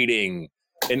paper reading,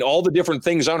 and all the different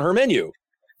things on her menu.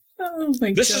 Oh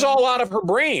my This God. is all out of her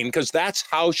brain because that's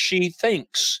how she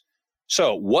thinks.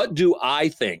 So what do I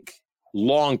think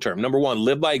long term? Number one,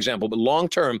 live by example, but long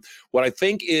term, what I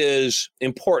think is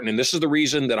important, and this is the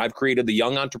reason that I've created the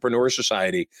Young Entrepreneur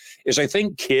Society, is I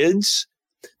think kids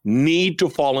need to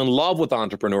fall in love with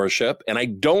entrepreneurship. And I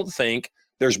don't think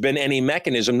there's been any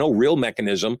mechanism, no real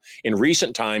mechanism in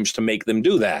recent times to make them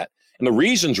do that. And the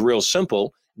reason's real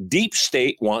simple. Deep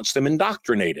state wants them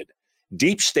indoctrinated.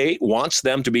 Deep state wants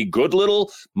them to be good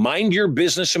little mind your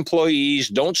business employees.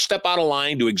 Don't step out of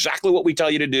line. Do exactly what we tell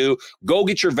you to do. Go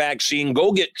get your vaccine.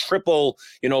 Go get triple,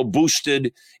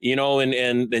 boosted,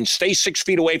 and stay 6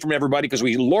 feet away from everybody because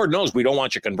Lord knows we don't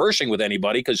want you conversing with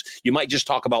anybody because you might just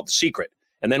talk about the secret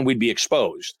and then we'd be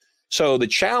exposed. So the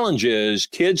challenge is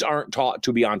kids aren't taught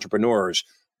to be entrepreneurs.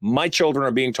 My children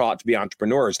are being taught to be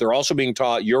entrepreneurs. They're also being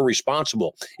taught you're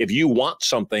responsible. If you want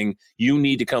something, you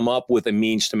need to come up with a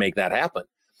means to make that happen.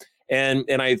 And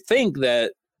I think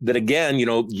that again,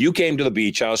 you came to the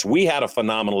beach house. We had a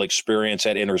phenomenal experience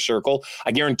at Inner Circle.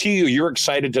 I guarantee you're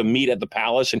excited to meet at the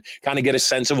Palace and kind of get a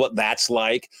sense of what that's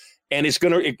like. And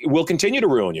it will continue to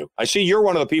ruin you. I see you're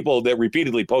one of the people that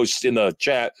repeatedly posts in the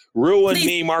chat,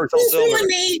 me, Marshall Silver.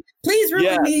 Please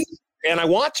ruin me. And I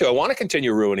want to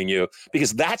continue ruining you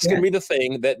because that's going to be the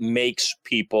thing that makes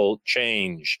people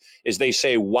change is they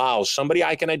say, wow, somebody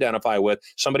I can identify with,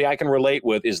 somebody I can relate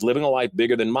with is living a life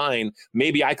bigger than mine.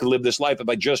 Maybe I could live this life if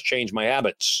I just change my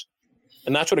habits.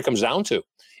 And that's what it comes down to.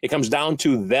 It comes down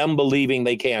to them believing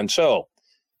they can. So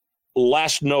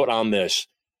last note on this.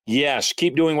 Yes,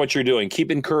 keep doing what you're doing. Keep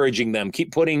encouraging them.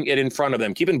 Keep putting it in front of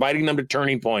them. Keep inviting them to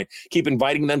Turning Point. Keep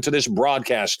inviting them to this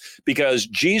broadcast because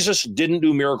Jesus didn't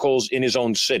do miracles in his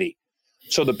own city.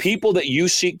 So the people that you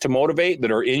seek to motivate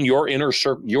that are in your inner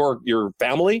circle, your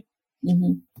family,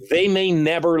 they may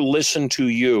never listen to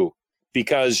you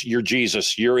because you're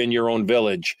Jesus. You're in your own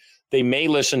village. They may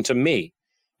listen to me.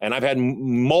 And I've had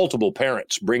multiple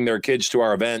parents bring their kids to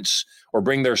our events or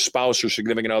bring their spouse or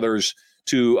significant others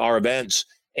to our events.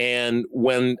 And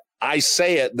when I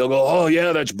say it, they'll go, oh,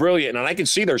 yeah, that's brilliant. And I can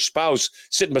see their spouse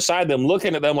sitting beside them,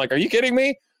 looking at them like, are you kidding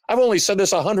me? I've only said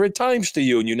this 100 times to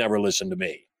you and you never listen to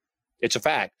me. It's a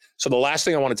fact. So the last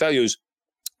thing I want to tell you is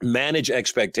manage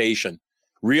expectation.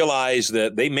 Realize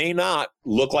that they may not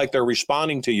look like they're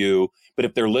responding to you, but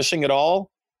if they're listening at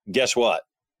all, guess what?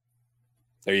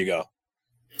 There you go.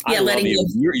 Yeah, I love you.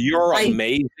 You're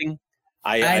amazing.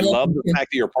 I love the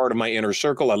fact that you're part of my inner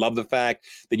circle. I love the fact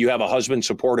that you have a husband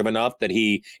supportive enough that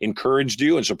he encouraged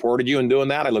you and supported you in doing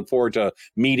that. I look forward to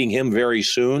meeting him very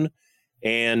soon.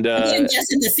 And I'm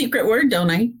guessing the secret word, don't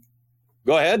I?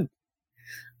 Go ahead.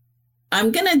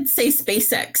 I'm going to say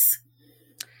SpaceX.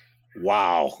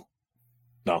 Wow.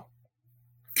 No.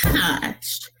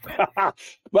 Gosh.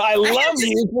 But I love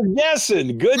you for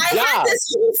guessing. Good job. I had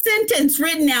this whole sentence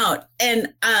written out.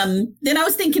 And then I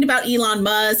was thinking about Elon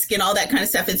Musk and all that kind of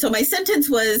stuff. And so my sentence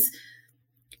was,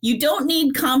 you don't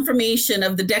need confirmation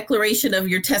of the declaration of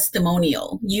your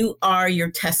testimonial. You are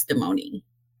your testimony.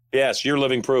 Yes, you're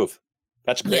living proof.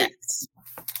 That's great. Yes.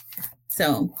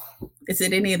 So is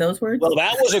it any of those words? Well,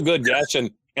 that was a good guess.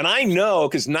 And I know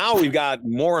because now we've got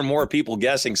more and more people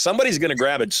guessing. Somebody's going to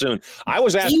grab it soon. I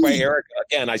was asked by Erica,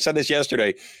 again, I said this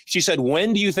yesterday. She said,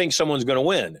 when do you think someone's going to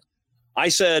win? I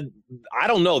said, I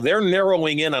don't know. They're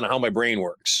narrowing in on how my brain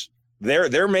works.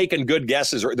 They're making good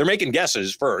guesses. They're making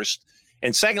guesses first.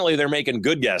 And secondly, they're making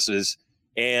good guesses.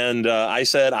 And I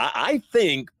said, I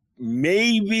think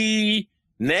maybe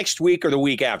next week or the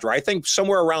week after. I think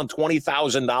somewhere around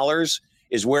 $20,000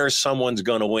 is where someone's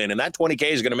going to win. And that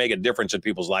 20K is going to make a difference in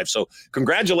people's lives. So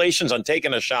congratulations on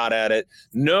taking a shot at it.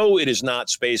 No, it is not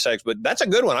SpaceX, but that's a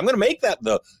good one. I'm going to make that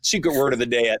the secret word of the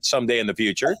day at some day in the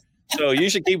future. So you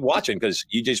should keep watching because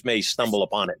you just may stumble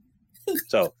upon it.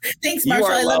 So thanks, Marshall.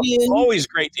 I love you. Always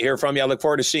great to hear from you. I look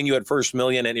forward to seeing you at First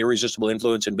Million and Irresistible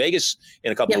Influence in Vegas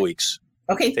in a couple of weeks.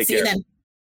 Okay. Take see care. you then.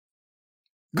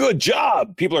 Good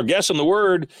job. People are guessing the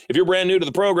word. If you're brand new to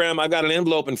the program, I've got an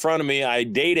envelope in front of me. I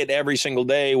date it every single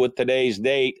day with today's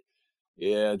date.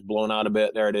 Yeah, it's blown out a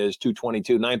bit. There it is,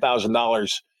 222,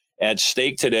 $9,000 at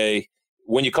stake today.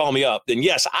 when you call me up, then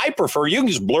yes, I prefer you can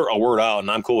just blurt a word out and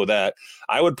I'm cool with that.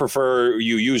 I would prefer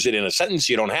you use it in a sentence.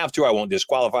 You don't have to. I won't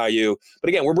disqualify you. But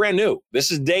again, we're brand new.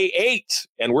 This is day 8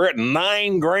 and we're at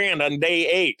 $9,000 on day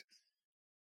 8.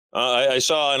 I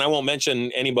saw, and I won't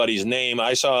mention anybody's name.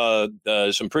 I saw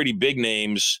some pretty big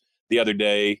names the other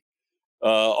day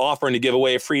offering to give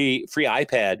away a free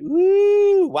iPad.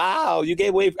 Woo! Wow! I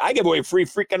give away a free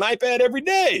freaking iPad every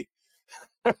day.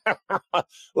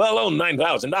 Let alone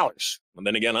 $9,000. And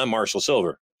then again, I'm Marshall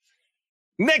Silver.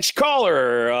 Next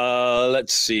caller.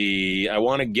 Let's see. I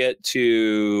want to get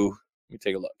to. Let me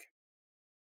take a look.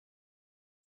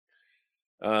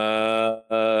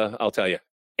 I'll tell you.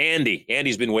 Andy.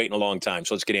 Andy's been waiting a long time,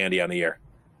 so let's get Andy on the air.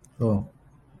 Cool.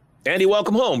 Andy,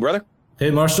 welcome home, brother. Hey,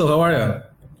 Marshall. How are you?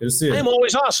 Good to see you. I'm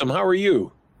always awesome. How are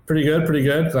you? Pretty good.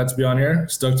 Glad to be on here.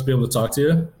 Stoked to be able to talk to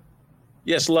you.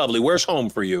 Yes, lovely. Where's home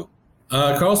for you?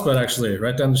 Carlsbad, actually,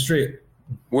 right down the street.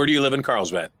 Where do you live in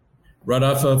Carlsbad? Right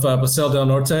off of Paseo del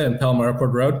Norte and Palma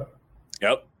Airport Road.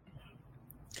 Yep.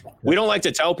 We don't like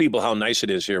to tell people how nice it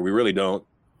is here. We really don't.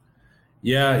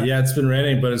 Yeah, it's been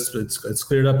raining, but it's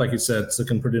cleared up, like you said. It's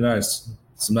looking pretty nice.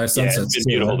 Some nice sunsets. It's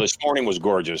been beautiful. This morning was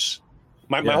gorgeous.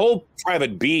 My whole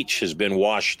private beach has been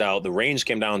washed out. The rains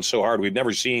came down so hard. We've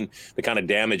never seen the kind of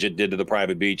damage it did to the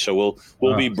private beach. So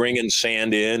we'll be bringing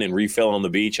sand in and refilling the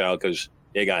beach out because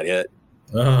it got hit.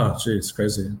 Oh, geez,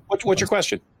 crazy. What's your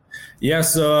question? Yeah,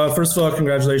 so first of all,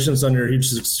 congratulations on your huge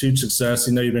success.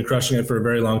 You know, you've been crushing it for a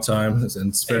very long time, and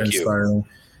it's very inspiring.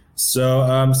 So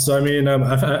I mean, I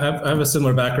have a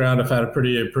similar background. I've had a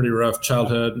pretty rough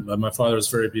childhood. My father was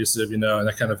very abusive, you know, and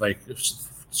that kind of like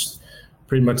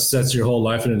pretty much sets your whole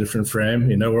life in a different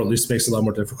frame, you know, or at least makes it a lot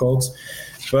more difficult.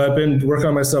 But I've been working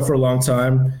on myself for a long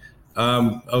time.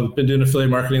 I've been doing affiliate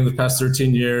marketing the past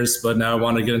 13 years, but now I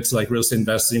want to get into like real estate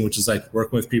investing, which is like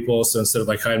working with people. So instead of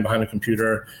like hiding behind a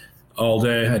computer all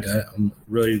day, I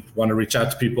really want to reach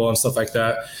out to people and stuff like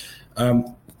that.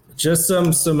 Just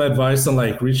some advice on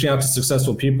like reaching out to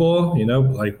successful people, you know,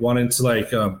 like wanting to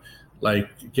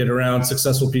like get around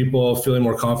successful people, feeling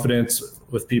more confident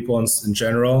with people in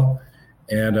general,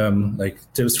 and like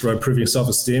tips for improving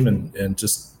self-esteem and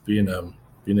just being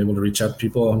able to reach out to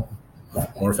people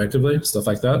more effectively, stuff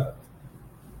like that.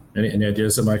 Any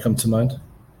ideas that might come to mind?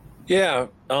 Yeah,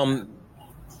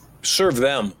 serve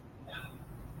them.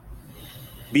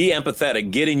 Be empathetic.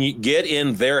 Get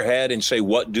in their head and say,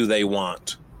 what do they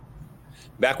want?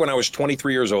 Back when I was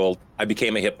 23 years old, I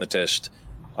became a hypnotist.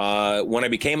 When I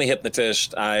became a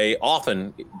hypnotist, I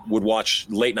often would watch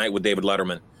Late Night with David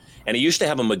Letterman. And he used to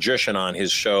have a magician on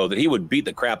his show that he would beat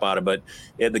the crap out of. But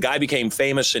the guy became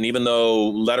famous, and even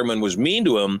though Letterman was mean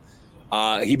to him,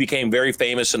 he became very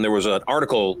famous. And there was an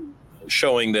article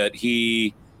showing that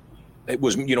he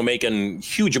was, making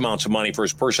huge amounts of money for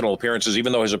his personal appearances,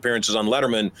 even though his appearances on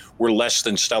Letterman were less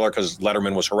than stellar because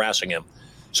Letterman was harassing him.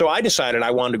 So I decided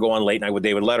I wanted to go on Late Night with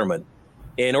David Letterman.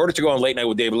 In order to go on Late Night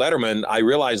with David Letterman, I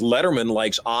realized Letterman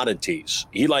likes oddities.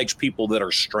 He likes people that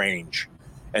are strange.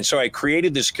 And so I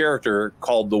created this character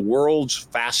called the world's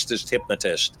fastest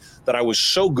hypnotist, that I was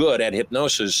so good at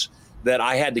hypnosis that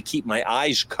I had to keep my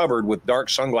eyes covered with dark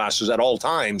sunglasses at all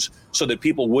times so that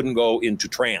people wouldn't go into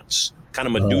trance, kind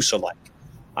of Medusa-like.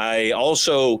 I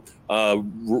also,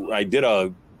 I did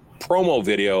a promo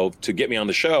video to get me on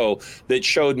the show that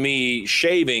showed me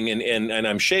shaving and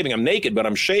I'm shaving. I'm naked, but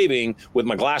I'm shaving with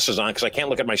my glasses on because I can't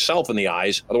look at myself in the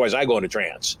eyes. Otherwise I go into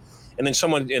trance. And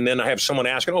then I have someone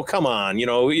asking, oh, come on, you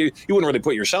wouldn't really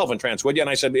put yourself in trance, would you? And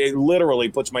I said, it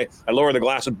literally I lower the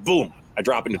glasses, boom, I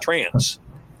drop into trance.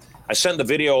 I sent the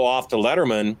video off to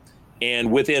Letterman,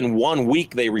 and within 1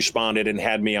 week they responded and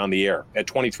had me on the air at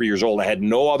 23 years old. I had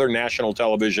no other national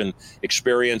television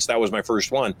experience. That was my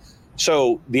first one.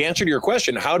 So the answer to your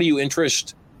question, how do you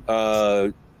interest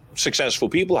successful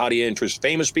people? How do you interest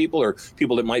famous people or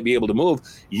people that might be able to move?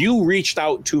 You reached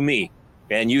out to me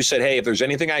and you said, hey, if there's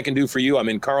anything I can do for you, I'm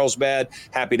in Carlsbad,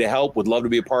 happy to help, would love to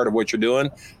be a part of what you're doing.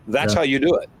 That's how you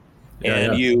do it.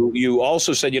 And you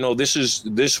also said,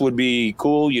 this would be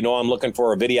cool. I'm looking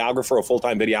for a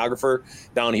full-time videographer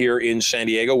down here in San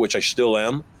Diego, which I still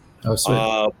am. Oh,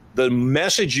 sweet. The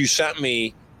message you sent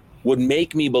me would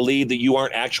make me believe that you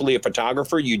aren't actually a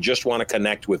photographer. You just want to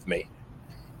connect with me.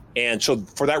 And so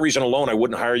for that reason alone, I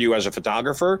wouldn't hire you as a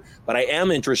photographer, but I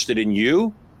am interested in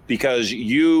you because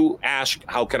you asked,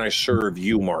 how can I serve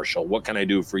you, Marshall? What can I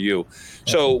do for you?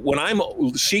 So when I'm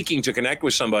seeking to connect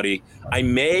with somebody, I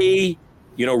may,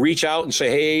 reach out and say,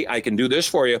 hey, I can do this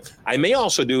for you. I may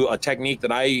also do a technique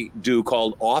that I do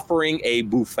called offering a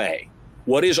buffet.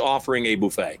 What is offering a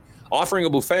buffet? Offering a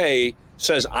buffet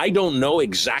says, I don't know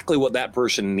exactly what that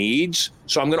person needs,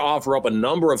 so I'm going to offer up a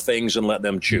number of things and let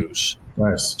them choose.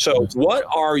 Nice. So what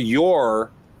are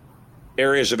your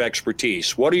areas of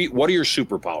expertise? What are your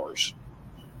superpowers?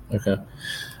 Okay.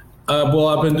 Well,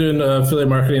 I've been doing affiliate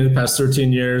marketing the past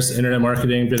 13 years, internet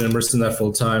marketing, been immersed in that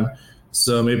full time.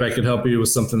 So maybe I could help you with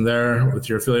something there with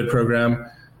your affiliate program.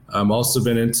 I'm also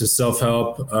been into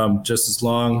self-help just as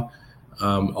long.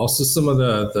 Also some of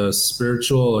the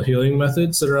spiritual healing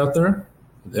methods that are out there,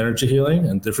 the energy healing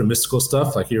and different mystical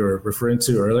stuff like you were referring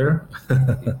to earlier.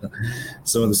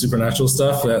 Some of the supernatural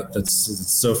stuff that's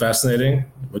so fascinating,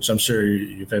 which I'm sure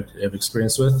you have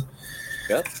experience with.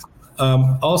 Yep.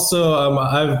 Also,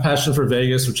 I have a passion for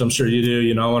Vegas, which I'm sure you do.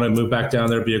 You know, I want to move back down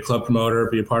there, be a club promoter,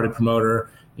 be a party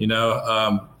promoter, you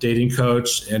know, dating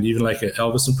coach, and even like an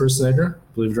Elvis impersonator,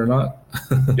 believe it or not.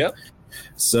 Yep.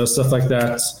 So stuff like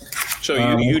that. So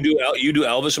you do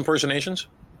Elvis impersonations?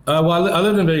 Well, I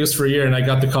lived in Vegas for a year, and I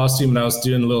got the costume, and I was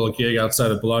doing a little gig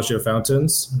outside of Bellagio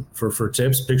Fountains for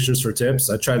tips, pictures for tips.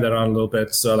 I tried that on a little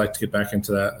bit, so I like to get back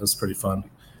into that. It was pretty fun.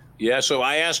 Yeah, so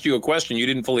I asked you a question you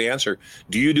didn't fully answer.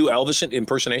 Do you do Elvis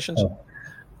impersonations?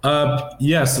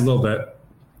 Yes, a little bit.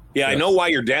 Yeah, yes. I know why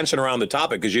you're dancing around the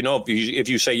topic, because you know if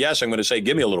you say yes, I'm going to say,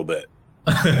 give me a little bit.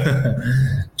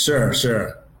 Sure.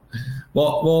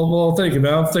 Well, thank you,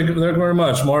 man. Thank you very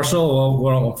much, Marshall.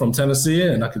 Well, I'm from Tennessee,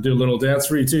 and I could do a little dance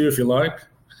for you too if you like.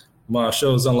 My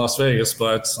show's in Las Vegas,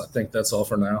 but I think that's all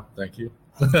for now. Thank you.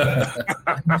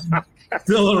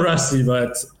 Still a little rusty,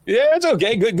 but yeah, it's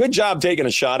okay. Good job taking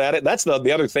a shot at it. That's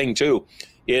the other thing too,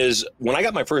 is when I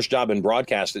got my first job in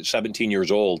broadcast at 17 years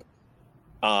old,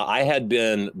 I had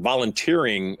been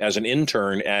volunteering as an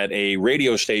intern at a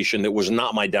radio station that was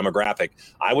not my demographic.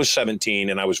 I was 17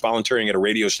 and I was volunteering at a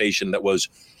radio station that was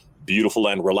beautiful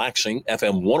and relaxing,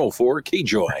 FM 104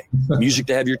 K-Joy, music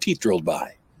to have your teeth drilled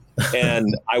by.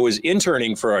 And I was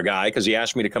interning for a guy because he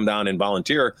asked me to come down and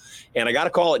volunteer. And I got a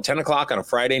call at 10 o'clock on a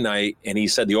Friday night. And he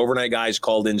said, the overnight guys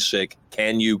called in sick.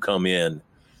 Can you come in?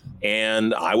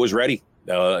 And I was ready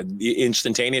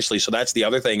instantaneously. So that's the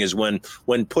other thing is when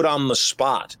put on the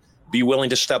spot, be willing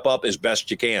to step up as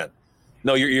best you can.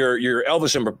 No, your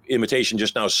Elvis imitation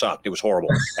just now sucked. It was horrible.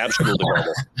 Absolutely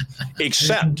horrible.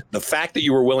 Except the fact that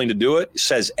you were willing to do it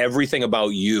says everything about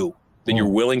you. That you're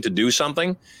willing to do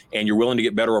something and you're willing to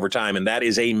get better over time. And that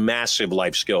is a massive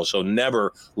life skill. So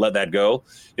never let that go.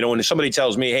 You know, when somebody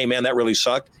tells me, hey, man, that really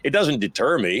sucked, it doesn't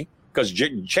deter me because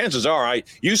chances are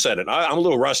you said it. I'm a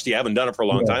little rusty. I haven't done it for a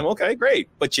long time. Okay, great.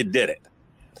 But you did it.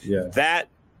 Yeah.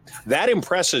 That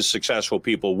impresses successful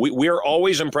people. We are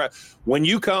always impressed. When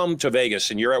you come to Vegas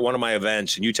and you're at one of my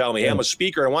events and you tell me, hey, I'm a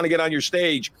speaker, I want to get on your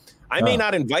stage. I may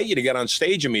not invite you to get on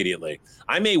stage immediately.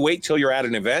 I may wait till you're at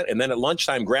an event and then at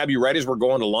lunchtime grab you right as we're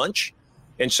going to lunch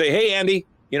and say, hey, Andy,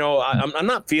 you know, I'm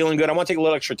not feeling good. I want to take a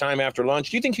little extra time after lunch.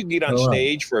 Do you think you can get on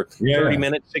stage for 30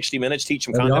 minutes, 60 minutes, teach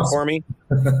some content for me?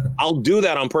 I'll do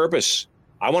that on purpose.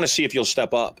 I want to see if you'll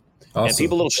step up. Awesome. And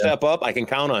people that'll step up, I can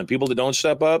count on. People that don't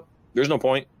step up, there's no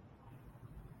point.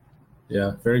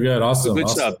 Yeah, very good. Awesome. Good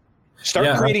stuff.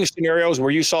 Start creating scenarios where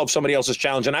you solve somebody else's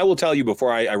challenge. And I will tell you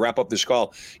before I wrap up this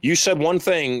call, you said one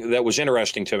thing that was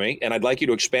interesting to me, and I'd like you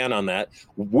to expand on that.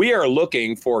 We are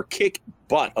looking for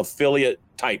kick-butt affiliate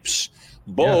types,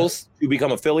 both to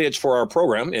become affiliates for our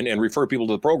program and refer people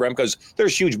to the program because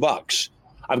there's huge bucks.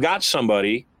 I've got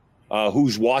somebody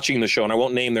who's watching the show, and I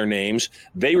won't name their names.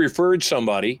 They referred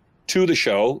somebody to the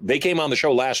show. They came on the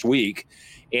show last week,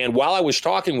 and while I was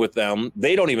talking with them,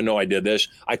 they don't even know I did this.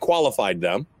 I qualified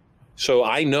them. So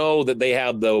I know that they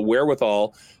have the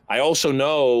wherewithal. I also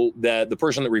know that the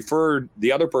person that referred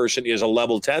the other person is a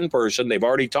level 10 person. They've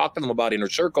already talked to them about Inner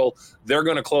Circle. They're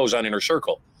going to close on Inner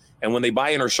Circle. And when they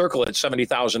buy Inner Circle at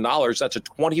 $70,000, that's a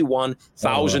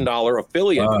 $21,000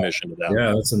 affiliate commission to them.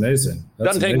 Yeah, that's amazing.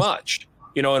 Doesn't take much.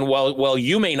 You know, and while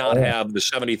you may not have the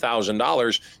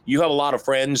 $70,000, you have a lot of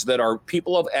friends that are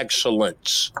people of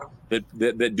excellence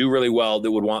that do really well that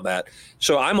would want that.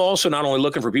 So I'm also not only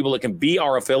looking for people that can be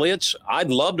our affiliates. I'd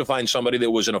love to find somebody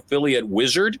that was an affiliate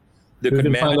wizard that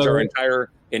could manage our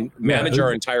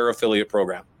entire affiliate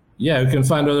program. Yeah, who can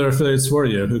find other affiliates for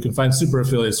you, who can find super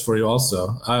affiliates for you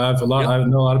also. I know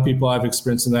a lot of people I've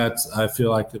experienced in that. I feel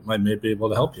like it may be able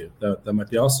to help you. That might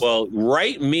be awesome. Well,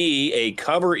 write me a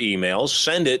cover email,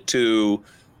 send it to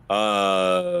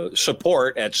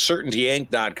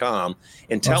support@certaintyinc.com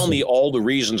and tell me all the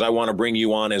reasons I want to bring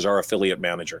you on as our affiliate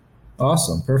manager.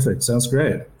 Awesome. Perfect. Sounds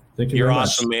great. Thank you. You're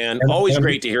awesome, man. Always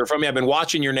great to hear from you. I've been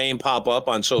watching your name pop up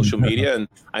on social media, and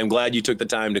I'm glad you took the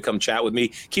time to come chat with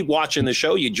me. Keep watching the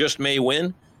show. You just may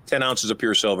win 10 ounces of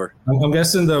pure silver. I'm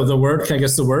guessing the word. Can I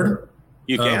guess the word?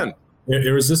 You can.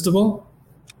 Irresistible?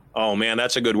 Oh, man,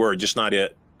 that's a good word. Just not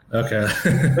it. Okay.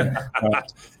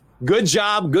 Good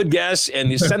job. Good guess.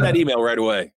 And you send that email right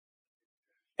away.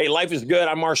 Hey, life is good.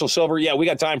 I'm Marshall Silver. Yeah, we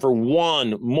got time for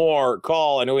one more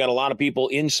call. I know we got a lot of people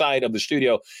inside of the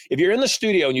studio. If you're in the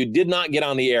studio and you did not get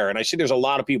on the air, and I see there's a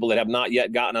lot of people that have not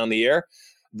yet gotten on the air,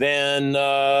 then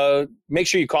make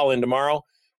sure you call in tomorrow.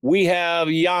 We have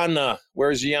Yana.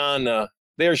 Where's Yana?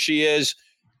 There she is.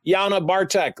 Yana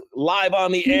Bartek, live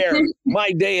on the air.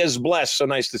 My day is blessed. So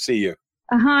nice to see you.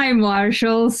 Hi,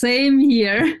 Marshall. Same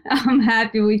here. I'm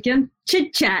happy we can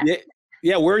chit-chat.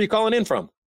 Yeah, where are you calling in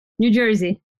from? New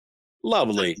Jersey.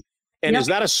 Lovely. And Is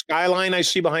that a skyline I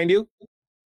see behind you?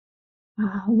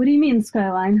 What do you mean,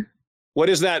 skyline? What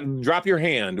is that? Drop your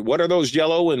hand. What are those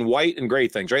yellow and white and gray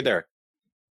things right there?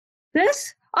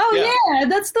 This? Oh, yeah,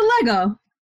 that's the Lego.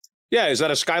 Yeah, is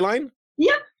that a skyline?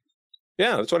 Yep.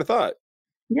 Yeah, that's what I thought.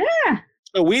 Yeah.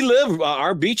 So we live,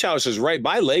 our beach house is right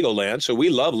by Legoland, so we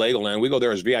love Legoland. We go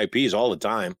there as VIPs all the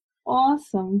time.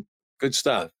 Awesome. Good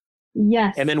stuff.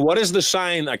 Yes. And then what is the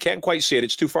sign? I can't quite see it.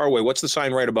 It's too far away. What's the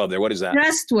sign right above there? What is that?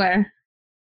 Restwear.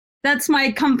 That's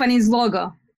my company's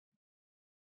logo.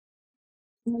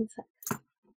 What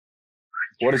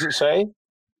does it say?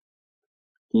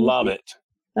 Love it.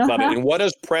 Love it. And what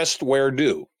does Prestwear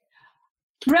do?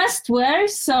 Prestwear.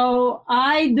 So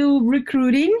I do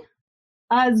recruiting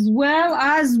as well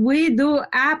as we do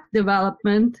app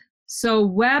development. So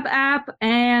web app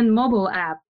and mobile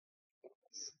app.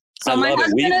 So my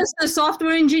husband is a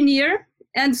software engineer,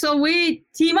 and so we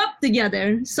team up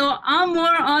together. So I'm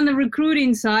more on the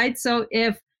recruiting side. So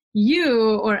if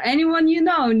you or anyone you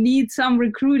know needs some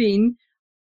recruiting,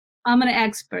 I'm an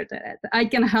expert at it. I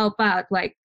can help out,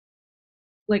 like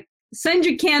send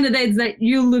you candidates that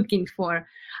you're looking for.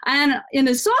 And in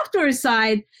the software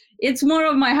side, it's more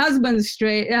of my husband's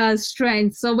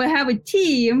strength. So we have a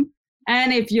team,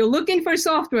 and if you're looking for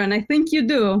software, and I think you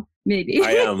do, maybe.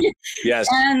 I am, yes.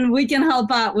 And we can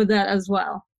help out with that as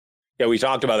well. Yeah, we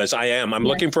talked about this. I'm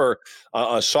looking for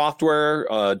a software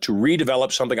to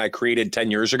redevelop something I created 10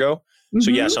 years ago. Mm-hmm.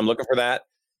 So yes, I'm looking for that.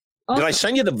 Awesome. Did I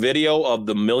send you the video of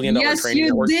the $1 million training? Yes,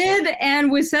 you did.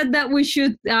 And we said that we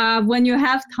should, when you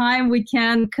have time, we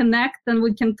can connect and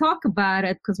we can talk about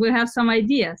it because we have some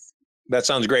ideas. That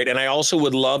sounds great. And I also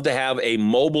would love to have a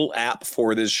mobile app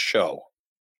for this show.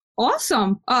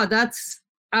 Awesome. Oh, that's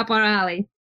up our alley.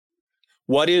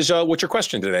 What's your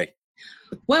question today?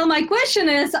 Well, my question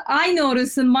is, I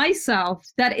notice in myself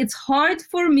that it's hard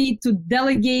for me to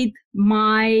delegate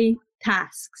my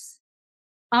tasks.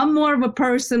 I'm more of a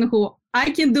person who I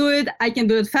can do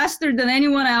it faster than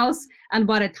anyone else. And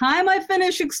by the time I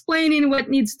finish explaining what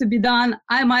needs to be done,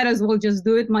 I might as well just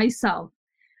do it myself.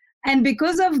 And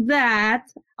because of that,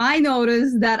 I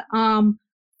notice that I'm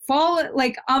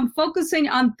focusing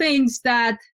on things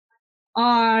that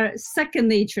are second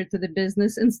nature to the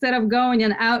business instead of going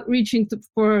and outreaching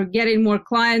for getting more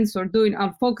clients or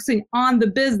I'm focusing on the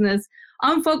business.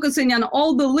 I'm focusing on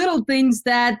all the little things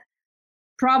that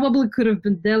probably could have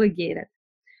been delegated.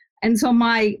 And so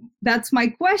that's my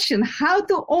question, how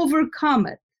to overcome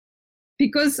it?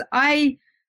 Because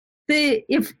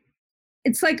if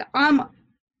it's like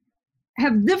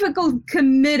have difficult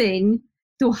committing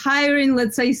to hiring,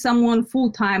 let's say, someone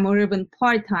full-time or even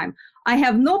part-time. I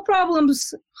have no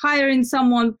problems hiring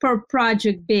someone per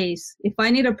project base. If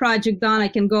I need a project done, I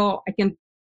can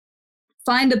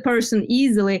find a person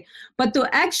easily. But to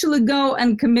actually go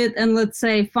and commit and, let's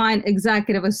say, find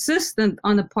executive assistant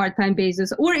on a part-time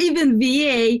basis or even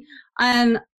VA,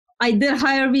 and I did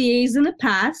hire VAs in the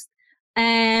past,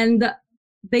 and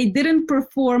they didn't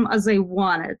perform as I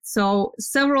wanted. So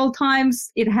several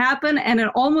times it happened, and it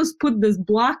almost put this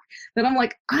block that I'm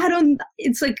like,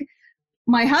 it's like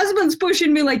my husband's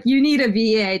pushing me like, you need a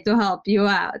VA to help you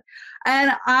out.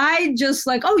 And I just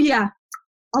like, oh yeah,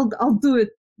 I'll do it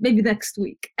maybe next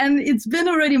week. And it's been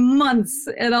already months,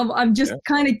 and I'm just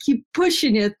kind of keep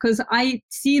pushing it because I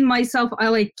see in myself,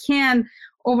 I can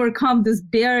overcome this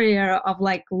barrier of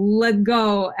let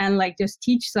go and just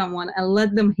teach someone and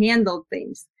let them handle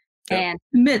things and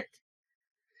commit.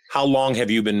 How long have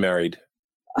you been married?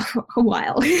 A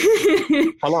while.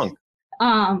 How long?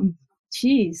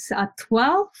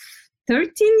 12,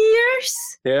 13 years.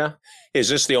 Yeah. Is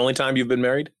this the only time you've been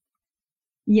married?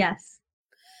 Yes.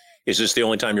 Is this the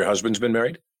only time your husband's been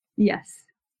married? Yes.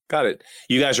 Got it.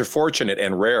 You guys are fortunate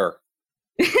and rare.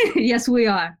 Yes, we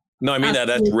are. No, I mean,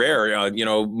 that's rare.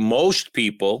 Most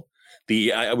people,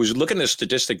 I was looking at a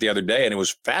statistic the other day, and it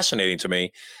was fascinating to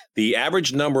me. The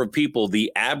average number of people,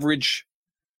 the average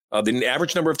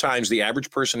number of times the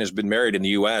average person has been married in the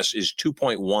U.S. is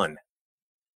 2.1.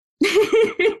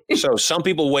 So some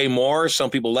people weigh more, some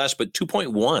people less, but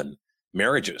 2.1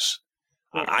 marriages.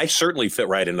 Yeah. I certainly fit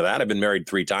right into that. I've been married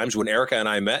 3 times. When Erica and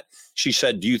I met, she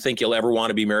said, do you think you'll ever want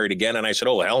to be married again? And I said,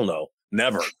 oh, hell no,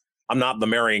 never. I'm not the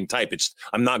marrying type.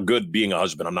 I'm not good being a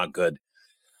husband. I'm not good.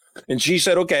 And she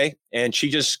said, okay. And she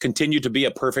just continued to be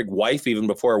a perfect wife even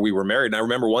before we were married. And I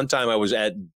remember one time I was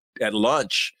at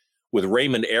lunch with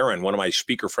Raymond Aaron, one of my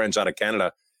speaker friends out of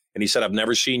Canada. And he said, I've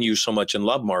never seen you so much in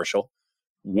love, Marshall.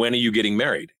 When are you getting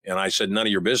married? And I said, none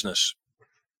of your business.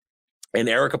 And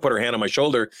Erica put her hand on my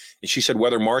shoulder and she said,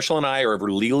 whether Marshall and I are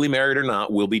ever legally married or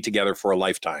not, we'll be together for a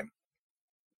lifetime.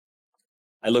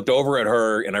 I looked over at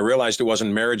her and I realized it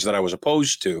wasn't marriage that I was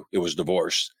opposed to. It was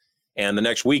divorce. And the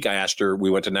next week I asked her, we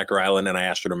went to Necker Island and I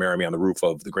asked her to marry me on the roof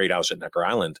of the great house at Necker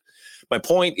Island. My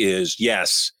point is,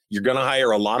 yes, you're going to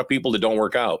hire a lot of people that don't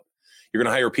work out. You're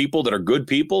going to hire people that are good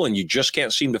people and you just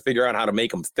can't seem to figure out how to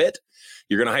make them fit.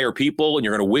 You're going to hire people and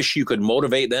you're going to wish you could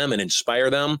motivate them and inspire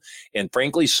them. And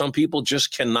frankly, some people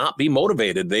just cannot be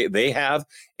motivated. They have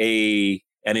an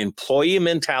employee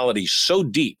mentality so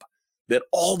deep that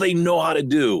all they know how to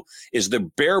do is the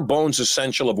bare bones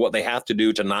essential of what they have to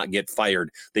do to not get fired.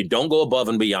 They don't go above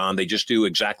and beyond. They just do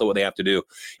exactly what they have to do. You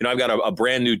know, I've got a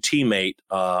brand new teammate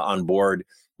on board.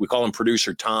 We call him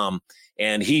Producer Tom.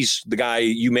 And he's the guy,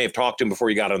 you may have talked to him before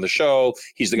you got on the show.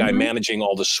 He's the guy managing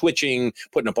all the switching,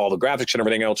 putting up all the graphics and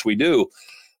everything else we do.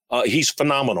 He's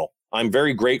phenomenal. I'm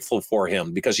very grateful for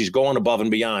him because he's going above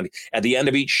and beyond. At the end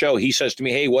of each show, he says to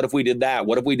me, hey, what if we did that?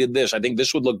 What if we did this? I think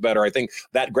this would look better. I think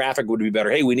that graphic would be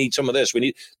better. Hey, we need some of this.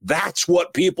 That's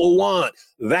what people want.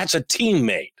 That's a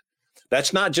teammate.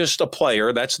 That's not just a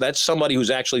player. That's somebody who's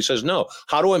actually says, no,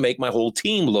 how do I make my whole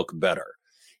team look better?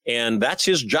 And that's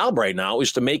his job right now,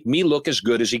 is to make me look as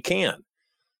good as he can.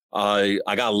 I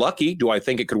got lucky. Do I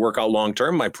think it could work out long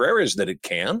term? My prayer is that it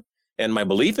can. And my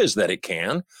belief is that it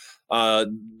can.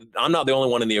 I'm not the only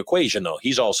one in the equation, though.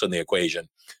 He's also in the equation.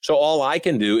 So all I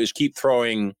can do is keep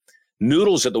throwing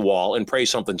noodles at the wall and pray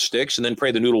something sticks and then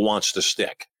pray the noodle wants to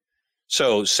stick.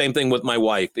 So same thing with my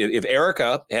wife. If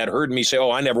Erica had heard me say, oh,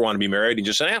 I never want to be married, and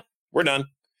just say, we're done.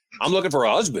 I'm looking for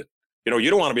a husband. You know, you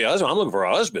don't want to be a husband. I'm looking for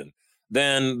a husband.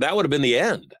 Then that would have been the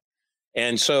end.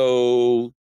 And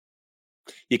so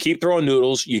you keep throwing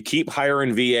noodles, you keep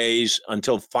hiring VAs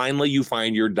until finally you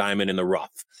find your diamond in the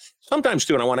rough. Sometimes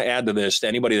too, and I want to add to this, to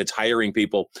anybody that's hiring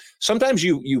people, sometimes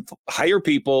you hire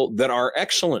people that are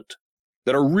excellent,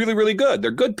 that are really, really good.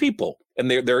 They're good people and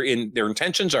their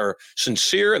intentions are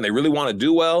sincere and they really want to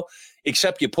do well,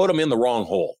 except you put them in the wrong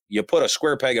hole. You put a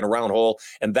square peg in a round hole,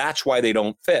 and that's why they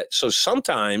don't fit. So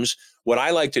sometimes what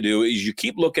I like to do is you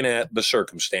keep looking at the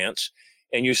circumstance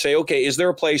and you say, okay, is there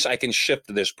a place I can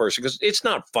shift this person? Because it's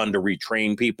not fun to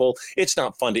retrain people. It's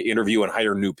not fun to interview and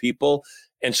hire new people.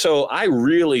 And so I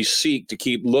really seek to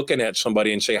keep looking at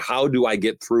somebody and say, how do I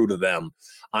get through to them?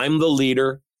 I'm the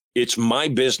leader. It's my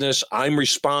business. I'm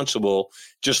responsible,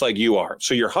 just like you are.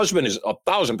 So your husband is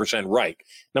 1,000% right.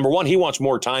 Number one, he wants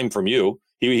more time from you.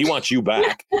 He wants you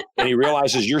back. And he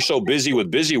realizes you're so busy with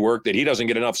busy work that he doesn't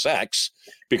get enough sex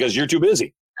because you're too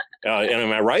busy.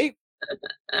 Am I right?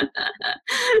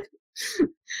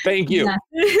 Thank you. Yeah.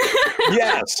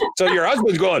 Yes. So your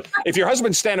husband's going, if your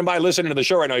husband's standing by listening to the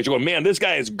show right now, he's going, man, this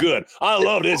guy is good. I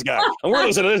love this guy. And we're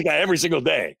listening to this guy every single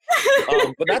day.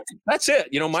 But that's it.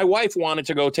 You know, my wife wanted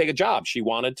to go take a job. She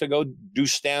wanted to go do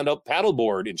stand-up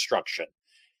paddleboard instruction.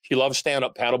 She loves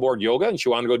stand-up paddleboard yoga and she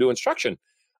wanted to go do instruction.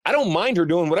 I don't mind her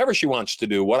doing whatever she wants to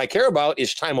do. What I care about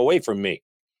is time away from me.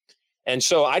 And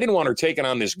so I didn't want her taking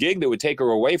on this gig that would take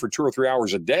her away for 2 or 3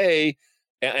 hours a day.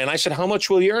 And I said, how much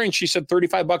will you earn? She said,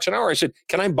 $35 an hour. I said,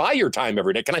 can I buy your time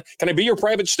every day? Can I be your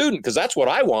private student? Because that's what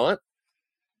I want.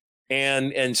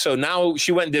 And so now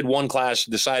she went and did one class,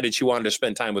 decided she wanted to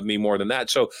spend time with me more than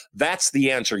that. So that's the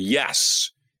answer.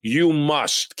 Yes, you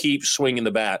must keep swinging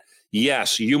the bat.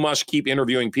 Yes, you must keep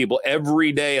interviewing people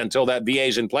every day until that VA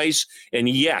is in place. And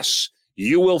yes,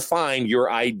 you will find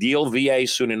your ideal VA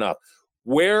soon enough.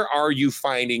 Where are you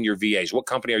finding your VAs? What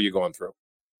company are you going through?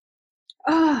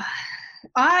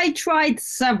 I tried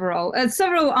several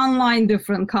online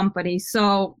different companies.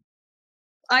 So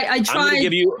I tried.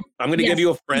 I'm going to give you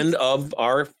a friend of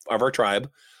our tribe.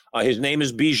 His name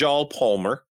is Bijal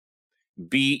Palmer,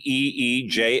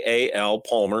 Beejal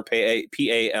Palmer,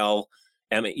 Palmer,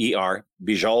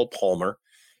 Bijal Palmer.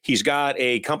 He's got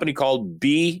a company called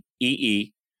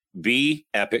BEE, Bee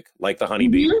Epic, like the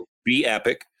honeybee, Bee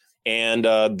Epic. And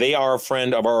they are a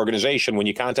friend of our organization. When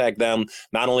you contact them,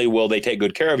 not only will they take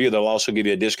good care of you, they'll also give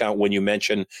you a discount when you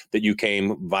mention that you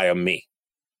came via me.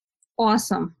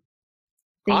 Awesome.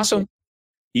 Awesome.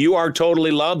 You are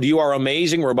totally loved. You are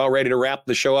amazing. We're about ready to wrap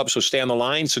the show up, so stay on the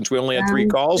line since we only had 3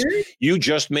 calls. You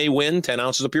just may win 10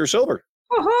 ounces of pure silver.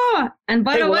 And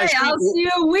by the way, I'll see you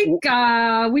a week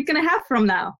and a half from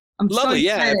now. I'm lovely.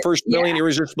 So excited. First Million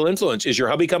Irresistible Influence. Is your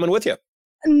hubby coming with you?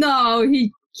 No,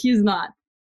 he's not.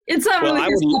 It's not really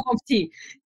his cup of tea.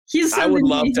 I would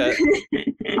love to.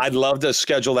 I'd love to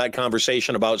schedule that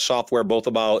conversation about software, both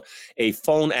about a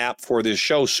phone app for this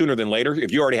show sooner than later.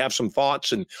 If you already have some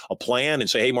thoughts and a plan and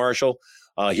say, hey, Marshall,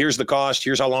 here's the cost.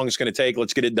 Here's how long it's going to take.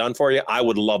 Let's get it done for you. I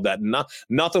would love that.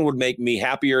 Nothing would make me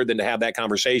happier than to have that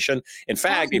conversation. In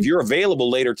fact, if you're available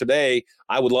later today,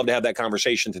 I would love to have that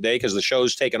conversation today because the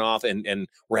show's taken off and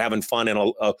we're having fun.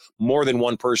 And more than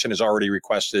one person has already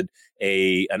requested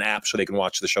an app so they can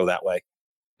watch the show that way.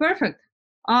 Perfect.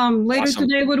 Later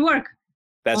today would work.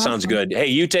 That sounds good. Hey,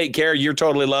 you take care. You're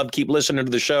totally loved. Keep listening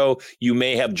to the show. You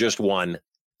may have just won.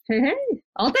 Hey,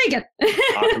 I'll take it.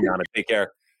 Awesome, Donna. Take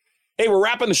care. Hey, we're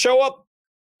wrapping the show up.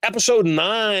 Episode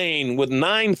 9 with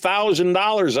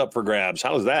 $9,000 up for grabs.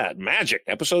 How's that? Magic.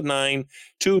 Episode 9,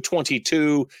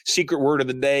 222. Secret word of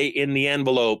the day in the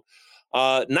envelope.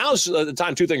 Now's the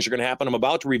time 2 things are going to happen. I'm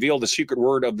about to reveal the secret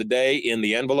word of the day in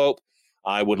the envelope.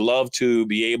 I would love to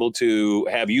be able to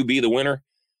have you be the winner.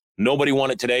 Nobody won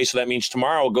it today, so that means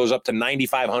tomorrow it goes up to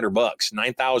 $9,500,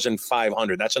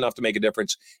 $9,500. That's enough to make a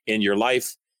difference in your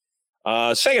life.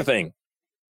 Second thing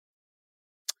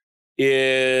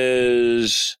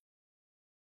is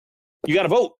you got to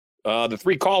vote. The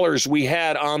 3 callers we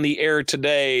had on the air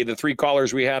today,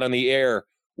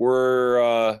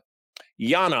 were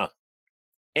Yana,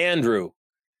 Andrew,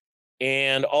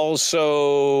 and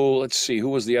also, let's see, who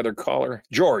was the other caller?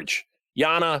 George.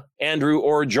 Yana, Andrew,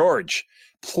 or George.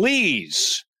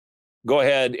 Please go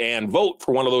ahead and vote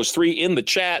for one of those 3 in the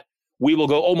chat. We will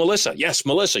go, Melissa. Yes,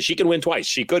 Melissa. She can win twice.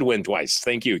 She could win twice.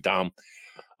 Thank you, Tom.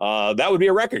 That would be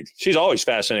a record. She's always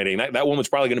fascinating. That woman's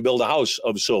probably going to build a house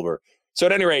of silver. So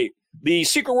at any rate, the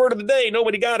secret word of the day,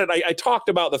 nobody got it. I talked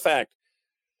about the fact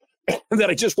that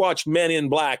I just watched Men in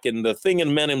Black, and the thing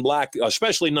in Men in Black,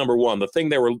 especially number 1, the thing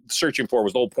they were searching for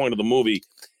was the whole point of the movie.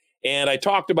 And I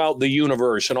talked about the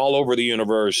universe and all over the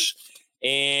universe.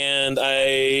 And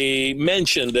I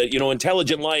mentioned that,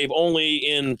 intelligent life only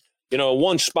in,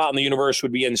 one spot in the universe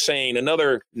would be insane.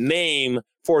 Another name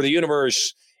for the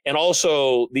universe, and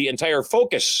also the entire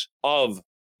focus of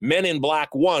Men in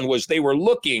Black 1 was they were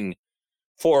looking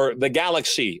for the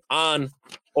galaxy on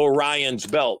Orion's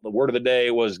belt. The word of the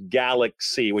day was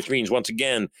galaxy, which means, once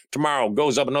again, tomorrow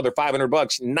goes up another $500,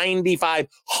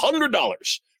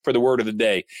 $9,500 for the word of the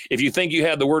day. If you think you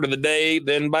had the word of the day,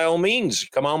 then by all means,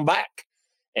 come on back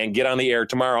and get on the air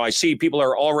tomorrow. I see people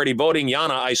are already voting.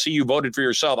 Yana, I see you voted for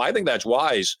yourself. I think that's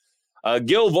wise.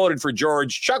 Gil voted for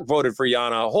George. Chuck voted for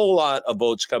Yana. A whole lot of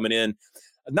votes coming in.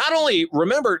 Not only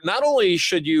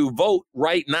should you vote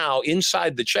right now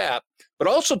inside the chat, but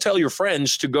also tell your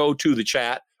friends to go to the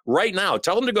chat right now.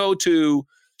 Tell them to go to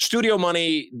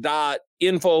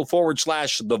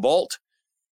studiomoney.info/the vault,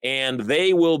 and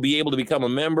they will be able to become a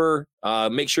member.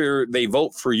 Make sure they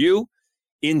vote for you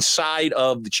inside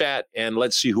of the chat, and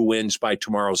let's see who wins by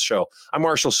tomorrow's show. I'm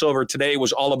Marshall Silver. Today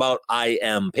was all about I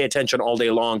am. Pay attention all day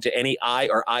long to any I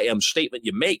or I am statement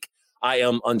you make. I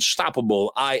am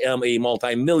unstoppable. I am a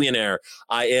multimillionaire.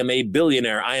 I am a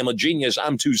billionaire. I am a genius.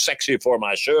 I'm too sexy for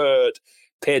my shirt.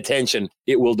 Pay attention.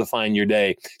 It will define your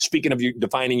day. Speaking of you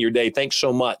defining your day, thanks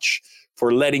so much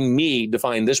for letting me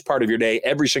define this part of your day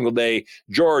every single day.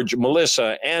 George,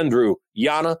 Melissa, Andrew,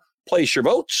 Yana, place your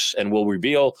votes, and we'll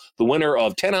reveal the winner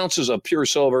of 10 ounces of pure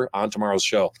silver on tomorrow's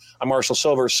show. I'm Marshall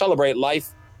Silver. Celebrate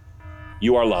life.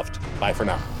 You are loved. Bye for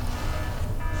now.